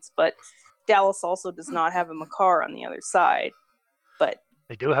points, but Dallas also does not have a Makar on the other side. But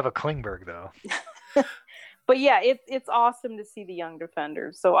they do have a Klingberg though. But yeah, it's awesome to see the young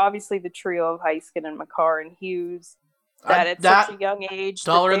defenders. So obviously the trio of Heiskanen, Makar, and Hughes, that at such a young age,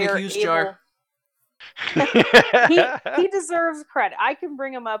 dollar in the Hughes jar. he deserves credit. I can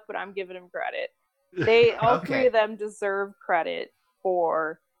bring him up, but I'm giving him credit. All three of them deserve credit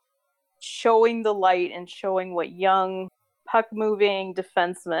for showing the light and showing what young puck-moving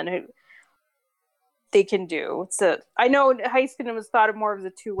defensemen who they can do. So I know Heiskanen was thought of more as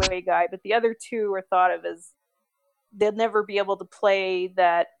a two-way guy, but the other two are thought of as they'll never be able to play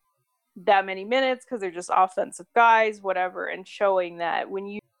that many minutes because they're just offensive guys, whatever. And showing that when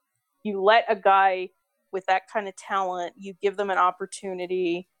you let a guy with that kind of talent, you give them an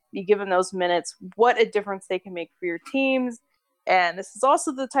opportunity, you give them those minutes, what a difference they can make for your teams. And this is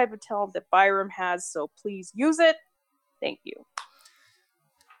also the type of talent that Byram has, so please use it. Thank you.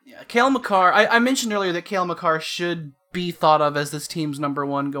 Yeah, Cale Makar, I mentioned earlier that Cale Makar should be thought of as this team's number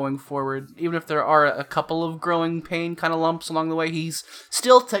one going forward. Even if there are a couple of growing pain kind of lumps along the way, he's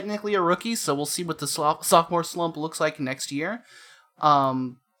still technically a rookie, so we'll see what the sophomore slump looks like next year.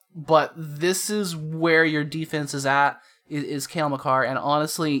 But this is where your defense is at, is Cale Makar, and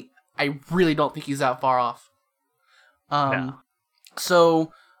honestly, I really don't think he's that far off. No.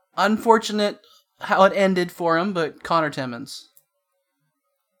 So, unfortunate how it ended for him, but Connor Timmins.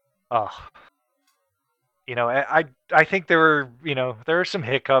 Oh, I think there are some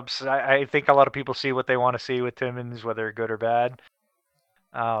hiccups. I think a lot of people see what they want to see with Timmins, whether good or bad.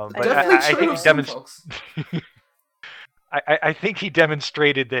 But I think he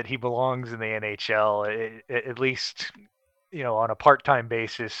demonstrated that he belongs in the NHL, at least, on a part-time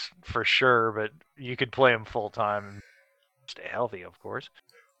basis for sure. But you could play him full-time and stay healthy, of course.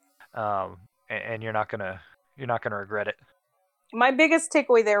 And you're not gonna regret it. My biggest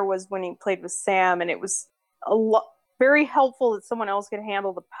takeaway there was when he played with Sam, and it was very helpful that someone else could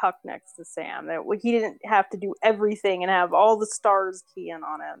handle the puck next to Sam. That he didn't have to do everything and have all the stars key in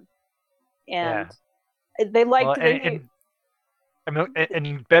on him. And they liked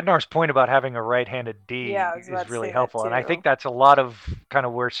and Bednar's point about having a right-handed D is really helpful, and I think that's a lot of kind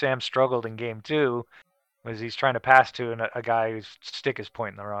of where Sam struggled in Game 2, was he's trying to pass to a guy whose stick is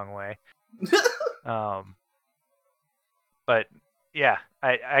pointing the wrong way. But yeah,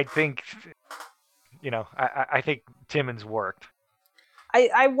 I think, I think Timmins worked.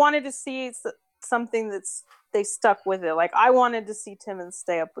 I wanted to see something they stuck with it. Like, I wanted to see Timmins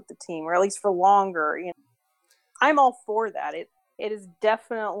stay up with the team, or at least for longer. I'm all for that. It is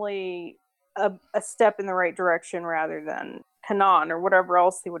definitely a step in the right direction rather than Kanan or whatever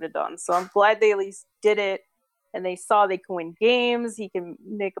else they would have done. So I'm glad they at least did it, and they saw they can win games. He can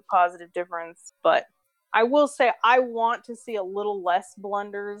make a positive difference. But I will say I want to see a little less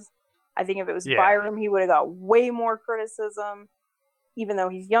blunders. I think if it was Byram, he would have got way more criticism, even though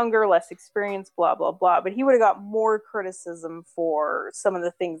he's younger, less experienced, blah, blah, blah. But he would have got more criticism for some of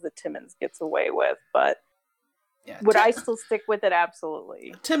the things that Timmins gets away with. But would I still stick with it?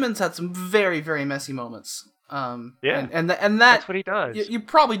 Absolutely. Timmins had some very, very messy moments. And that's what he does. You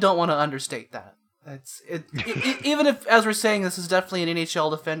probably don't want to understate that. Even if, as we're saying, this is definitely an NHL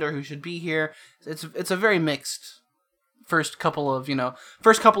defender who should be here. It's a very mixed first couple of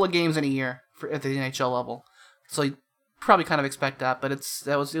games in a year at the NHL level. So you probably kind of expect that, but it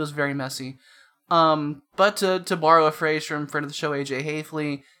was very messy. But to borrow a phrase from friend of the show AJ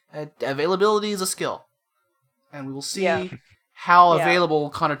Hafley, availability is a skill. And we will see how available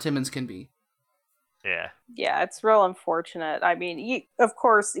Connor Timmins can be. Yeah. Yeah, it's real unfortunate. I mean, of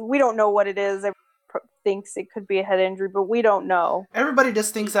course, we don't know what it is. Everyone thinks it could be a head injury, but we don't know. Everybody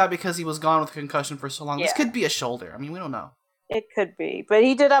just thinks that because he was gone with a concussion for so long. Yeah. This could be a shoulder. I mean, we don't know. It could be. But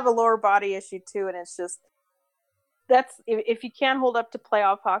he did have a lower body issue, too, and it's just... if you can't hold up to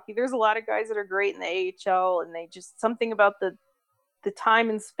playoff hockey, there's a lot of guys that are great in the AHL, and they just... Something about the time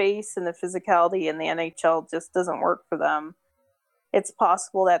and space and the physicality in the NHL just doesn't work for them. It's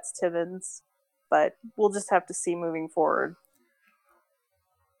possible that's Timmins, but we'll just have to see moving forward.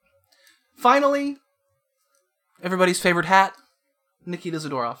 Finally, everybody's favorite hat, Nikita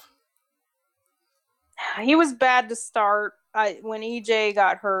Zadorov. He was bad to start. When EJ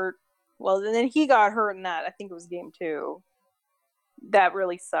got hurt, then he got hurt in that. I think it was Game 2. That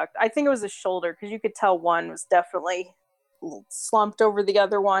really sucked. I think it was a shoulder, because you could tell one was definitely slumped over the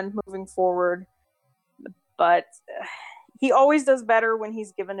other one moving forward. But he always does better when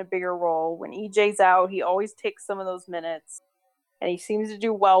he's given a bigger role. When EJ's out, he always takes some of those minutes, and he seems to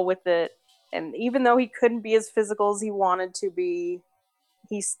do well with it. And even though he couldn't be as physical as he wanted to be,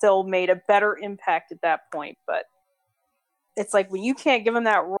 he still made a better impact at that point. But it's like, when you can't give him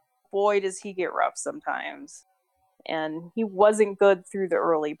that role, boy, does he get rough sometimes. And he wasn't good through the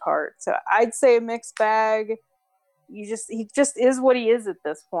early part. So I'd say a mixed bag. He just is what he is at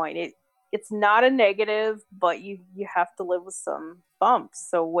this point. It's not a negative, but you have to live with some bumps.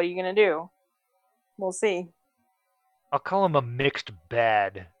 So what are you going to do? We'll see. I'll call him a mixed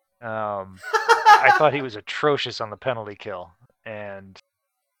bad. I thought he was atrocious on the penalty kill, and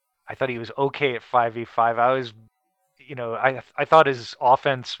I thought he was okay at 5v5. I thought his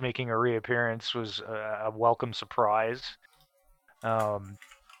offense making a reappearance was a welcome surprise.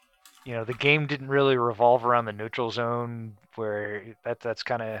 The game didn't really revolve around the neutral zone, where that's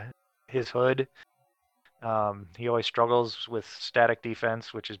kind of his hood. He always struggles with static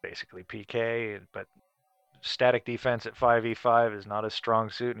defense, which is basically PK, but static defense at 5v5 is not a strong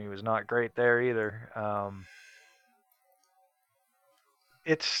suit, and he was not great there either.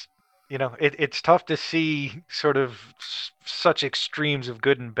 It's tough to see sort of such extremes of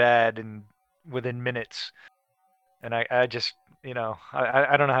good and bad and within minutes. And I just,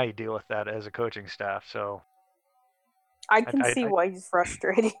 I don't know how you deal with that as a coaching staff. So I can see why he's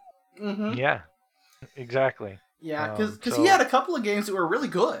frustrated. Mm-hmm. Yeah, exactly. Yeah, because he had a couple of games that were really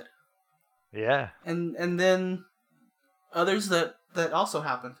good. Yeah. And then others that also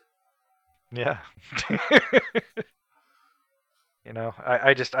happened. Yeah.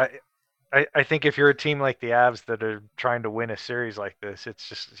 I think if you're a team like the Avs that are trying to win a series like this, it's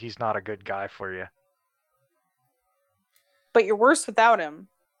just, he's not a good guy for you. But you're worse without him.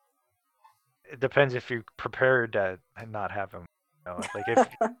 It depends if you're prepared to not have him. Like if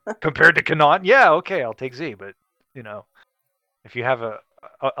compared to Connaught, yeah, okay, I'll take Z. But if you have a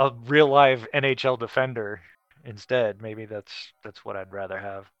real live NHL defender instead, maybe that's what I'd rather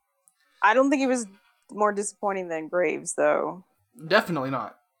have. I don't think he was more disappointing than Graves, though. Definitely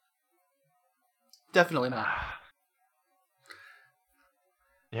not. Definitely not.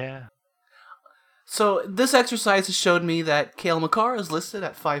 Yeah. So this exercise has showed me that Cale Makar is listed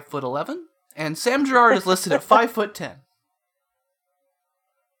at 5'11", and Sam Girard is listed at 5'10".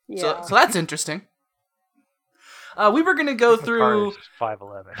 Yeah. So that's interesting. We were going to go through...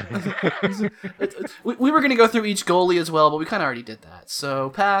 5'11". we were going to go through each goalie as well, but we kind of already did that. So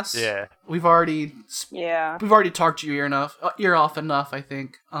pass. Yeah. We've already Yeah. talked your ear off enough, I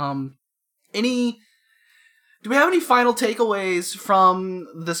think. Do we have any final takeaways from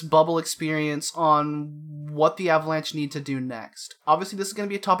this bubble experience on what the Avalanche need to do next? Obviously, this is going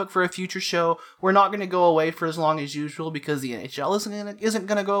to be a topic for a future show. We're not going to go away for as long as usual because the NHL isn't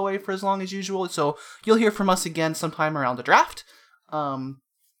going to go away for as long as usual. So you'll hear from us again sometime around the draft.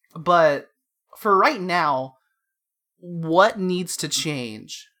 But for right now, what needs to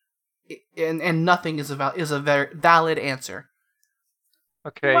change? And nothing is a very valid answer.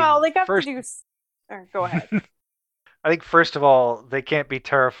 Okay. Well, they got first, to do. Or, go ahead. I think first of all, they can't be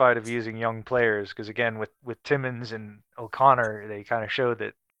terrified of using young players because again, with Timmins and O'Connor, they kind of showed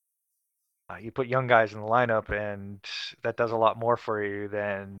that you put young guys in the lineup, and that does a lot more for you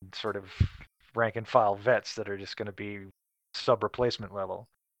than sort of rank and file vets that are just going to be sub replacement level.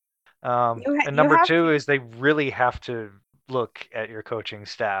 And number two is they really have to look at your coaching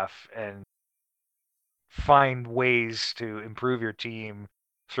staff and find ways to improve your team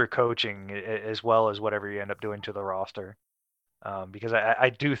through coaching as well as whatever you end up doing to the roster. Because I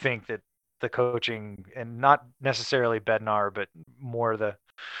do think that the coaching, and not necessarily Bednar, but more the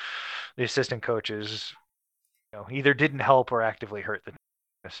assistant coaches, either didn't help or actively hurt the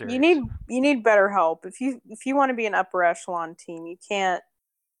series. You need better help. If you want to be an upper echelon team, you can't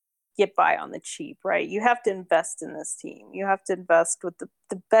get by on the cheap, right? You have to invest in this team. You have to invest with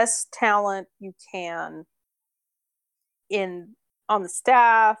the best talent you can on the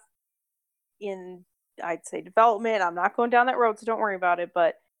staff, in, I'd say, development. I'm not going down that road, so don't worry about it.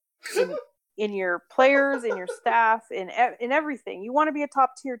 But in your players, in your staff, in everything, you want to be a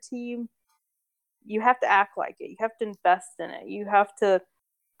top tier team. You have to act like it. You have to invest in it. You have to.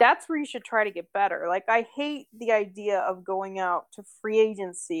 That's where you should try to get better. Like, I hate the idea of going out to free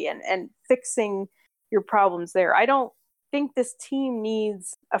agency and fixing your problems there. I don't think this team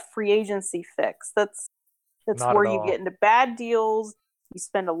needs a free agency fix. That's where you get into bad deals. You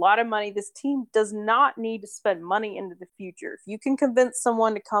spend a lot of money. This team does not need to spend money into the future. If you can convince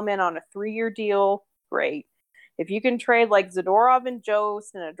someone to come in on a 3-year deal, great. If you can trade like Zadorov and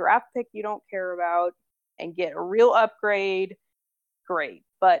Jost and a draft pick you don't care about and get a real upgrade, great.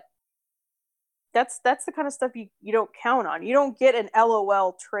 But that's the kind of stuff you don't count on. You don't get an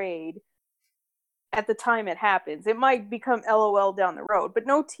LOL trade at the time it happens. It might become LOL down the road, but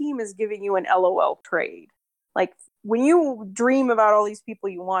no team is giving you an LOL trade. Like, when you dream about all these people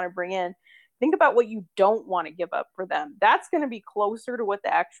you want to bring in, think about what you don't want to give up for them. That's going to be closer to what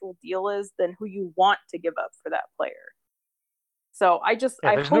the actual deal is than who you want to give up for that player. So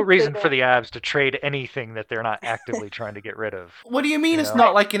there's no reason for the Avs to trade anything that they're not actively trying to get rid of. What do you mean it's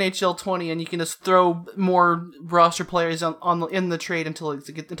not like NHL 20 and you can just throw more roster players in the trade until the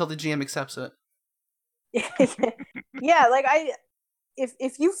GM accepts it? Yeah, like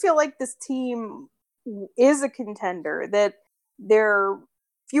if you feel like this team is a contender, that they're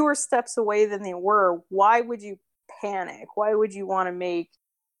fewer steps away than they were, why would you panic? Why would you want to make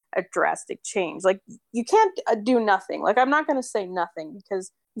a drastic change? Like, you can't do nothing. Like, I'm not going to say nothing,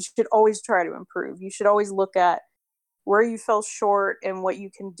 because you should always try to improve. You should always look at where you fell short and what you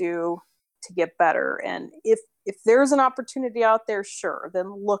can do to get better. And if there's an opportunity out there, sure,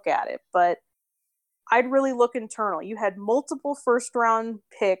 then look at it. But I'd really look internal. You had multiple first-round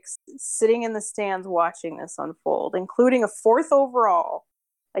picks sitting in the stands watching this unfold, including a 4th overall.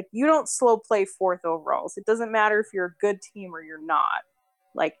 Like, you don't slow play 4th overalls. It doesn't matter if you're a good team or you're not.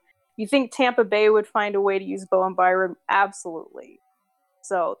 Like, you think Tampa Bay would find a way to use Bowen Byram? Absolutely.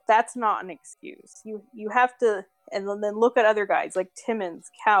 So that's not an excuse. You have to, and then look at other guys like Timmins,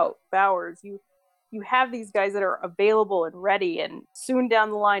 Kaut, Bowers. You have these guys that are available and ready, and soon down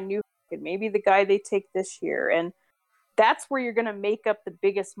the line, New and maybe the guy they take this year. And that's where you're going to make up the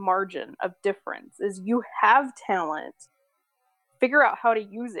biggest margin of difference, is you have talent. Figure out how to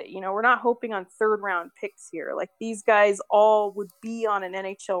use it. We're not hoping on 3rd-round picks here. Like, these guys all would be on an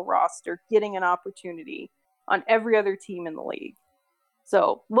NHL roster getting an opportunity on every other team in the league.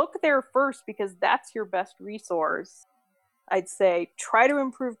 So look there first, because that's your best resource. I'd say try to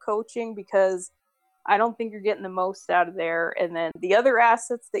improve coaching, because I don't think you're getting the most out of there. And then the other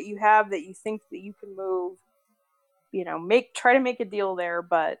assets that you have that you think that you can move, try to make a deal there,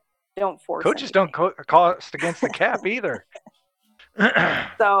 but don't force Coaches anything. don't cost against the cap either.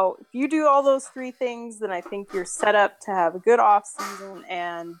 So if you do all those three things, then I think you're set up to have a good off season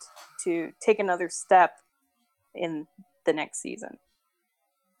and to take another step in the next season.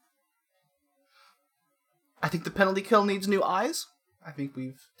 I think the penalty kill needs new eyes. I think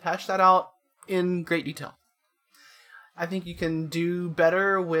we've hashed that out in great detail. I think you can do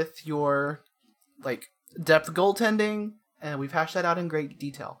better with your depth goaltending, and we've hashed that out in great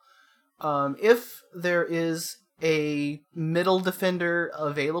detail. If there is a middle defender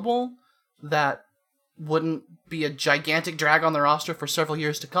available that wouldn't be a gigantic drag on the roster for several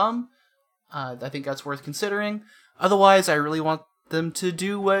years to come, I think that's worth considering. Otherwise, I really want them to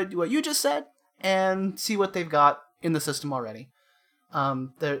do what you just said and see what they've got in the system already.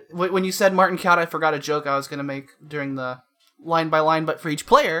 When you said Martin Kaut, I forgot a joke I was going to make during the line by line, but for each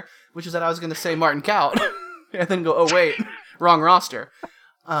player, which is that I was going to say Martin Kaut and then go, oh wait, wrong roster.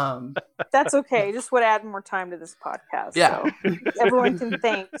 That's okay. Just would add more time to this podcast. Yeah. So everyone can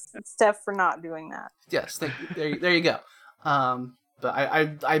thank Steph for not doing that. Yes, thank you. There you go. But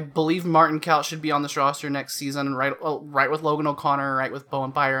I believe Martin Kaut should be on this roster next season, right with Logan O'Connor, right with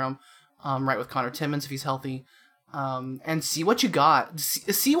Bowen Byram, right with Connor Timmins if he's healthy, and see what you got.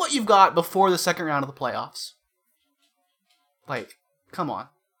 See what you've got before the second round of the playoffs. Come on.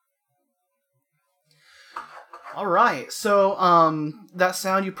 All right, so that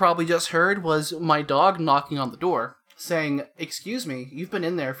sound you probably just heard was my dog knocking on the door, saying, "Excuse me, you've been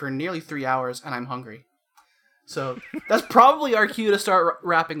in there for nearly 3 hours, and I'm hungry." So that's probably our cue to start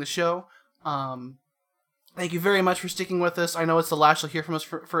wrapping the show. Thank you very much for sticking with us. I know it's the last you'll hear from us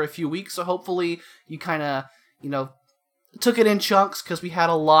for a few weeks, so hopefully you kind of, took it in chunks because we had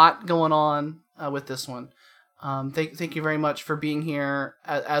a lot going on with this one. Thank you very much for being here.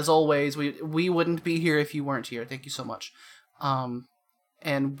 As always, we wouldn't be here if you weren't here. Thank you so much.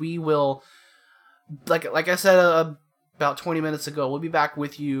 And we will, like I said about 20 minutes ago, we'll be back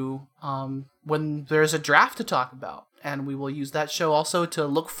with you when there's a draft to talk about, and we will use that show also to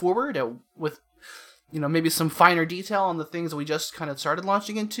look forward with maybe some finer detail on the things that we just kind of started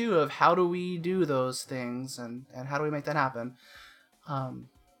launching into, of how do we do those things and how do we make that happen.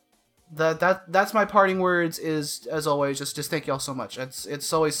 That's my parting words. Is, as always, just thank y'all so much.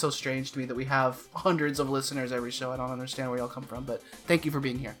 It's always so strange to me that we have hundreds of listeners every show. I don't understand where y'all come from, but thank you for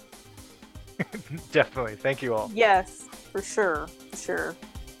being here. Definitely, thank you all. Yes, for sure.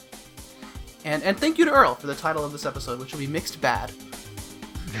 And thank you to Earl for the title of this episode, which will be Mixed Bad.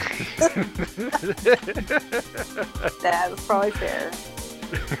 That was probably fair.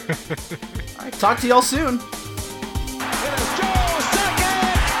 All right, talk to y'all soon. It is Joe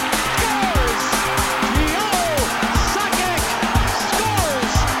Sakic scores! Joe Sakic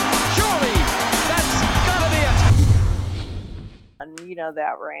scores! Surely that's gotta be it. And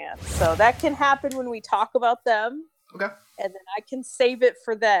that rant. So that can happen when we talk about them. Okay. And then I can save it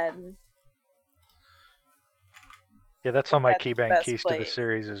for then. Yeah, that's on my That's the Keybank best keys to the place.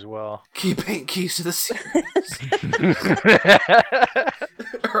 series as well. Keybank keys to the series.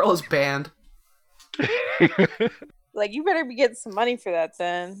 Earl is banned. You better be getting some money for that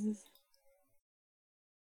then.